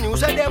carry in and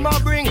news them a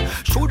bring.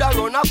 Shoulda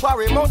run a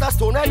quarry, mount a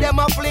stone and them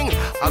a fling.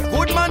 A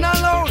good man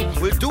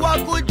alone will do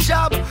a good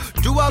job,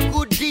 do a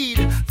good deed.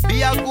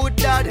 Be a good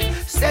dad,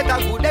 set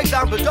a good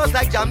example just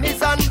like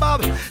Jamis and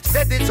Bob.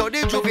 Set it so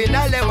the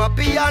juvenile them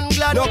happy and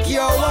glad. No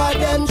care what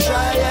them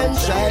try and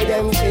try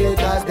them fail,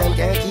 cause them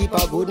can't keep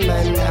a good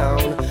man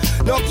down.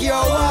 No care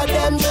what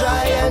them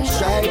try and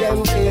try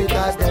them fail,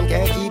 cause them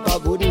can't keep a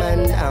good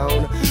man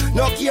down.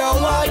 No care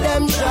what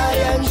them try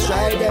and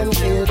try them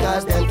fail,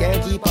 cause them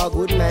can't keep a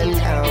good man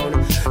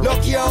down. No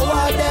care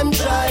what them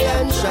try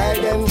and try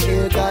them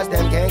fail, cause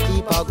them can't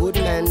keep a good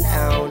man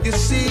down. You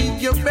see,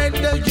 you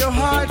better your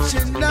heart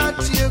and not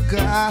your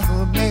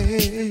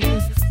garment.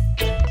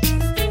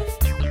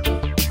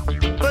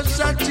 But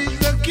such is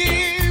the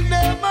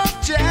kingdom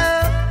of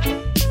Jah.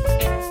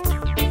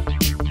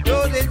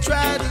 Though they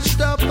try to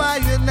stop by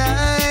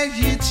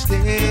United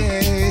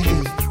States,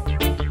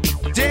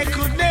 they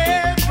could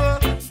never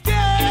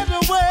get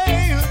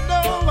away. You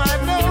know, I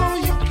know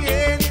you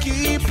can't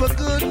keep a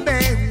good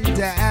man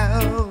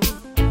down.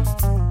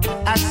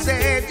 I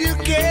said you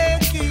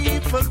can't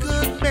keep a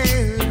good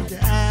man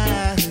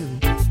down.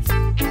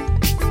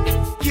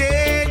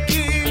 Can't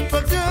keep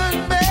a good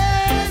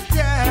man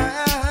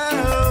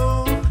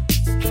down.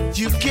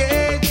 You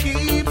can't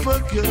keep a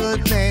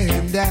good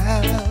man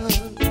down.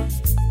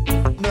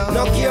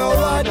 No care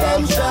what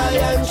them try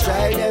and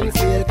try them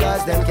fail,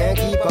 cause them can't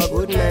keep a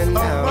good man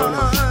down.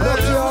 No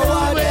care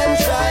what them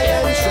try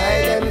and try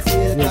them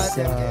fail, cause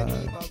them can't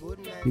keep a good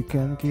man down. You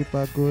can keep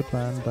a good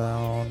man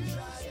down.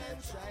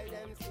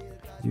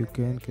 You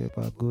can keep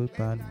a good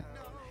man.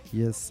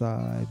 Yes,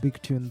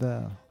 big tune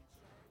there.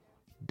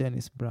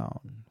 Dennis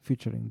Brown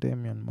featuring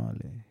Damian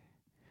Marley.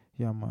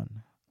 Yeah,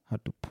 man,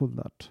 had to pull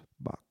that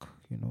back,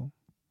 you know.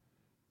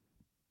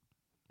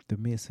 The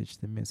message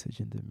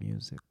in the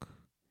music.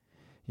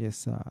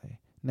 Yes,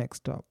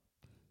 next up,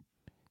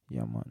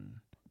 yeah, man,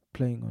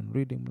 playing on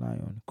Rhythm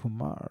Lion,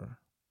 Kumar,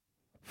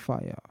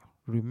 Fire,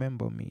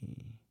 Remember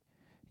Me.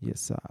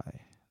 Yes,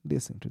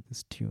 listen to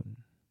this tune.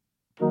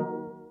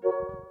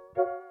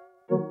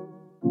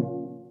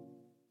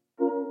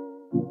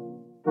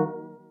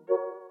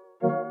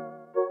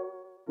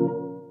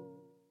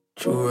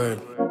 True word.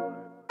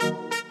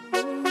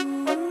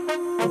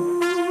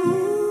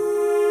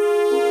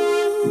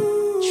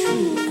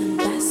 True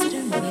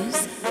Ambassador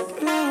Music.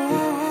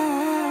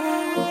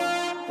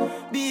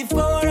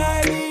 Before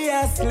I be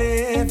a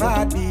slave,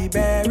 I'd be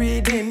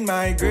buried in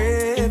my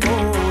grave.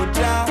 Oh,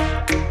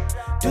 Jah,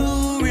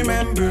 do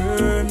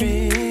remember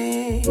me.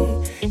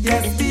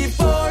 Yes,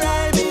 before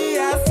I be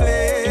a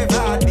slave,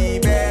 I'd be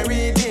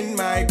buried in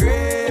my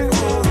grave.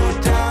 Oh,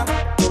 Jah,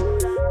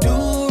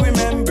 do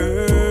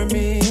remember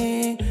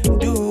me.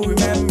 Do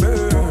remember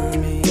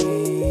me.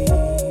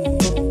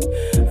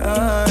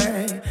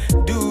 I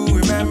do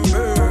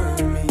remember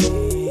me.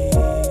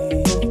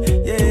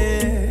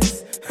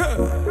 Yes.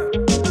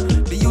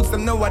 The youths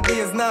them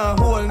nowadays now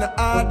holding the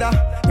order.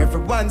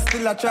 Everyone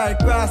still a try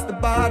cross the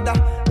border.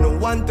 No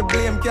one to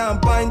blame,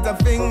 can't point a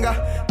finger.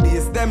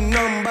 These them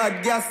number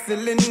gas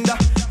cylinder.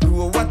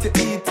 Grow what you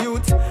eat,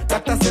 youth.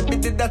 Doctor said me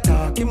did that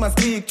talk, he must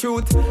speak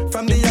truth.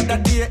 From the other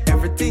day,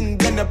 everything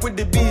done up with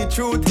the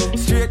beetroot.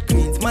 Straight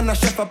greens, man a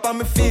chef up and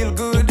me feel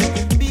good.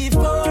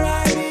 Before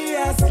I be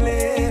a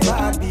slave,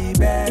 I'd be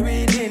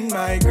buried in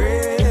my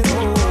grave.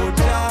 Oh,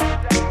 Jah,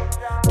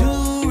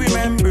 do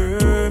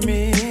remember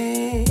me.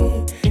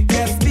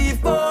 Yes,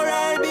 before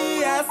I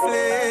be a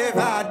slave,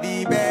 I'd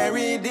be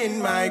buried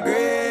in my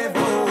grave.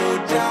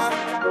 Oh, Jah,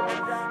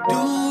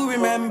 do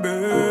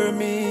remember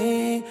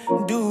me.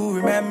 Do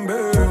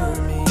remember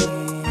me.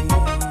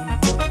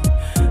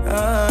 I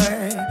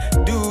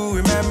do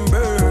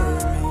remember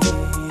me.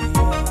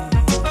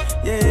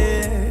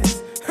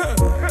 Yes.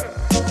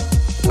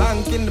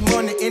 Banking the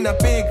money in a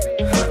pig.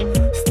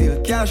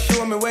 Still can't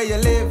show me where you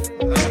live.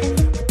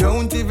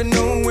 Don't even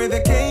know where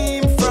they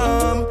came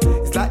from.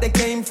 It's like they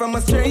came from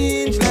a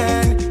strange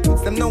land.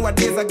 It's them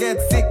nowadays I get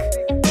sick.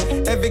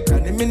 Every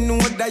granny me know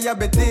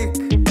diabetic.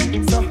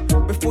 So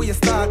before you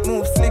start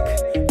move slick,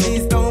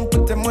 please don't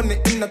put the money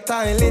in the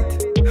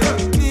toilet.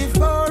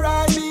 Before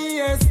I be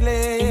a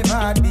slave,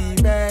 I'd be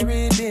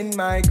buried in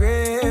my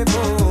grave.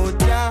 Oh,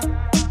 Jah,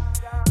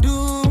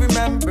 do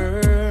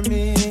remember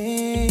me.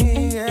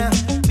 Yeah.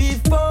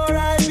 Before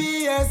I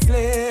be a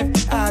slave,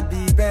 I'd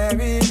be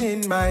buried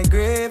in my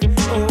grave.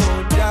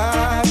 Oh,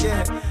 Jah,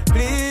 yeah.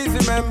 Please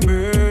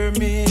remember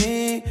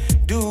me.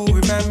 Do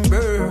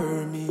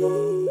remember me.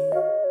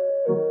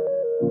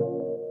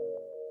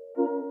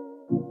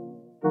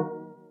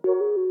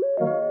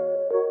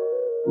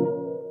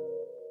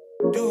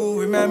 Do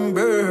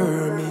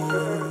remember me.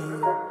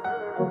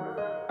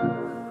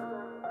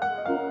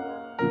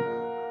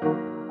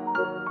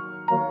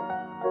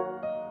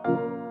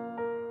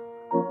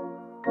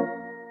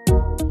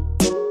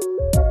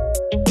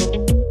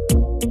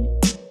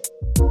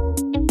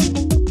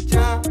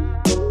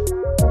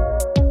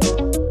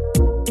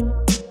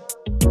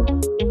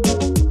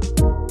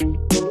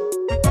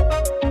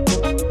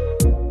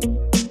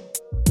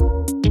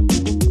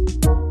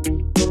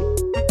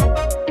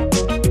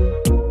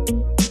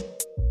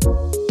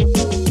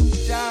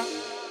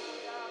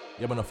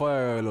 Yeah, man, a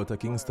fire out of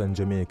Kingston,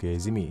 Jamaica,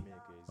 is me.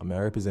 I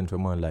represent for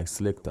man like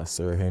Selector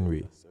Sir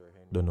Henry.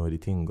 Don't know the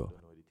thing go.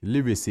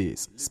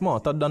 Lyricist,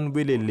 smarter than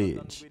Willie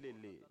Lynch.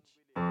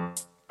 Yeah,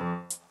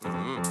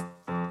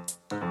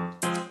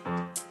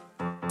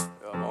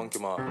 Monkey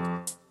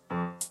Man.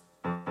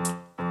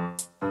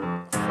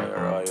 Fire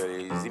Royal,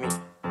 easy me.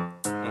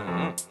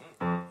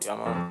 Yeah,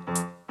 man.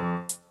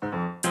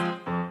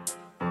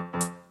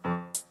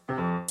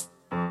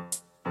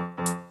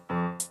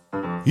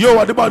 Yo,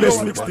 what the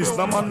baddest mix this?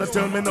 No man,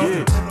 tell me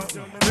nothing.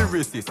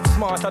 Lyricist,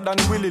 smarter than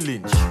Willie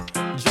Lynch.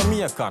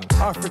 Jamaican,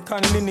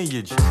 African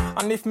lineage.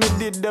 And if me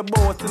did the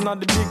boat in the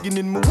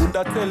beginning, me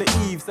woulda tell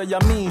Eve, say,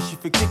 I mean she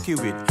fi kick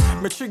it with.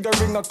 Me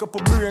triggering a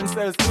couple brain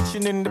cells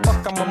itching in the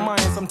back of my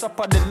mind. Some top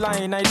of the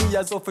line,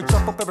 ideas of a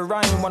chop up every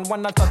rhyme.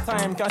 One at a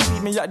time, can see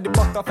me at the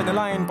back of the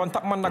line. On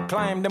top man I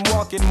climb, them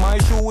walk in my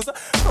shoes.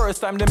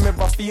 First time them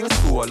ever feel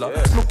soul.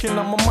 Looking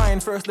at my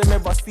mind, first them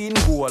ever seen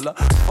goal.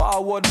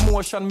 Forward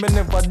motion, me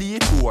never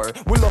detour.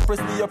 Will oppress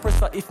the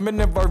oppressor if me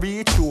never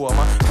reach home.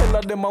 Tell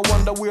of them I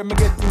wonder where me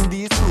getting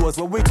these clothes.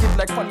 We're wicked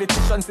like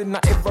politicians in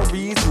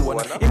every zone.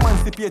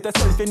 Emancipate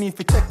yourself, you need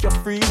to check your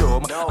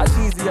freedom. As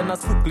easy and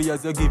as quickly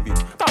as you give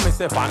it. Come me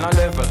step on a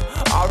level.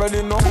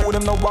 Already know who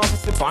them no want to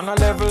step on a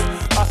level.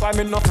 That's why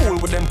me no fool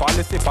with them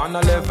policy on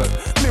a level.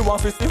 Me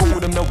want to see who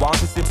them no want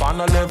to step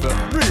on a level.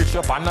 Reach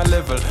up on a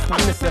level,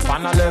 and me step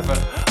on a level.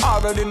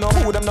 Already know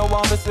who them no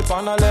want to step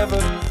on a level.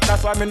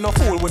 That's why me no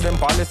fool with them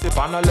policy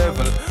on a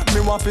level.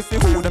 Me want to see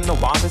who them no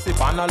want to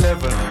step on a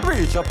level.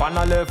 Reach up on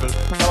a level.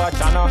 So I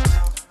cannot.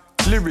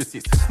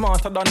 Lyricist,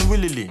 smarter than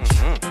Willie Lynch.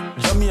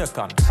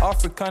 Jamaican,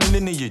 African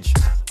lineage.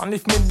 And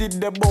if me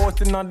did the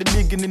boat in the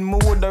beginning, me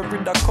woulda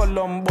read the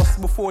Columbus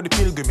before the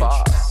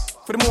pilgrimage.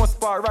 For the most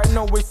part, right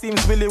now it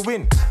seems Willie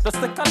win. Just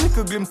take a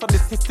little glimpse of the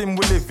system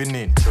we're living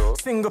in.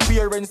 Single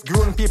parents,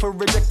 grown people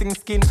rejecting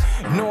skin.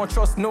 No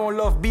trust, no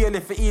love,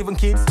 barely for even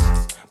kids.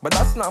 But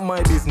that's not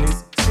my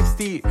business.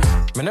 60,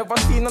 me never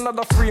seen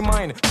another free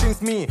mind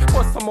since me.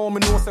 But somehow me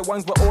know say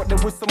ones were out there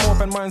with some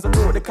open minds. I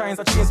brought the kinds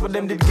of change for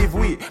them did give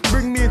way.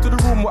 Bring me into the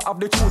room where have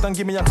the truth and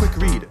give me a quick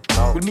read.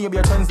 With me be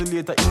a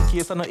translator in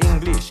case I know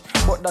English.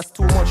 But that's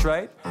too much,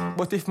 right?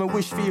 But if me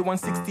wish for you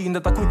 116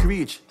 that a quick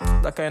reach,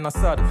 that kinda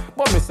sad.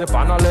 But me step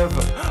on a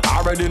level. I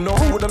already know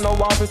who them no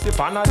want to step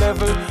on a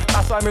level.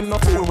 That's why me no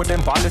fool with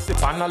them policy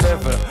on a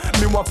level.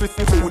 Me want to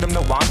see who them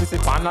no want to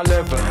step on a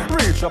level.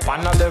 Reach up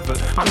on a level,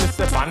 and me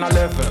step on a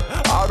level.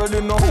 I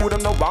already know who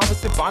them no want to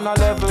step on a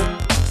level.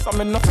 So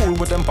me no fool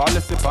with them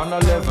policy on a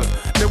level.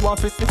 They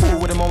want to see who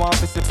with them want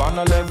to step on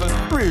a level.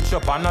 Reach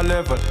up on a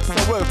level. So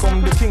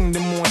welcome the king, the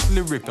most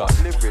lyrical.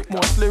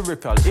 Most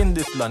lyrical in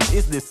this land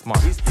is this man.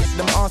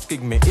 Them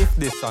asking me if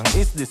this song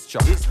is this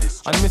track.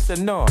 And me say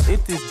no,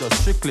 it is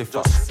just strictly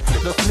facts.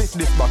 Just flick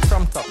this back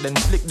from top, then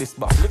flick this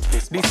back.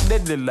 This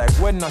deadly like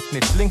when a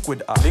snitch link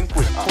with her.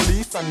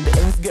 Police and the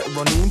ends get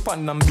running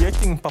pan and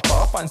beating papa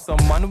up and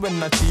some man when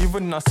not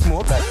even a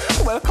smoke.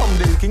 Welcome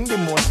the king, the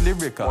most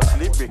lyrical.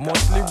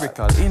 Most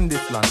lyrical in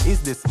this land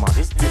is this man.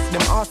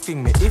 Them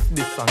asking me if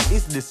this song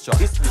is this track.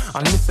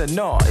 And me say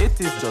no, it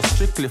is just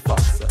strictly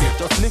facts.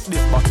 Just flick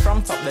this back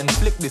from top, then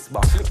flick this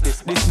back.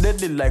 This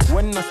deadly like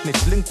when a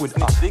snitch link with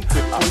her.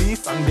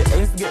 Police and the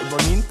ends get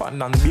running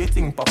pan and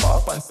beating papa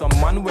up and some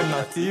man when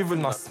not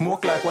even a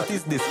smoke like what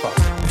is this for?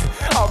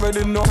 I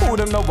already know who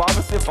them no want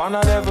to step on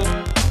a level.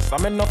 So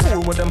me no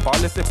fool with them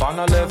policy on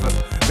a level.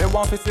 They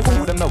want to see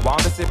who them no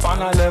want to step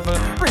on a level.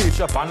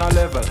 Reach up on a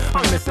level,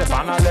 and me step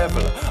on a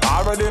level.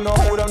 I already know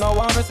who them no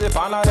want to step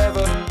on a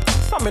level.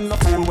 So me no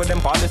fool with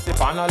them policy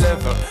on a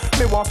level.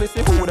 Me want to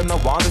see who them no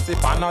want to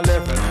step on a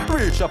level.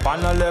 Reach up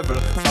on a level.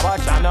 So I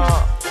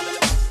cannot.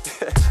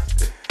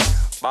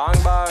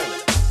 Bang bang.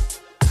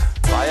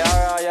 Fire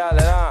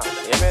royal,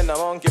 you mean the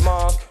monkey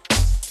mark.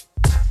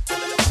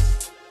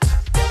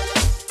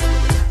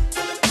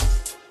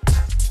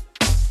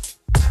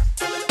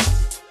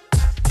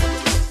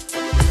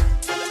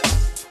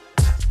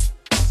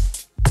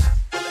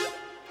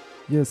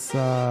 Yes,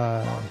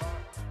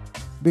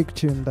 big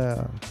tune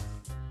there.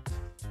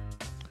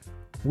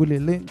 Willie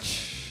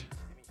Lynch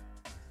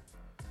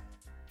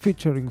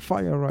featuring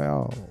Fire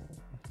Royale.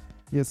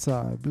 Yes,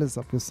 bless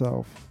up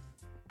yourself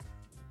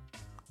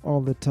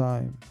all the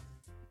time.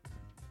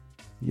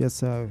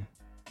 Yes, I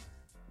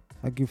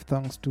give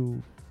thanks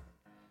to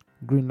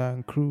Green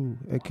Lion Crew,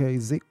 aka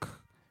Zik,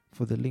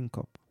 for the link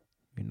up,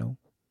 you know.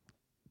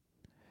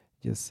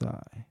 Yes,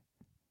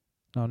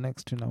 now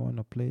next tune I want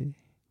to play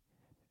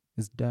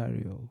is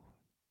Dario,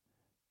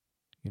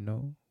 you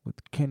know, with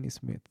Kenny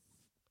Smith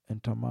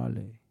and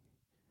Tamale.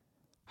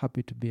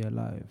 Happy to be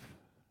alive.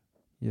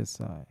 Yes,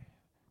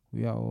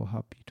 we are all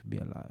happy to be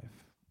alive.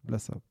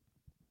 Bless up.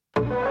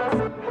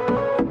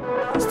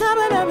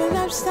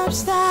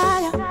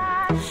 Stop.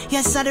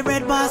 Yes, I'm the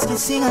Red Basket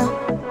singer.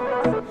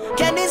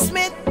 Kenny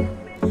Smith,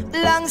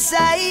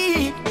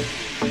 alongside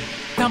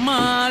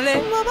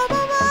Tamale.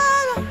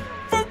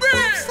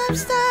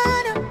 Stop.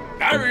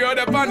 Dario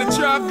up on the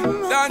truck,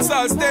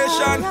 dancehall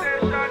station.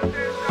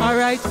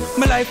 Alright,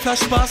 my life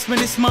flash past me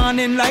this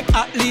morning like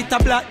athlete,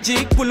 a black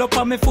jig. Pull up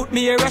on me foot,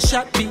 me hear a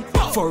shot beat.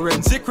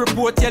 Forensic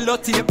report, yellow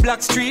tape,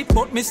 Black Street.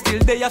 But me still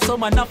there, so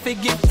man, I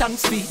forgive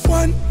thanks feet.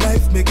 One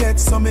life me get,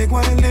 so me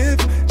wanna live.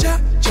 Ja,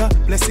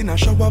 blessing a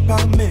show up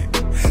on me.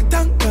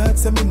 Thank God,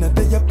 say me not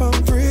there up on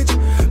fridge.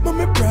 But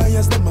my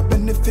prayers, them a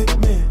benefit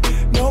me.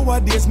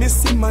 Nowadays, me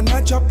see man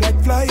a drop like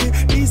fly.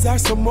 These are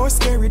some more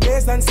scary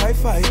days than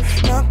sci-fi.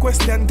 Now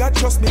question God,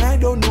 trust me, I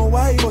don't know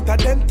why. But a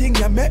them thing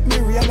that make me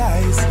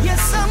realize.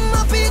 Yes, I'm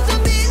happy to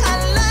be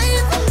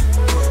alive.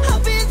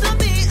 Happy to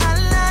be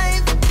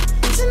alive.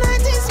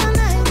 Tonight is my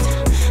night,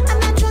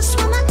 and I just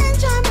wanna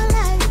enjoy my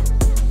life.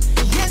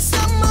 Yes,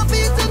 I'm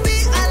happy to be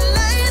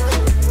alive.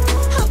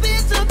 Happy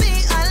to be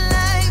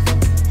alive.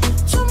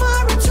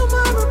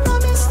 Tomorrow,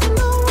 promise to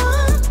no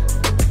one.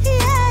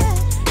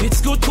 Yeah.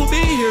 It's good to be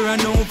here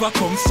and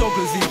overcome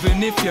struggles,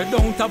 even if you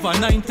don't have a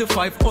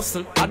 9-to-5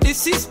 hustle. A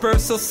deceased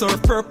person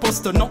serve purpose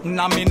to nothing.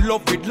 I'm in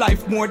love with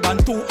life more than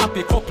two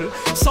happy couple.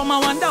 Some I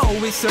wonder how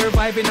we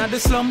surviving at the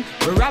slum.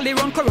 We rally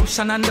around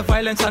corruption and the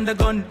violence and the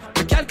gun.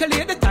 We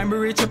calculate the time we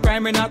reach a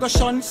prime and I go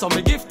shun. So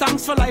we give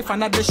thanks for life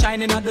and at the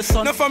shining of the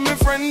sun. Now for me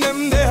friend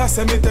them they a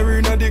cemetery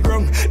in the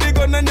ground. The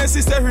gun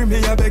unnecessary,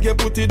 me I beg you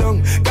put it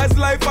down. Cause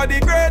life are the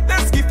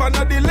greatest gift and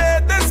not the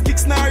latest.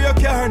 Kicks nor your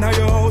car, nor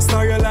your house,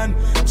 nor your land.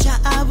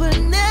 I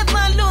will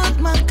never lose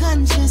my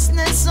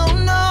consciousness, oh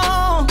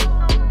no.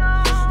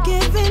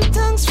 Giving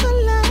thanks for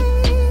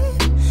life,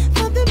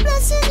 for the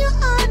blessing you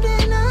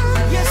added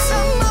on. Yes,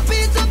 I'm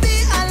happy to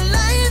be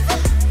alive.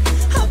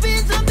 Happy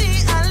to be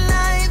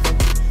alive.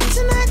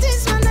 Tonight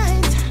is my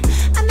night,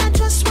 and I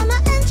just wanna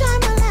enjoy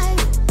my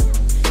life.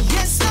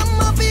 Yes, I'm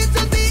happy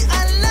to be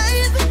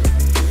alive.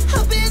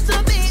 Happy to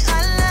be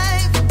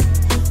alive.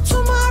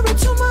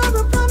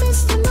 Tomorrow,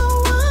 promise to no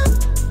one.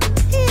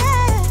 Yeah.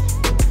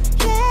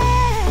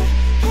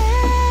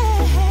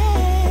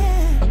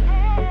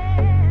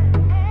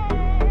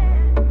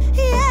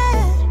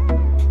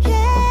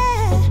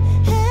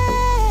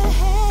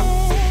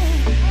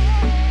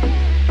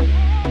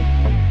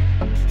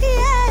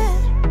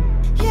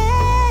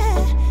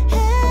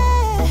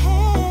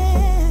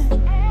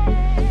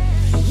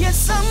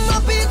 Yes, I'm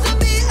happy to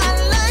be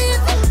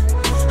alive.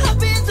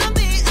 Happy to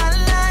be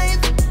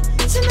alive.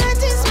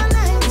 Tonight is my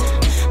night,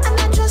 and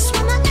I just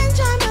wanna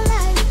enjoy my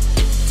life.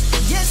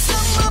 Yes,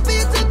 I'm happy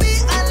to be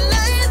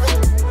alive.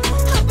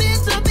 Happy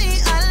to be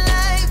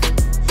alive.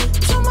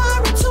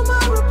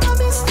 Tomorrow,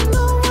 promise to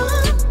no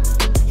one.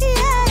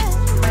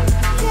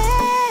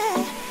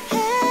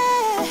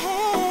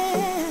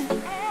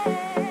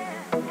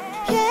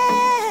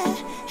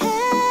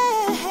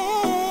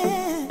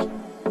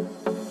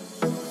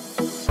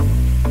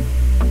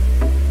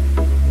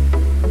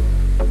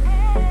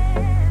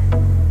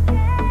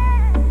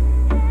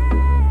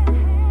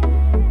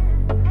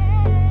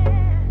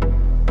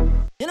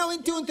 You know,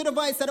 in tune to the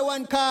voice of the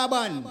one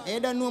carbon. You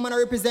don't know man I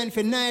represent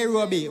for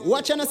Nairobi.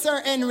 Watch on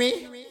Sir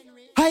Henry.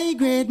 High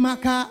grade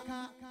maca.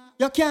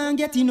 You can't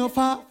get enough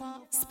of.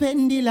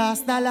 Spend the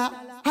last dollar.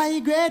 High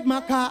grade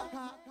maca.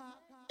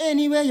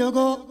 Anywhere you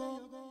go,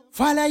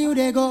 follow you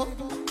they go.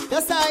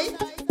 Yes, I.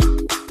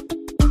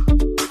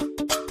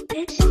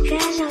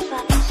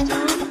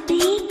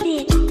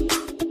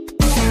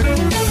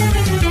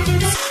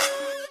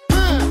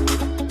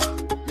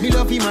 Me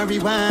love him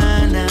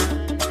marijuana.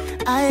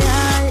 I.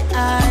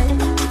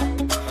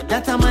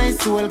 That a my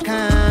soul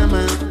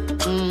karma.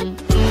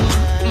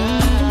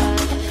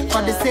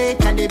 For the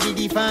sake of the be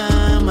the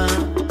farmer.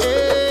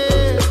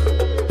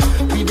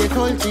 We dey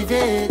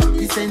cultivate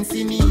the sense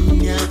in me.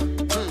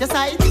 Yes,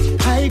 I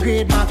high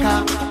grade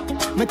maca.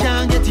 Me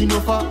can't get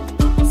enough of.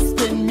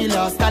 Spend me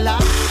last dollar.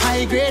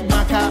 High grade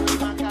maca.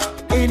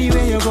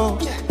 Anywhere you go,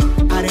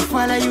 I dey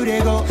follow you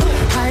they go.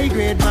 High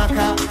grade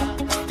maca.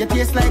 You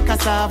taste like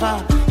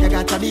cassava. You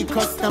got a big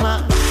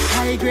customer.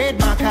 High grade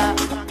maca.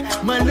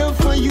 My love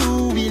for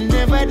you will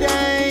never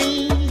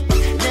die.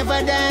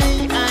 Never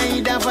die. I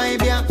the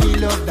vibe ya. Me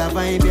love the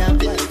vibe ya.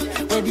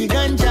 Where the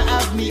ganja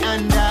have me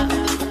under.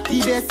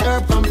 The best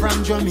herb come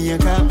from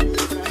Jamaica.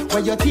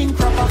 Where you think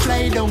proper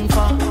fly down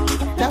for.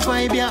 The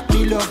vibe ya.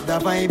 Me love the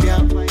vibe ya.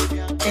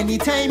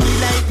 Anytime me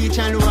like the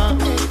chalwa.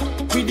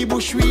 With the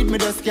bushweed me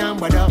just can't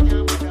bother.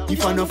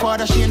 If I no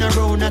father she ain't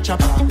around a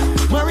chopper.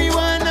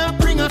 Marijuana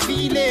bring a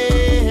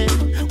feeling.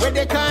 Where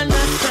they call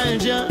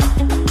nostalgia.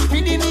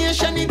 With the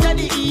nation it a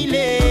the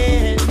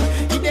healing.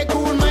 It dey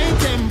cool my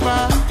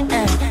temper.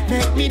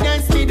 Make me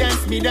dance.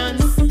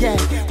 Yeah,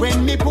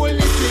 when me pull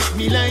it flip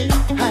me line.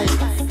 Hi,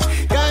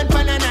 gone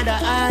pan another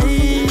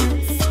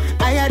eyes.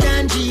 Higher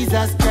than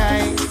Jesus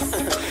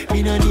Christ.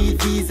 Me no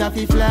need visa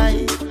fi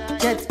fly.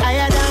 Get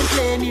higher than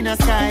plane in the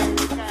sky.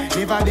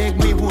 Never beg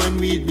me one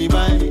with me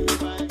buy.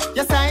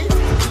 Yes I.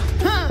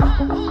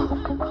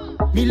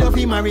 Me love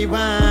him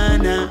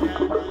marijuana.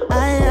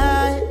 I.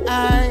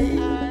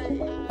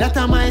 That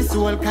a my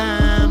soul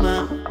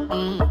karma.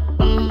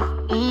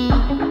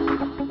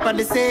 For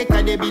the sake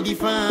of the be the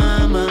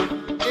farmer.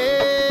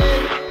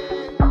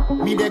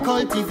 Me they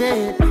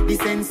cultivate the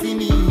sense in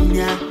me.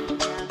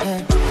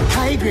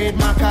 High grade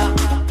maca.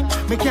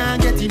 Me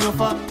can't get enough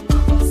of.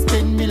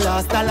 Spend me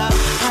last dollar.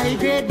 High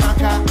grade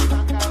maca.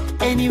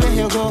 Anywhere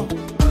you go,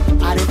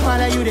 I dey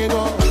follow you they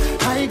go.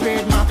 High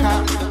grade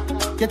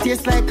maca. You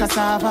taste like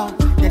cassava.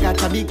 You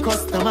got a big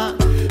customer.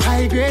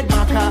 High grade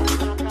maca.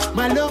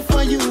 My love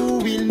for you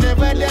will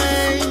never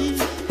die.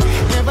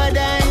 Never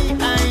die.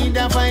 I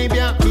the vibe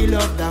ya. Me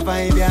love the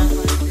vibe ya.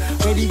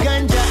 Where the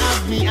ganja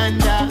have me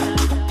under.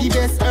 The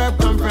best herb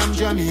come from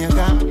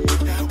Jamaica.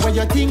 Where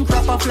you think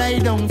proper fly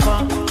down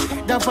for.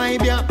 The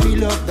vibe ya. Me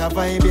love the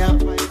vibe ya.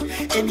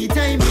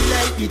 Anytime me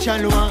like the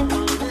chalwa.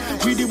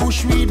 With the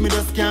bush weed me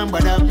just can't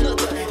bother.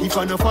 If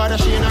I no father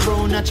Shane a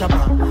brown a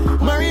chopper.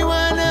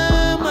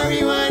 Marijuana,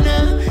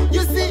 marijuana.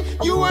 You see,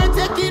 you are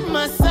taking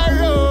my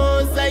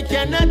sorrows. I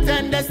cannot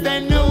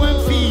understand how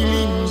I'm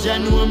feeling. Jah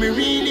know me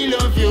really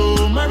love you.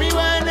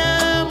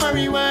 Marijuana,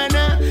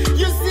 marijuana.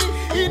 You see,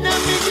 in a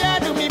big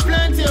yard me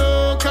plant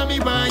you. Come me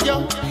want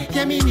you,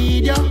 yeah me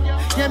need you,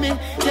 yeah me,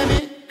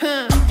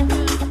 huh.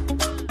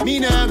 Me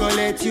nah go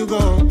let you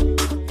go.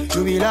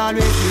 You will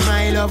always be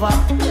my lover.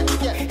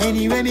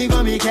 Anyway me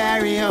go me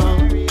carry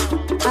on.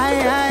 I.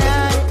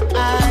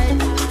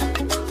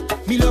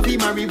 Me love you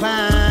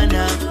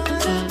marijuana.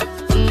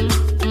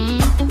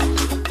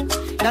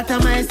 That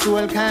my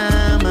soul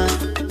karma.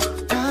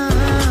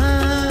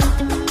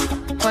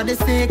 For the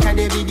sake of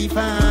the baby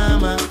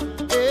farmer.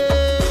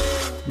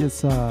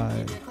 Yes,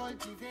 I.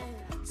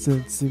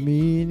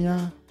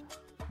 Sensiminia.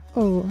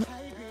 Oh,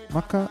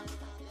 Maka.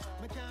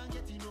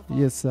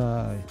 Yes,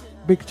 I.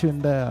 Big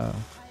tune there.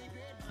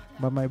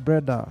 By my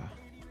brother.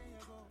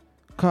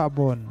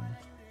 Carbon.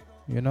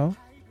 You know?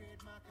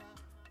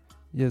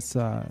 Yes,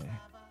 I.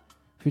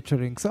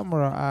 Featuring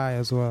Samurai Eye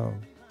as well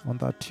on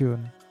that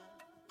tune.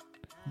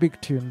 Big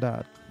tune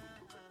that.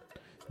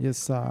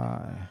 Yes,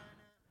 I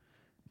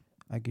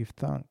give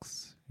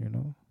thanks, you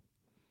know,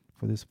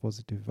 for these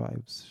positive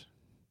vibes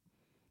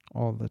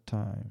all the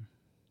time.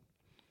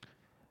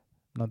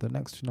 Now the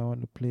next tune I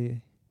want to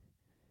play,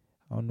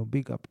 I want to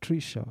big up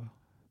Trisha.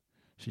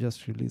 She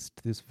just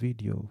released this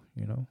video,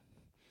 you know,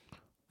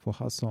 for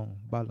her song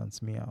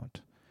Balance Me Out.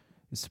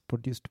 It's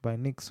produced by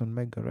Nixon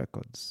Mega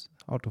Records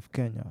out of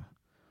Kenya.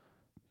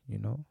 You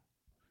know,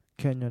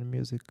 Kenyan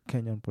music,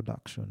 Kenyan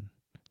production.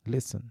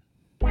 Listen.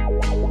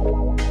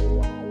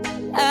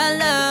 I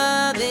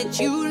love it,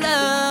 you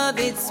love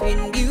it, sweet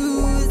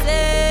music.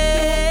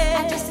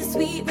 I just a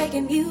sweet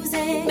reggae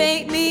music.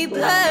 Make me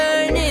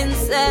burn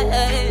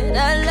inside.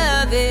 I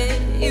love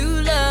it, you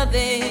love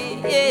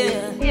it,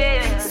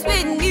 yeah.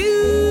 Sweet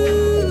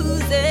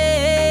music.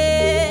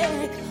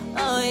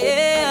 Oh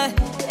yeah,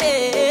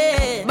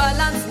 yeah.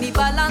 Balance me,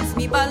 balance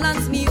me,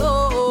 balance me,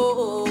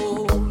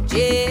 oh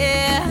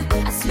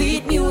yeah.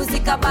 Sweet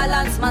music, I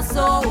balance my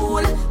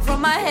soul.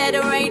 From my head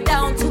right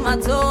down to my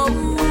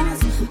toes.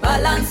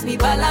 Balance me,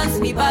 balance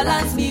me,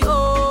 balance me,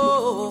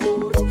 oh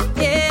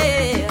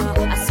yeah.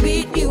 A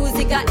sweet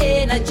music, I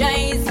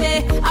energize me.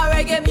 A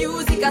reggae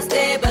music, I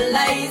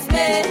stabilize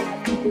me.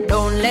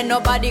 Don't let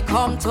nobody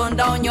come turn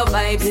down your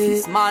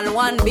vibes. Small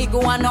one, big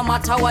one, no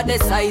matter what the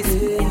size.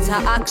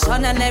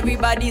 Interaction and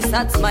everybody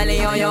start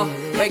smiling on you.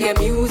 Reggae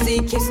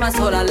music keeps my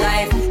soul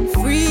alive.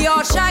 Free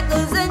your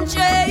shackles and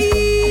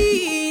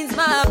chains,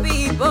 my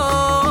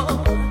people.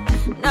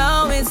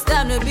 Now it's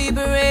time to be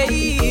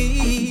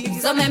brave.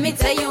 So let me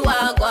tell you what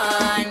I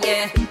want,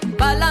 yeah.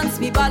 Balance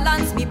me,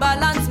 balance me,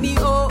 balance me,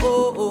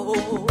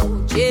 oh,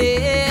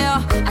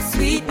 yeah. A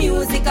sweet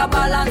music, I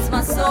balance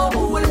my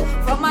soul.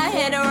 From my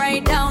head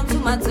right down to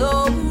my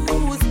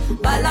toes.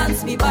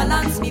 Balance me,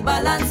 balance me,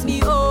 balance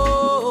me,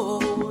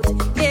 oh,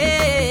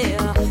 yeah.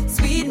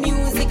 Sweet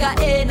music, I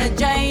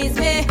energize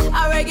me.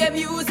 A reggae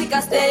music,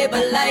 I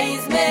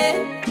stabilize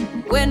me.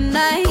 When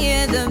I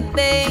hear the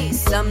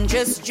bass, I'm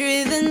just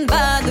driven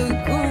by the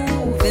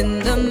groove in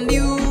the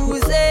music.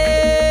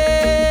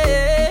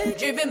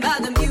 Driven by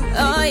the music.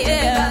 Oh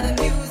yeah. By the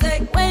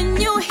music. When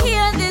you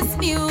hear this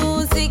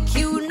music,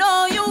 you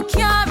know you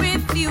can't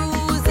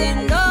refuse it.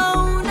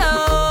 No, no.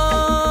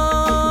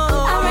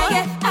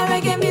 A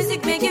reggae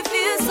music make you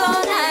feel so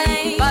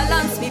nice.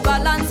 Balance me,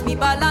 balance me,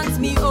 balance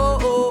me,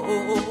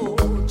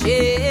 oh,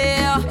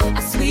 yeah.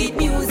 A sweet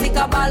music,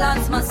 I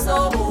balance my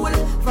soul.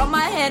 From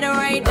my head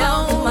right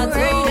down to my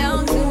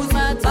toes.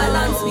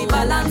 Balance me,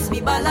 balance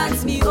me,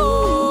 balance me,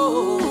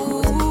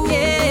 oh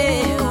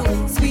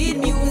yeah. Sweet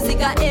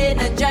music, I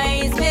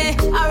energize me.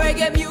 A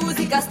reggae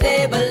music, I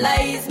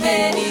stabilize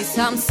me. Need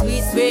some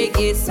sweet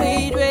reggae,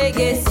 sweet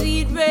reggae,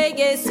 sweet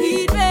reggae,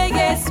 sweet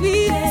reggae,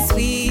 sweet,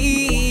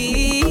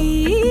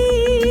 sweet.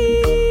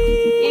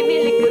 Give me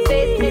a little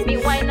bit, baby,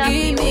 why not?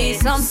 Give me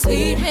some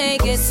sweet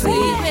reggae,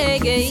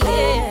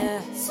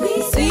 yeah.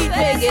 Sweet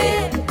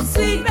reggae,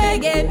 sweet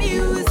reggae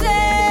music.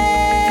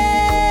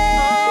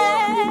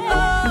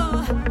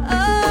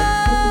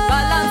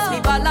 Balance me,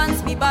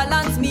 balance me,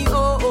 balance me,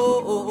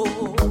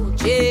 oh,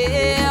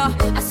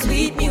 yeah. A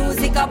sweet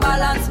music, I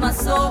balance my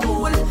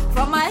soul.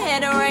 From my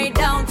head right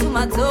down to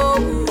my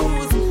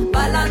toes.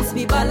 Balance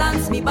me,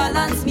 balance me,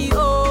 balance me,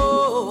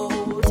 oh,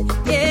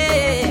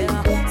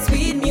 yeah.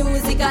 Sweet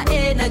music, I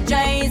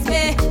energize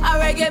me. A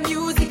reggae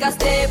music, I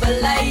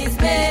stabilize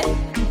me.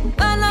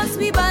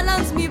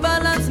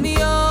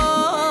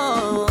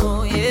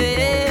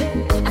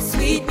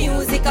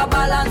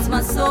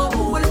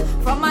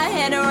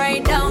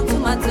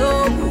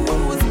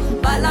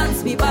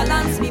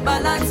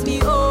 balance me,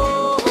 oh.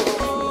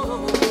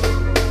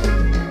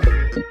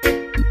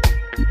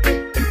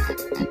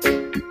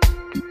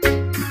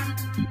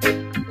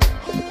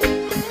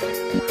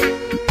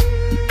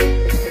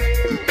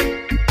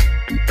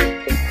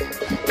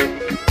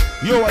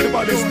 Yo, what the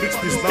body speaks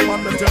this? The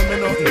man that tell me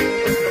nothing.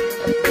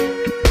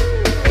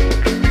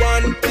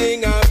 One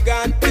thing I've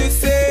got to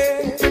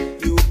say,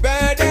 you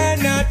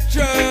better not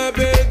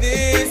trouble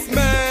this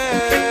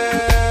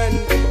man.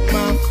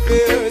 My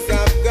fears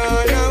have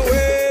gone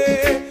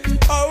away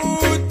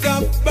out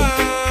of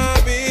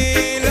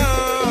Babylon.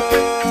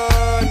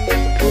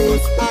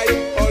 'Cause I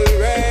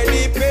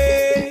already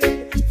paid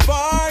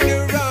for the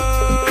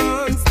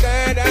wrongs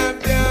that I've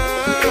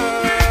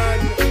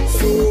done.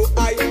 So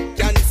I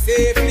can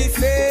safely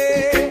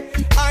say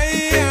I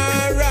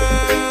am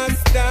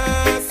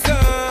Rasta's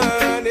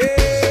son.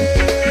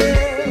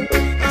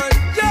 On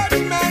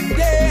Judgment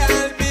Day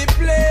I'll be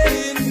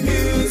playing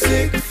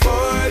music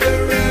for the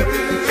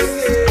rebels.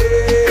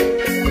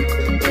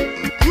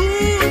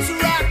 Roots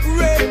rock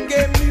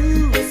reggae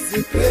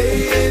music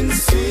playing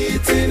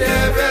sweet in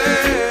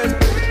heaven.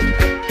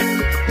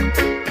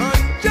 On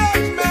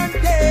Judgment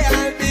Day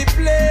I'll be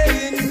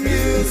playing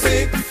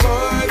music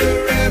for the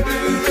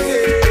rebels.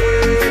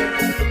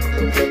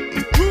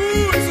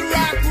 Roots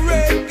rock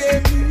reggae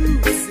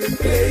music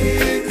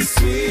playing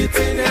sweet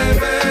in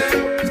heaven.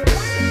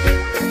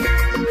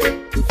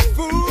 The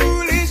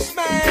foolish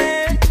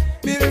man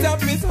built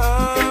up his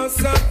house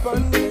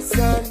upon the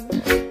sun,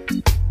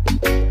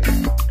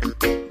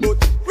 but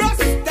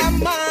Rasta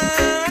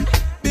man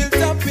built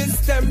up his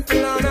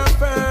temple on a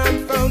firm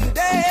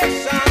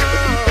foundation.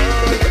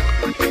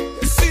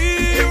 See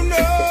you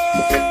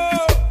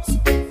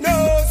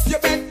knows you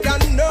better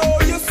know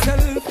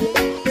yourself.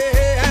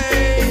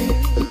 Hey,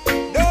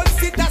 don't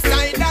sit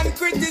aside and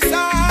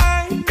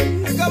criticize.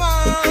 Go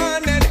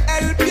on and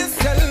help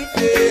yourself.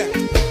 Yeah.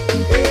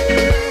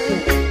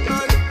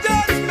 On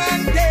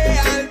Judgment Day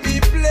I'll be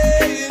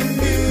playing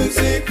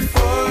music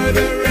for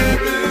the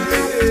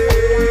rebels.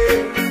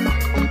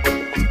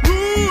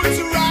 Roots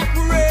rock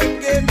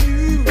reggae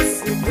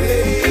music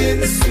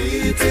playing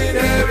sweet in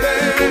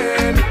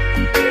heaven.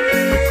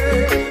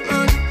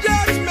 On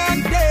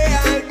Judgment Day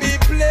I'll be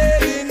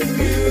playing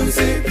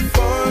music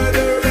for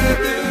the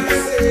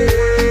rebels.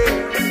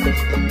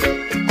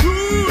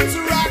 Roots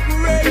rock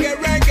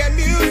reggae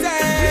music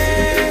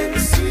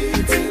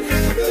sweet in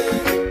heaven.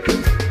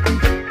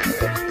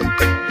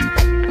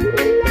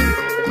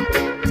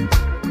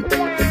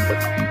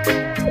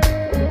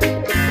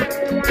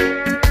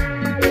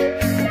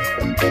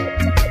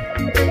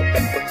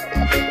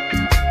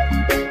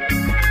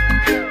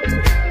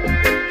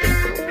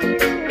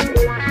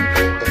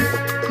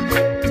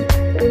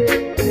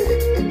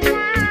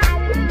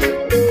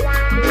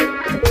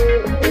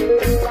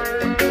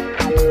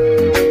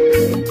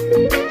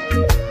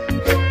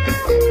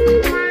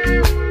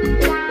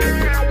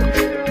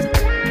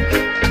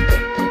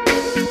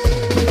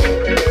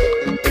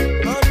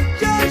 On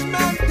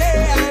Judgment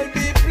Day I'll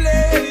be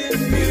playing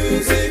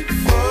music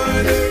for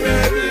the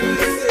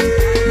rebels.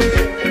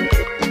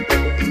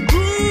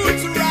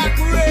 Roots rock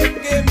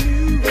reggae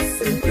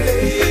music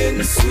playing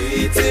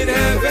sweet in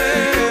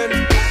heaven.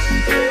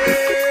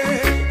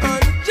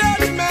 On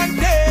Judgment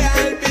Day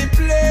I'll be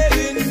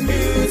playing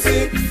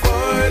music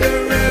for the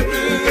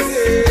rebels.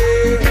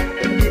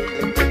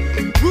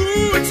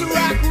 Roots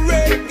rock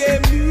reggae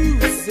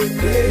music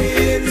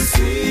playing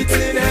sweet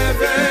in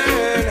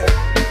heaven.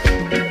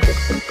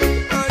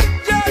 On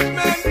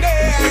Judgment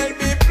Day I'll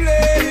be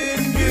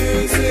playing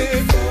music.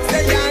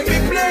 Say I'll be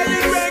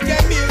playing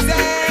reggae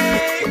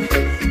music.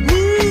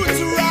 Roots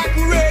rock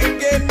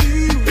reggae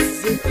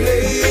music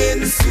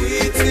playing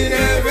sweet in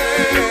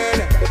heaven.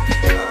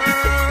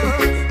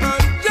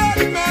 On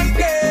Judgment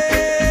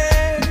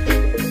Day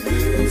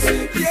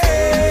music, yeah,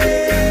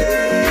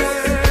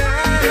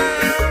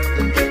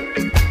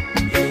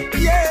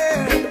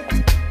 yeah,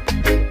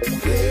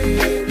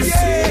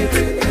 Yes,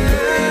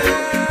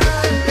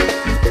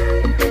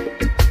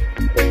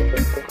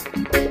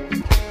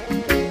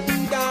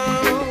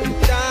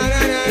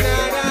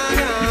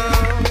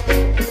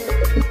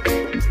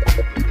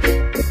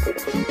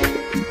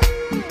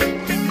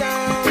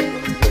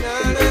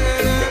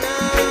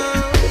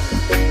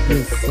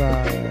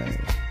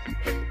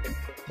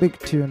 big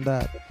tune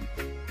that.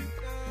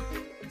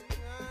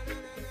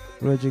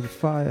 Raging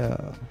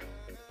Fire,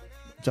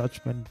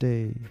 Judgment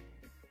Day.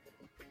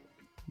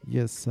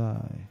 Yes,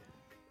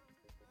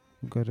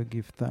 you gotta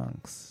give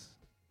thanks,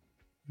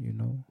 you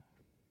know.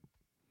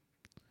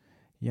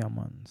 Yeah,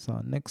 man.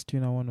 So next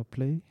tune I want to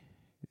play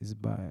is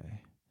by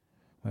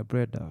my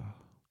brother,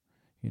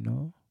 you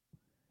know.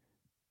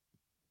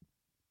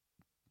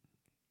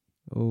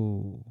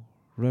 Oh,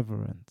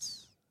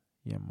 Reverence.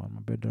 Yeah, man,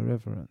 my brother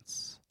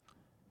Reverence.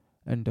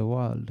 And the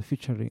World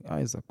featuring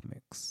Isaac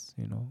Mix,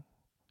 you know.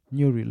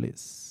 New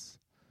release.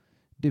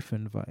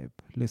 Different vibe.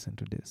 Listen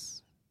to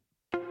this.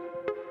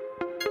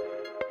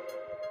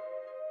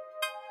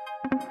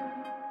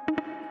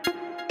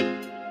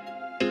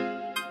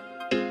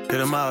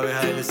 Maui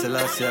Haile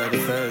Selassie the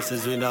first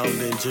is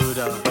renowned in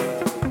Judah.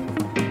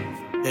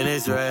 In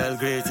Israel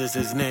great is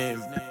his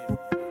name.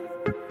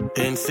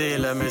 In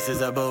Salem is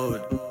his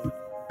abode.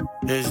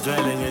 His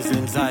dwelling is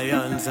in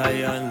Zion,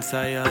 Zion,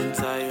 Zion,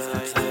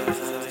 Zion, Zion.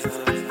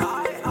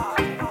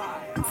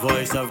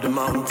 Voice of the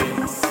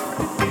mountains.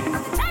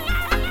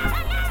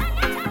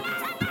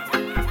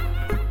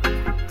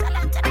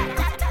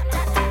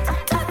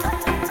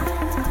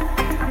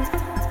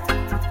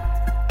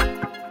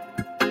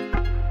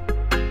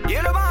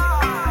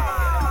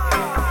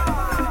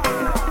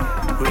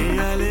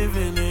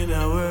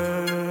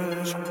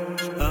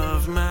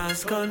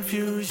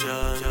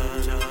 Confusion,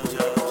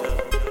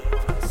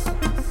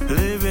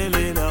 living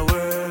in a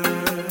world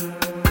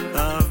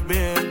of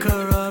bare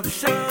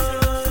corruption.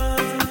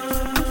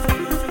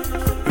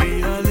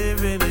 We are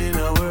living in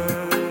a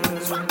world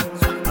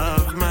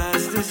of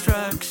mass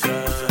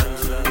distraction.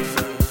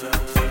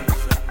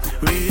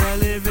 We are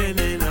living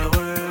in a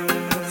world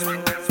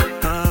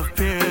of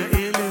pure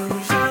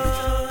illusion.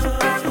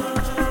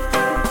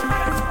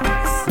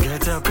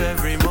 Get up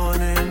every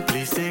morning,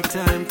 please take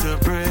time to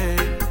pray.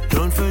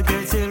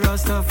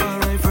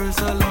 Rastafari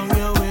first along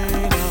your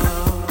way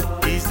now.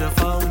 He's the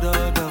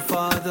founder, the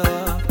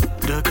father,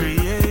 the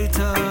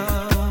creator.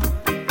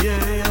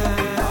 Yeah, yeah.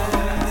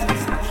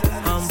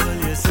 Humble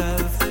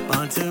yourself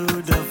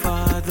unto the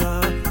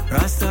Father.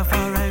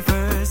 Rastafari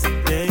first,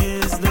 there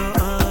is no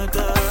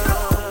other.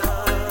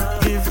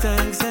 Give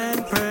thanks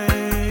and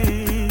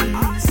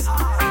praise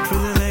for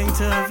the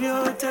length of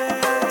your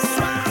days.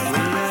 We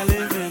are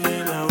living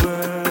in a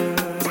world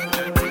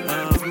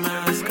of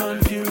mass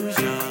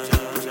confusion.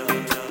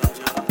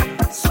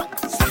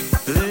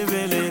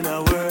 Living in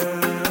a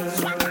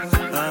world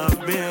of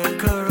bare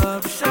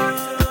corruption.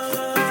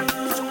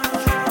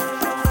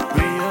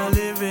 We are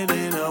living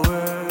in a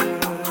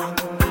world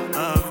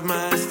of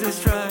mass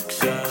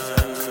distraction.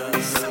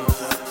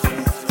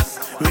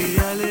 We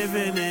are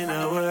living in a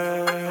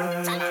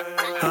world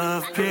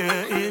of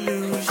pure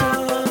illusion.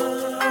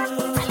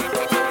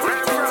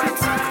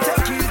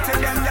 Take heed to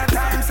them, the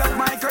times of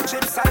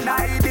microchips and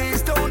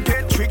IDs. Don't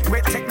get tricked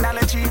with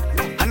technology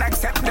and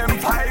accept them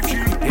 5G.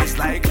 It's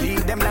likely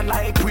them not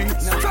like we.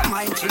 From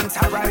my chinks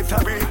arrive to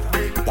be.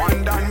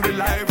 One done be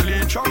lively.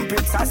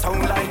 Trumpets a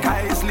sound like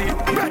Isley.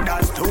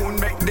 Brothers don't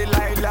make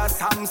Delilah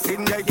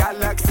Samson your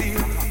galaxy.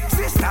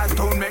 Sisters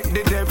don't make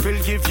the devil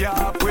give you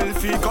up. Will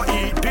fee go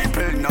eat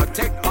people. Not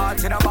take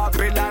part in a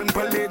Babylon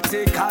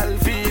political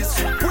feast.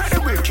 Where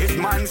the wicked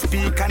man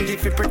speak and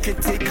give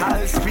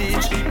hypocritical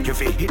speech. You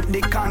fi hit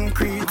the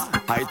concrete.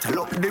 I tell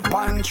up the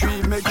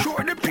pantry. Make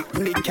sure the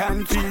picnic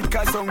can feed.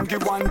 Cause hungry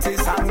want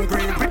is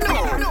hungry. We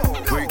know.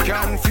 We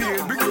can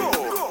feel, we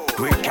grow.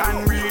 We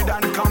can read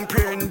and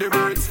comprehend the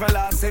words,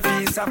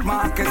 philosophies of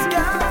Marcus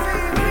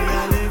Garvey. We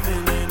are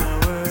living in a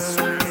world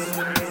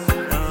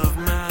of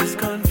mass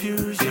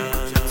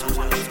confusion.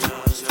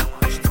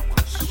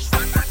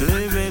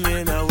 Living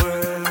in a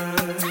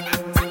world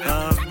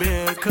of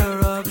bare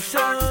corruption.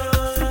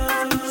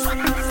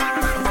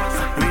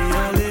 We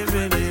are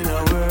living in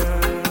a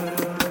world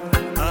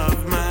of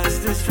mass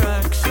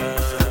distraction.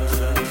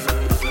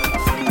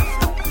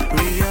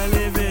 We are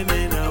living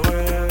in a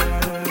world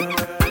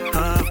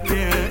of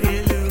pure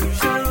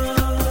illusion.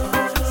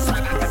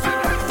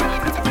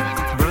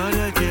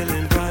 Brother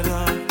killing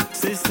brother,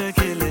 sister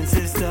killing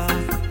sister.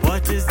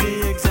 What is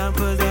the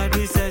example that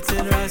we set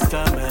in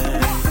Rasta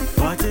man?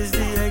 What is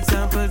the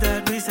example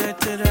that we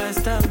set in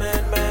Rasta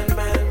man, man,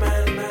 man,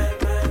 man, man,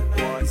 man?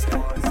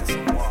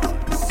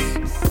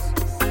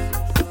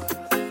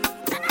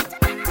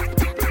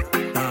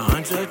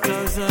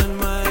 100,000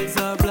 miles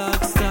of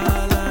Black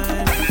Star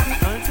Line.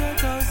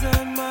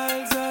 100,000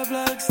 miles of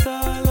Black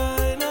Star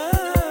Line.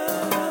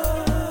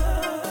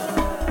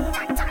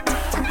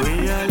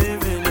 We are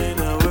living in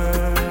a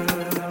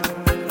world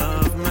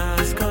of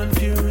mass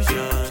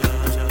confusion.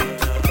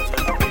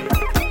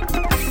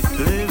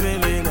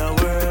 Living in a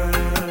world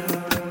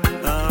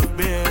of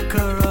bare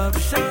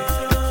corruption.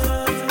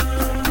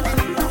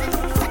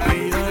 We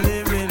are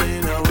living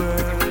in a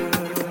world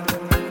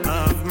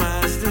of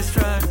mass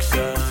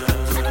distraction.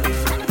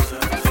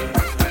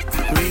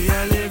 We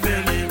are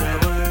living in a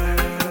world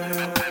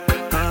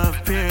of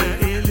pure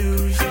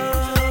illusion.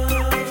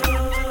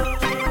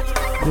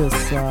 Yes,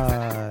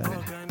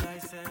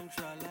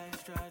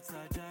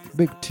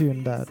 big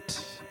tune that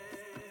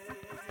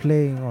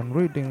playing on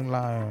Reading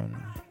Lion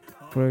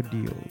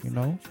Radio, you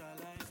know,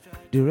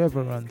 the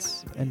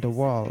reverence in the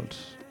world.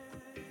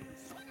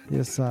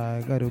 Yes,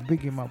 I got to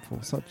big him up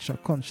for such a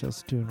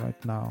conscious tune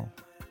right now.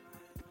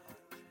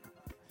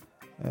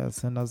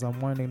 Yes, and as I'm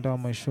winding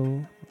down my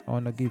show, I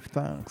want to give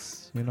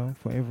thanks, you know,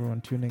 for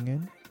everyone tuning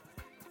in.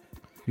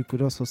 You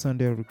could also send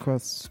their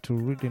requests to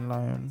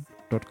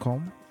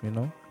readinglion.com, you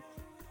know,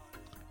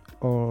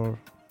 or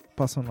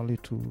personally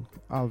to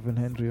Alvin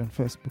Henry on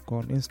Facebook or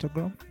on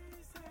Instagram.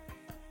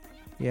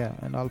 Yeah,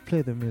 and I'll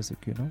play the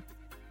music, you know.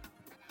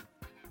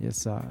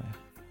 Yes, I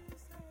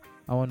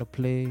want to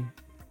play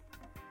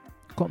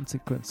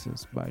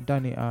Consequences by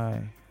Danny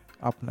I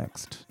up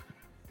next.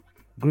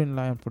 Green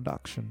Lion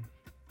Production.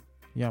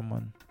 Yeah,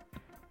 man.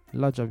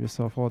 Large up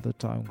yourself all the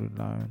time, Green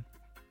Lion.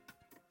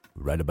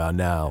 Right about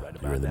now,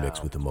 you're in the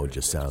mix with the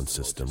Moja Sound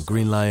System.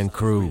 Green Lion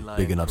Crew,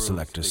 bigging up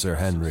Selector Sir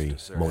Henry.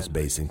 Most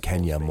bass in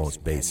Kenya,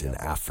 most bass in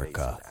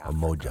Africa. A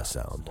Moja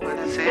Sound.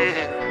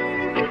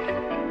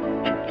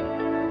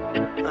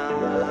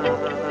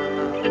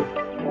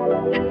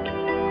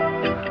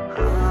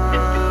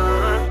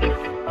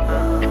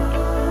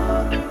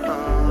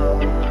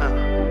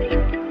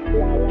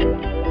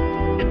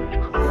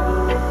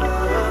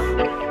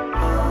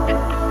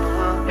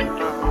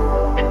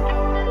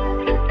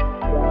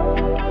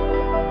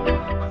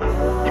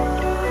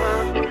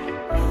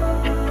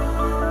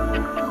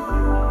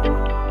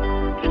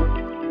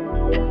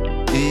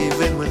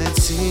 Even when it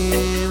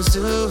seems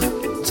too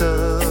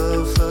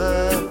tough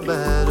a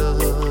battle,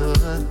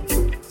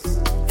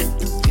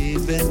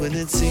 even when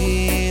it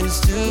seems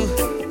too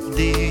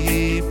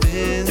deep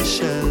in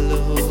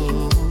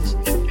shallows,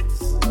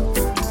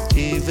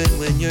 even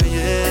when your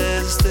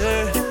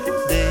yesterday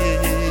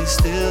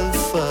still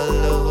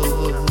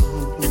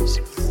follows,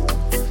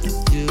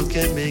 you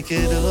can make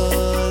it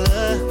all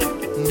a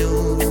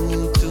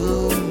new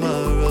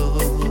tomorrow.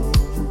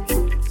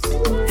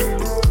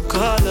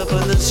 Call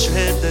upon the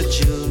strength that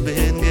you've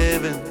been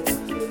given.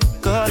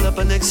 Call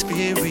upon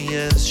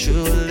experience,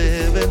 true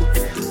living.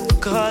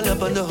 Call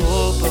upon the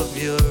hope of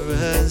your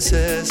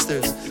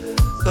ancestors.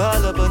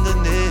 Call upon the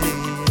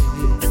name.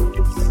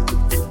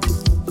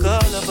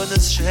 Call upon the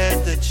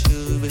strength that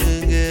you've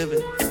been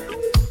given.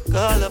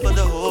 Call upon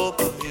the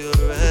hope of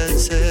your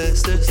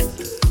ancestors.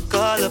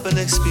 Call upon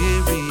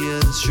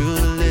experience, true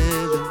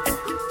living.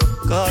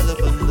 Call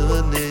upon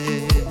the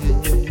name.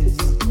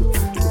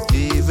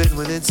 Even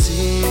when it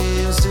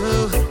seems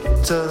too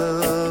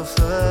tough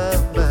a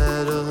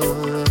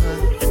battle,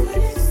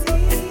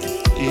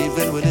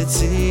 even when it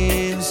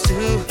seems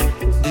too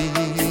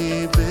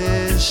deep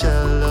in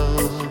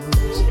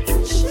shallows,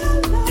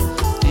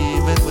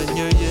 even when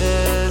your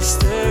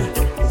yesterday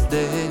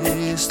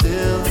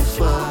still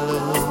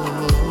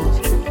follows,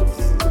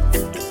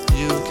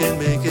 you can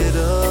make it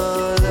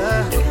all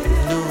a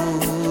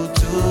new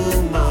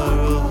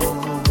tomorrow.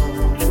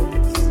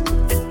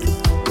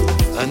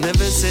 And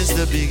ever since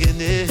the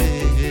beginning,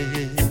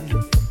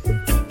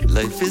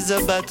 life is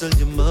a battle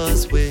you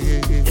must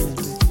win.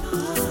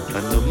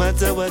 And no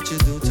matter what you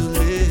do to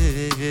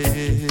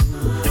live,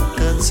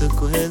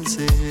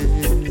 consequences.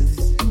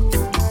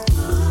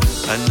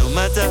 And no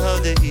matter how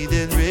they eat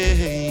and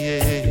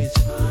rage,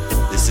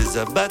 this is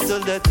a battle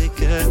that they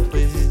can't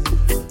win.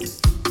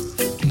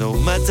 No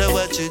matter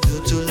what you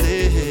do to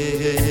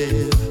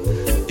live,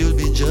 you'll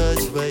be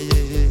judged by it.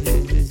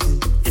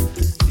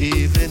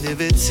 Even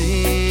if it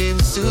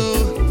seems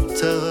too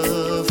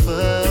tough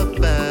a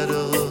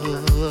battle,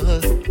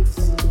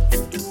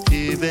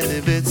 even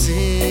if it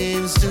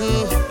seems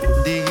too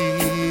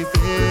deep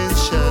in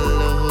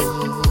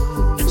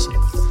shallows,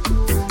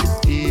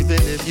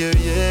 even if your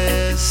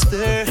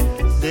yesterday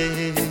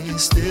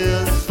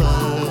still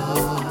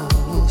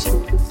follows,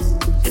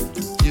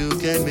 you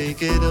can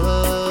make it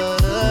all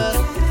a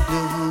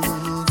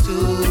new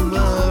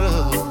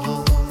tomorrow.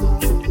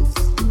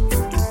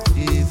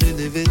 Even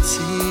if it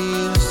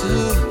seems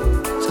too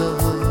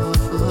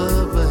tough a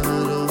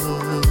battle,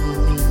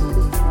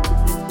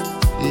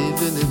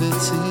 even if it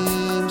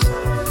seems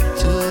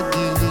too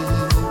deep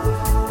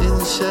in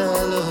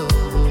shallow,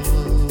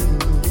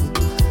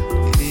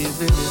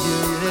 even if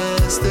your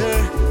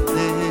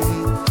yesterday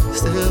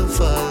still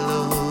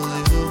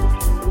follows you,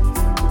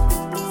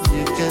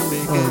 you can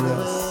make it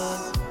all.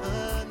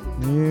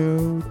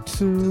 New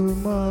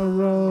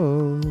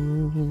tomorrow.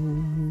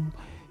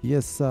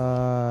 Yes,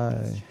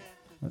 I.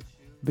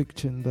 Big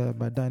tune there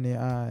by Danny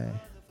I.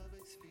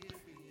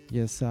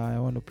 Yes, I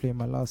want to play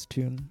my last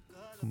tune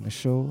for my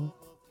show.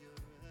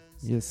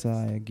 Yes,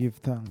 I give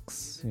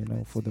thanks,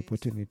 for the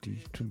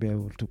opportunity to be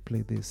able to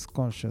play this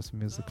conscious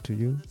music to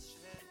you.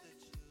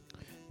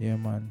 Yeah,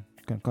 man.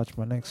 You can catch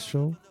my next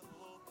show.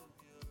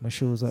 My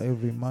shows are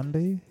every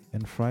Monday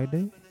and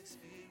Friday.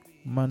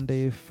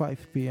 Monday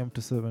 5 p.m.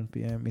 to 7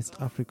 p.m. East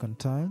African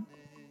time.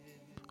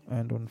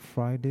 And on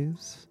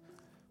Fridays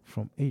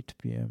from 8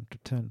 p.m. to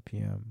 10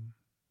 p.m.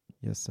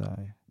 Yes,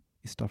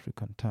 East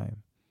African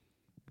time.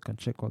 You can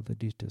check all the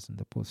details in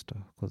the poster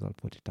because I'll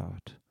put it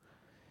out.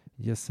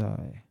 Yes,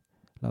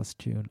 last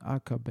tune,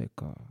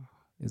 Akabeka,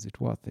 Is It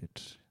Worth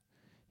It?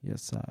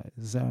 Yes,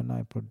 Zion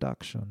I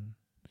Production.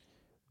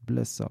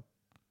 Bless up.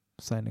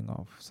 Signing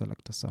off,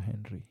 Selector Sir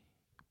Henry.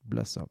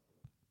 Bless up.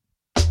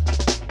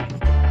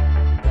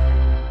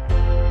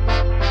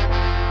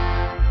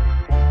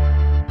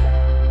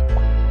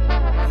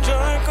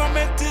 Joy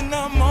cometh in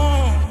the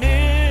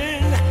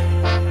morning.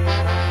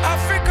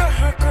 Africa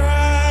her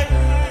cry.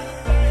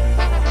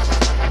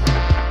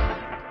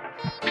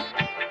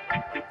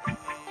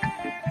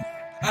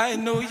 I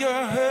know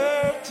you're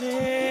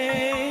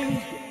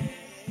hurting.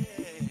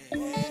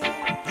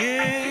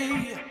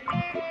 Yeah.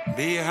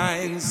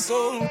 Behind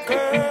soul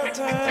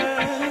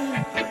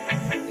curtain.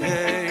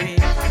 Hey.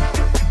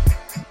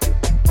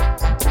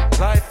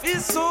 Life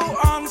is so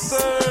uncertain.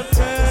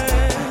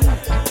 uncertain.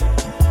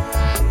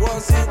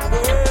 Was it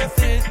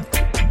worth it?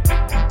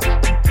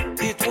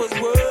 It was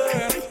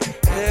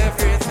worth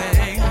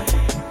everything.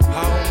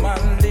 How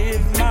man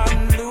live,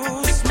 man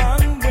lose,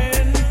 man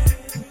win.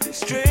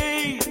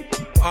 Straight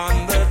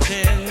on the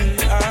chin,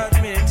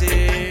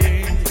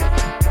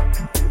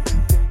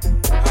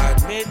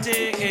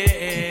 admitting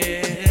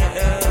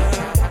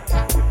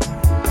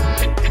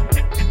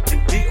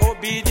the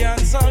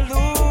obedient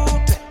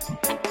salute,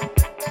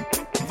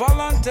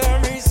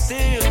 voluntary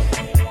still,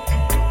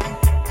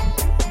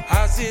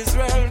 as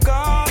Israel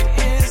God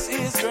is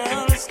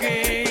Israel's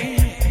king.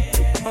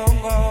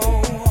 Oh,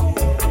 oh.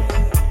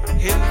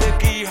 In the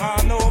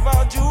Gihon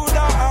over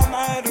Judah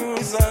and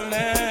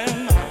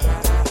Jerusalem,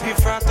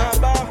 Ephrata,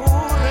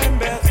 Bahur in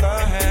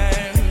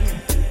Bethlehem,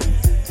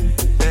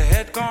 the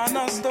head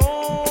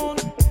cornerstone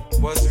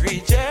was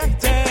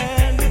rejected.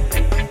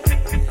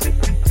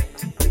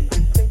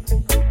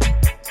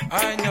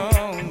 I know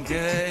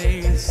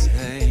they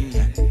say,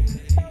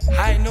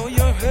 I know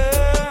you're hurting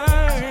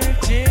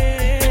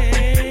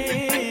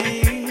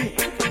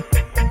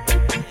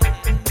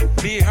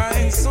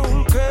behind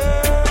soul curtain.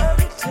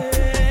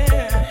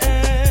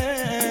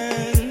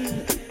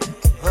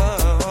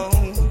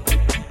 Oh,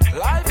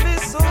 life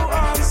is so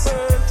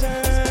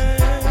uncertain.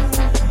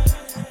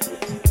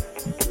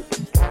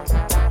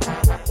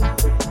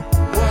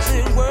 Was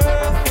it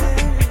worth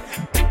it?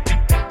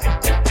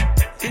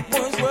 It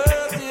was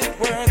worth it,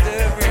 worth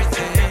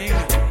everything.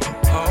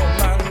 How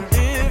man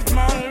live,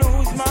 man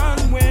lose, man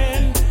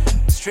win.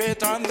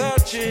 Straight on the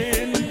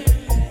chin.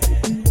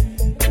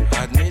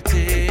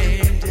 Admitting.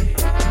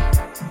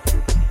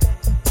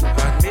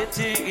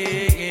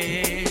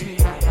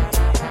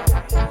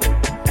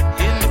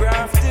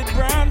 Engrafted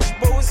branch,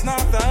 boast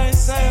not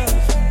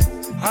thyself.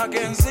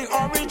 Against the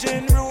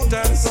origin, root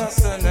and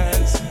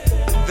sustenance.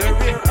 The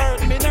rare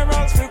earth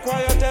minerals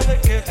require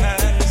delicate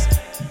hands.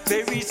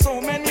 They reach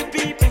so many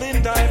people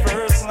in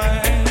diverse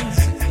lands.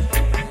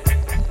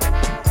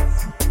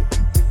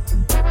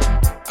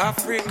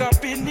 Africa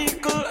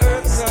pinnacle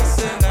earth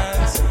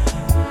sustenance.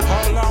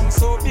 How long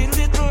so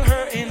belittle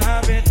her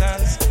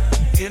inhabitants?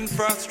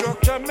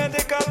 Infrastructure,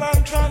 medical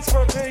and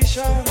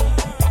transportation.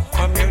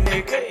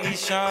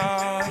 Communication.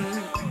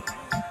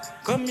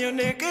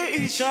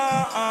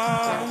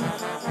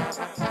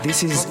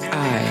 This is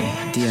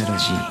I,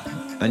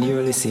 Diadaji, and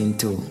you're listening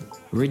to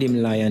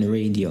Rhythm Lion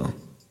Radio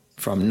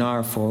from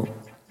Norfolk,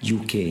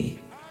 UK,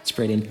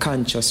 spreading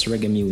conscious reggae music.